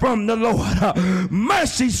cometh from the Lord.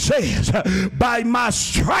 Mercy says, by my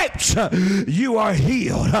stripes you are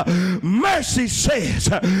healed. Mercy says,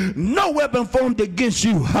 no weapon formed against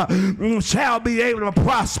you shall be able to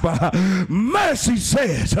prosper. Mercy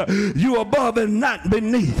says, you above and not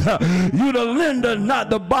beneath. You the lender, not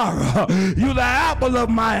the borrower. You the apple of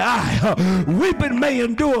my eye. Weeping may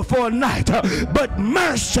endure for a night, but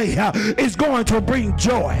mercy is going to bring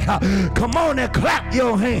joy. Come on and clap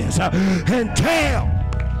your hands and tell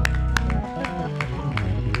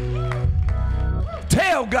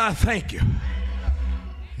God thank you.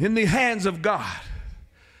 In the hands of God,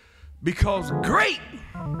 because great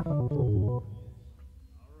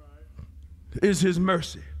is his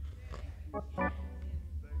mercy.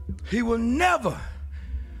 He will never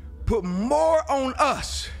put more on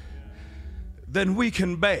us than we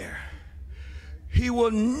can bear. He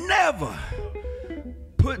will never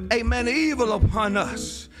put, amen, evil upon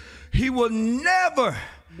us. He will never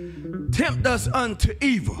tempt us unto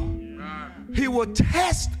evil. He will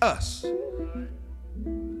test us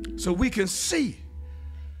so we can see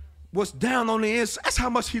what's down on the inside. That's how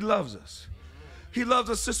much he loves us. He loves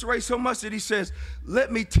us, Sister Ray, so much that he says,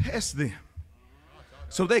 let me test them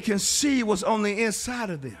so they can see what's on the inside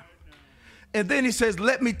of them. And then he says,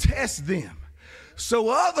 let me test them so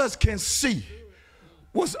others can see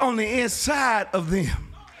what's on the inside of them.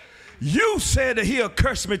 You said that he'll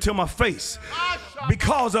curse me to my face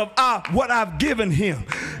because of what I've given him.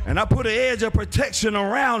 And I put an edge of protection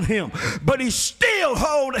around him. But he still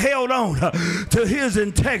held on to his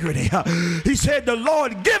integrity. He said, the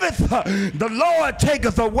Lord giveth, the Lord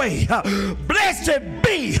taketh away. Blessed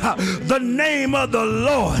be the name of the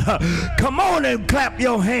Lord. Come on and clap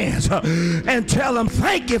your hands and tell him,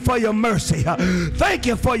 thank you for your mercy. Thank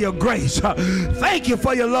you for your grace. Thank you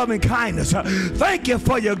for your loving kindness. Thank you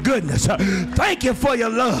for your goodness. Thank you for your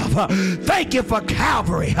love. Thank you for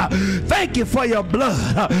Calvary. Thank you for your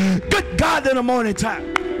blood. Good God, in the morning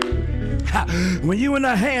time, when you in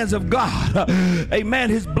the hands of God, amen,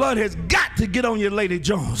 his blood has got to get on you, Lady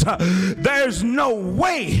Jones. There's no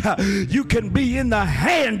way you can be in the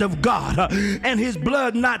hand of God and his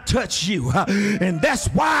blood not touch you. And that's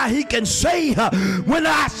why he can say, when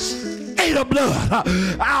I see the blood,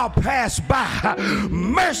 I'll pass by.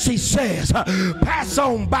 Mercy says, pass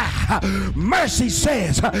on by. Mercy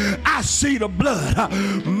says, I see the blood.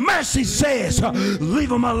 Mercy says, leave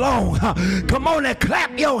them alone. Come on and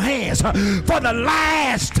clap your hands for the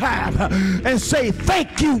last time and say,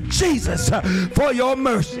 thank you, Jesus, for your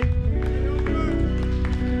mercy.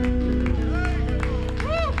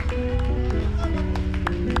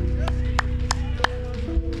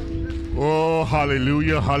 Oh,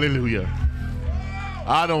 hallelujah, hallelujah.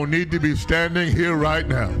 I don't need to be standing here right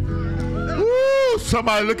now. Woo,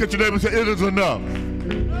 somebody look at your neighbor and say, it is enough.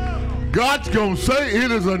 God's going to say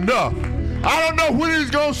it is enough. I don't know when he's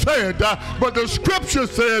going to say it, but the scripture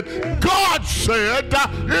said, God said,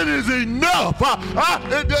 it is enough.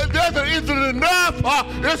 Is it enough?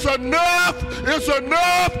 It's enough. It's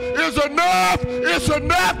enough. It's enough. It's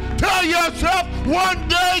enough. Tell yourself, one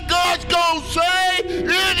day God's going to say,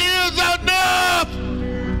 it is enough.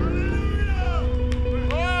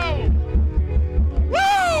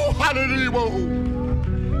 Woo! Hallelujah.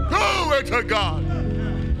 Glory to God.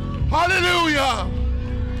 Hallelujah.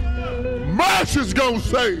 Mercy's gonna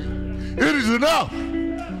say, it is enough.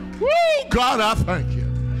 Woo, God, I thank you.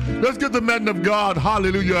 Let's give the men of God,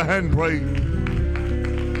 hallelujah, a hand praise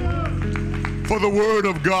for the word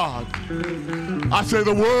of God. I say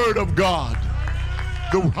the word of God.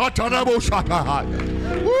 Woo,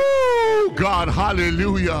 God,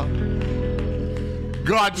 hallelujah.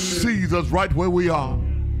 God sees us right where we are.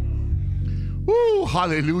 Woo,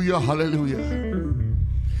 hallelujah, hallelujah.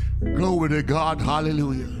 Glory to God,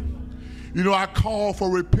 hallelujah. You know, I called for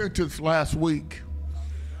repentance last week.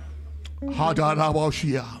 And I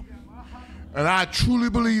truly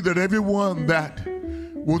believe that everyone that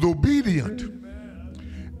was obedient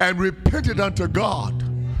and repented unto God,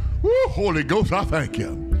 woo, Holy Ghost, I thank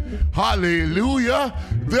you. Hallelujah.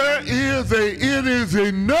 There is it is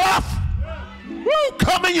enough. Woo,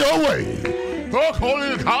 coming your way. Oh,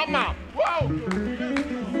 Holy, come on. Whoa.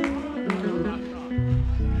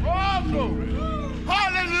 Oh, glory.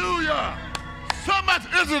 Hallelujah. So much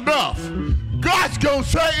is enough. God's going to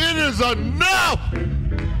say it is enough.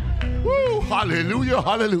 Woo, hallelujah,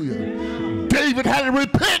 hallelujah. David had to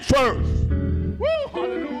repent first. Woo,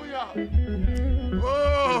 hallelujah.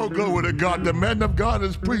 Oh, glory to God. The man of God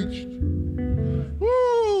has preached.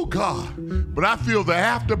 Woo, God. But I feel the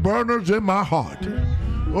afterburners in my heart.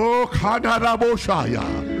 Oh, Kadadaboshaya.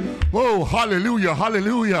 Oh, hallelujah,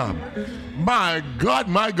 hallelujah. My God,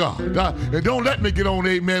 my God. And don't let me get on,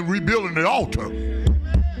 amen, rebuilding the altar.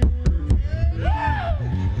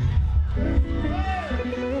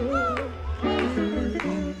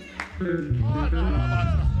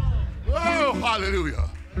 Oh, hallelujah.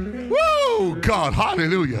 Woo, God,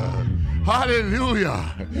 hallelujah.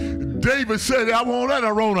 Hallelujah. David said, I won't let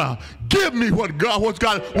Arona give me what God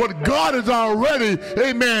has already,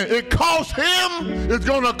 amen. It cost him, it's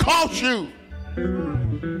going to cost you.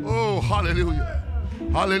 Oh, hallelujah.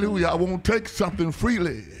 Hallelujah. I won't take something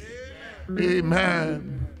freely.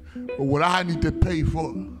 Amen. But what I need to pay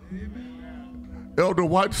for. Elder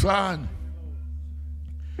Whiteside,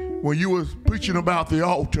 when you was preaching about the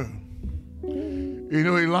altar, you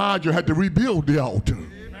know, Elijah had to rebuild the altar.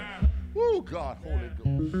 Oh, God, Holy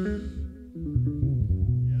Ghost.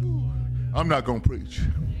 I'm not going to preach.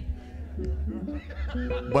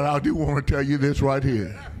 But I do want to tell you this right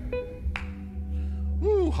here.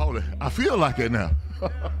 Ooh, holy. I feel like it now.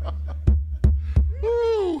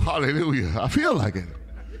 hallelujah. I feel like it.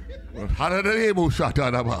 Hallelujah.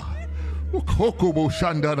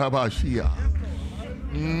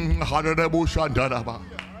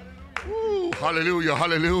 Hallelujah,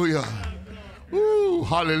 hallelujah. Ooh,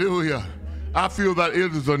 hallelujah. I feel that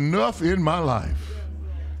it is enough in my life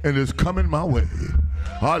and it's coming my way.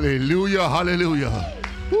 Hallelujah, hallelujah.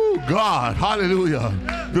 Ooh, God, hallelujah.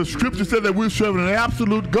 The scripture said that we're serving an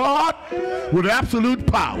absolute God with absolute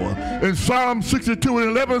power. And Psalm 62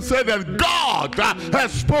 and 11 said that God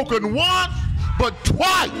has spoken once but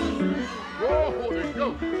twice. Oh, Holy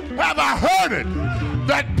Ghost. Have I heard it?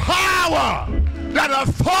 That power, that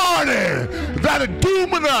authority, that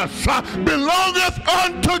dunamis belongeth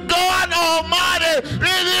unto God Almighty.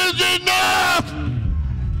 It is enough.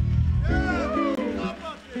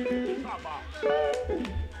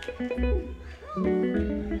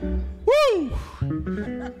 Woo!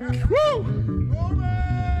 Woo!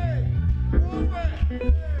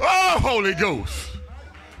 Oh, Holy Ghost.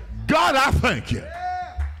 God, I thank you.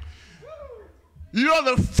 You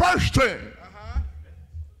know the first thing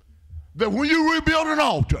that when you rebuild an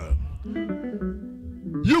altar,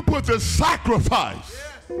 you put the sacrifice,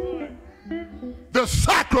 the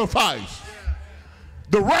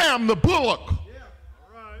ram, the bullock,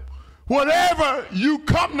 whatever you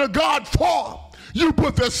come to God for, you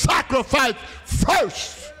put the sacrifice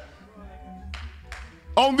first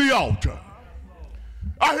on the altar.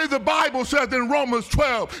 I hear the Bible says in Romans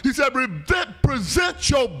 12, he said, present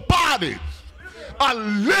your bodies a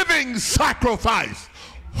living sacrifice,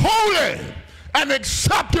 holy and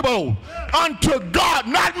acceptable unto God,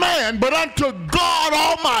 not man, but unto God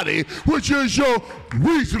Almighty, which is your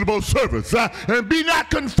reasonable service. And be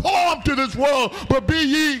not conformed to this world, but be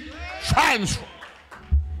ye transformed.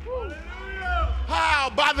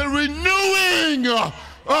 How? By the renewing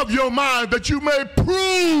of your mind, that you may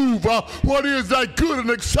prove what is that good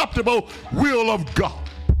and acceptable will of God.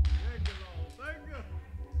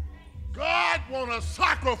 God wants a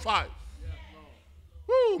sacrifice.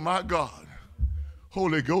 Oh, my God.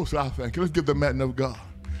 Holy Ghost, I thank you. Let's give the man of God.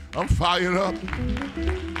 I'm fired up.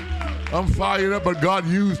 But God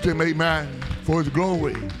used him, amen, for his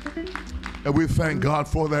glory. And we thank God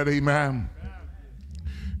for that, amen,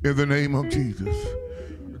 in the name of Jesus.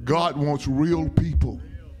 God wants real people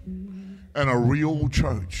and a real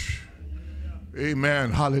church.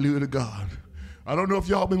 Amen. Hallelujah to God. I don't know if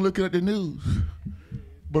y'all been looking at the news,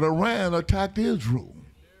 but Iran attacked Israel.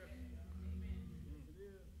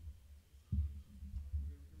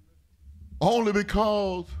 Only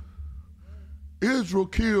because Israel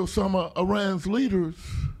killed some of Iran's leaders.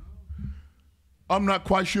 I'm not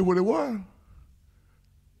quite sure what they were.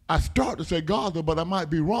 I start to say Gaza, but I might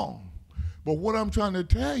be wrong. But what I'm trying to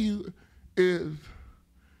tell you is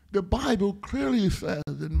the Bible clearly says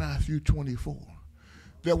in Matthew 24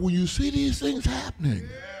 that when you see these things happening,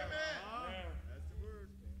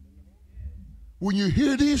 when you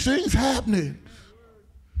hear these things happening,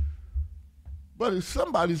 but if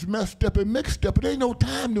somebody's messed up and mixed up, it ain't no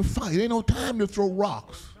time to fight. Ain't no time to throw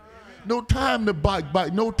rocks. No time to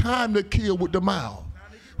bite. No time to kill with the mouth.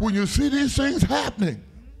 When you see these things happening,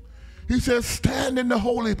 he says, stand in the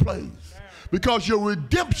holy place, because your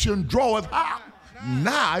redemption draweth out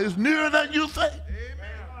nigh, is nearer than you think.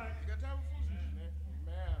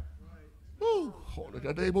 Ooh,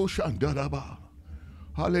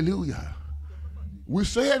 hallelujah. We're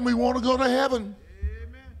saying we want to go to heaven,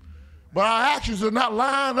 but our actions are not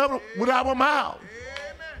lined up with our mouths.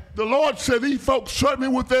 The Lord said, these folks serve me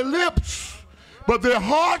with their lips, but their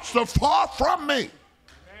hearts are far from me.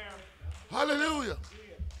 Hallelujah.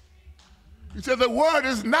 He said, the word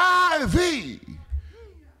is nigh thee,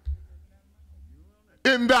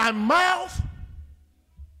 in thy mouth,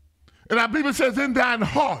 and I believe it says in thine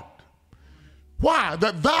heart. Why?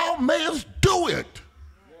 That thou mayest do it.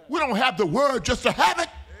 We don't have the word just to have it.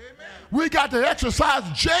 We got to exercise.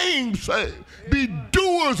 James said, be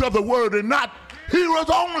doers of the word and not hearers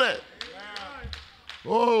only.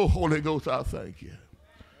 Oh, Holy Ghost, I thank you.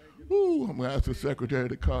 Ooh, I'm going to ask the secretary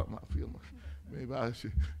to come. I feel maybe I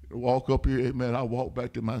should walk up here. Amen. I'll walk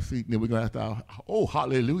back to my seat, and then we're going to ask our,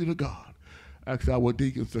 hallelujah to God. Ask our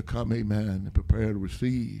deacons to come, amen, and prepare to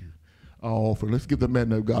receive our offering. Let's give the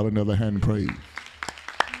men of God another hand of praise.